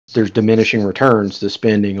 there's diminishing returns to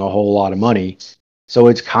spending a whole lot of money. So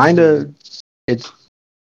it's kind of the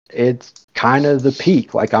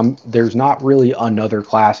peak. Like there's not really another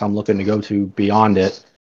class I'm looking to go to beyond it,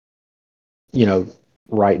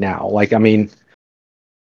 right now. Like, I mean,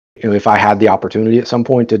 if I had the opportunity at some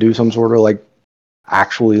point to do some sort of like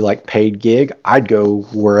actually like paid gig, I'd go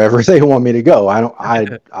wherever they want me to go.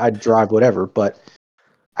 I'd drive whatever, but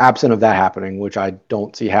absent of that happening, which I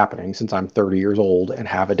don't see happening since I'm 30 years old and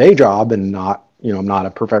have a day job and not, I'm not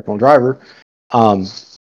a professional driver.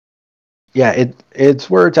 Yeah, it's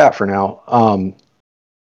where it's at for now.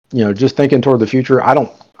 Just thinking toward the future, I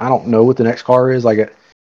don't know what the next car is.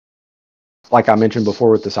 Like I mentioned before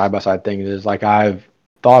with the side-by-side thing, is like I've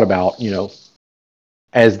thought about,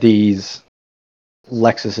 as these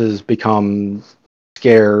Lexuses become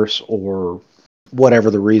scarce or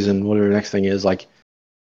whatever the reason, whatever the next thing is, like,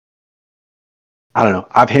 I don't know.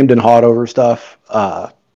 I've hemmed and hawed over stuff.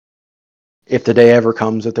 If the day ever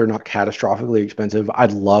comes that they're not catastrophically expensive,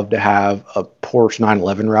 I'd love to have a Porsche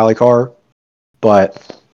 911 rally car,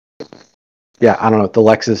 but yeah, I don't know. The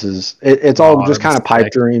Lexus is it's all just kind of pipe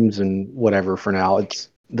sick. dreams and whatever for now. It's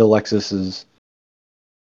the Lexus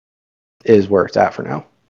is where it's at for now.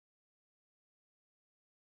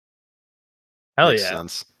 Hell Makes yeah.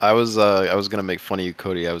 sense. I was gonna make fun of you,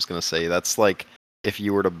 Cody. I was gonna say that's like if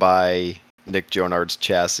you were to buy Nick Jonard's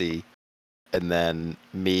chassis, and then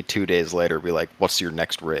me 2 days later be like, "What's your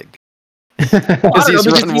next rig?" Because I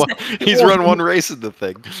don't know, he's run one race in the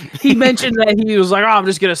thing. He mentioned that he was like, "Oh, I'm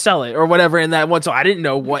just gonna sell it" or whatever in that one. So I didn't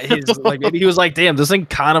know what his like. Maybe he was like, "Damn, this thing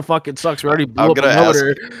kind of fucking sucks. We already blew I'm up a gonna ask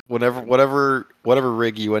motor." whatever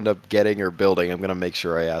rig you end up getting or building. I'm gonna make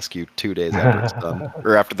sure I ask you 2 days after it's done,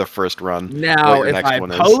 or after the first run. what Now, your if next I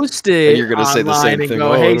one is. post And it you're gonna say the online same and thing. go,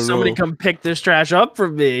 "Oh, I "Hey, don't somebody know." come pick this trash up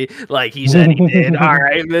from me," like he said he did. All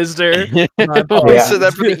right, Mister. My I apologies. said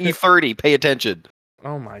that for the E30. Pay attention.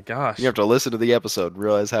 Oh my gosh. You have to listen to the episode and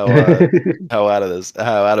realize how out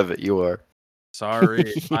of it you are.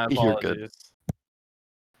 Sorry. My You're good.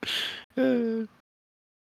 apologies.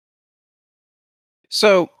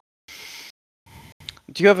 So,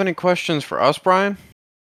 do you have any questions for us, Brian?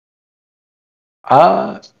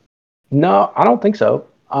 No, I don't think so.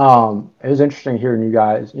 It was interesting hearing you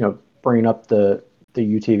guys, bringing up the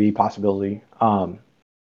UTV possibility.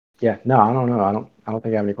 Yeah, no, I don't know. I don't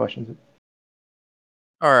think I have any questions.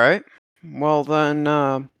 All right. Well then,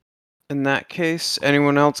 in that case,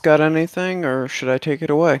 anyone else got anything, or should I take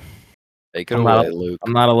it away? Take it I'm away, not. Luke.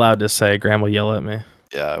 I'm not allowed to say. Graham will yell at me.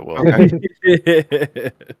 Yeah, well,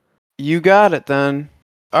 Okay. You got it then.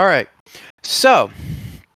 All right. So,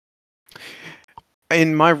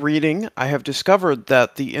 in my reading, I have discovered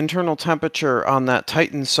that the internal temperature on that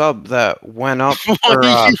Titan sub that went up. why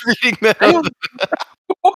are you reading that?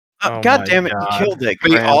 Oh God my damn it! You God. killed it, May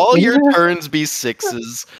Graham. all your turns be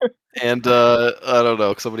sixes, and I don't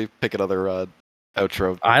know. Somebody pick another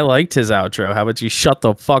outro. I liked his outro. How about you shut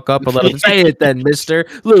the fuck up and let him say it then, Mister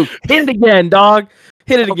Luke? Hit it again, dog.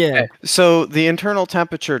 Hit it again. So the internal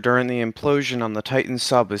temperature during the implosion on the Titan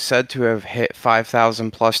sub is said to have hit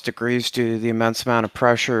 5,000 plus degrees due to the immense amount of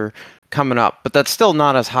pressure coming up, but that's still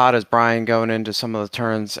not as hot as Brian going into some of the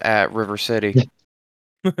turns at River City.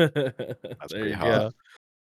 That's There pretty you hot. go.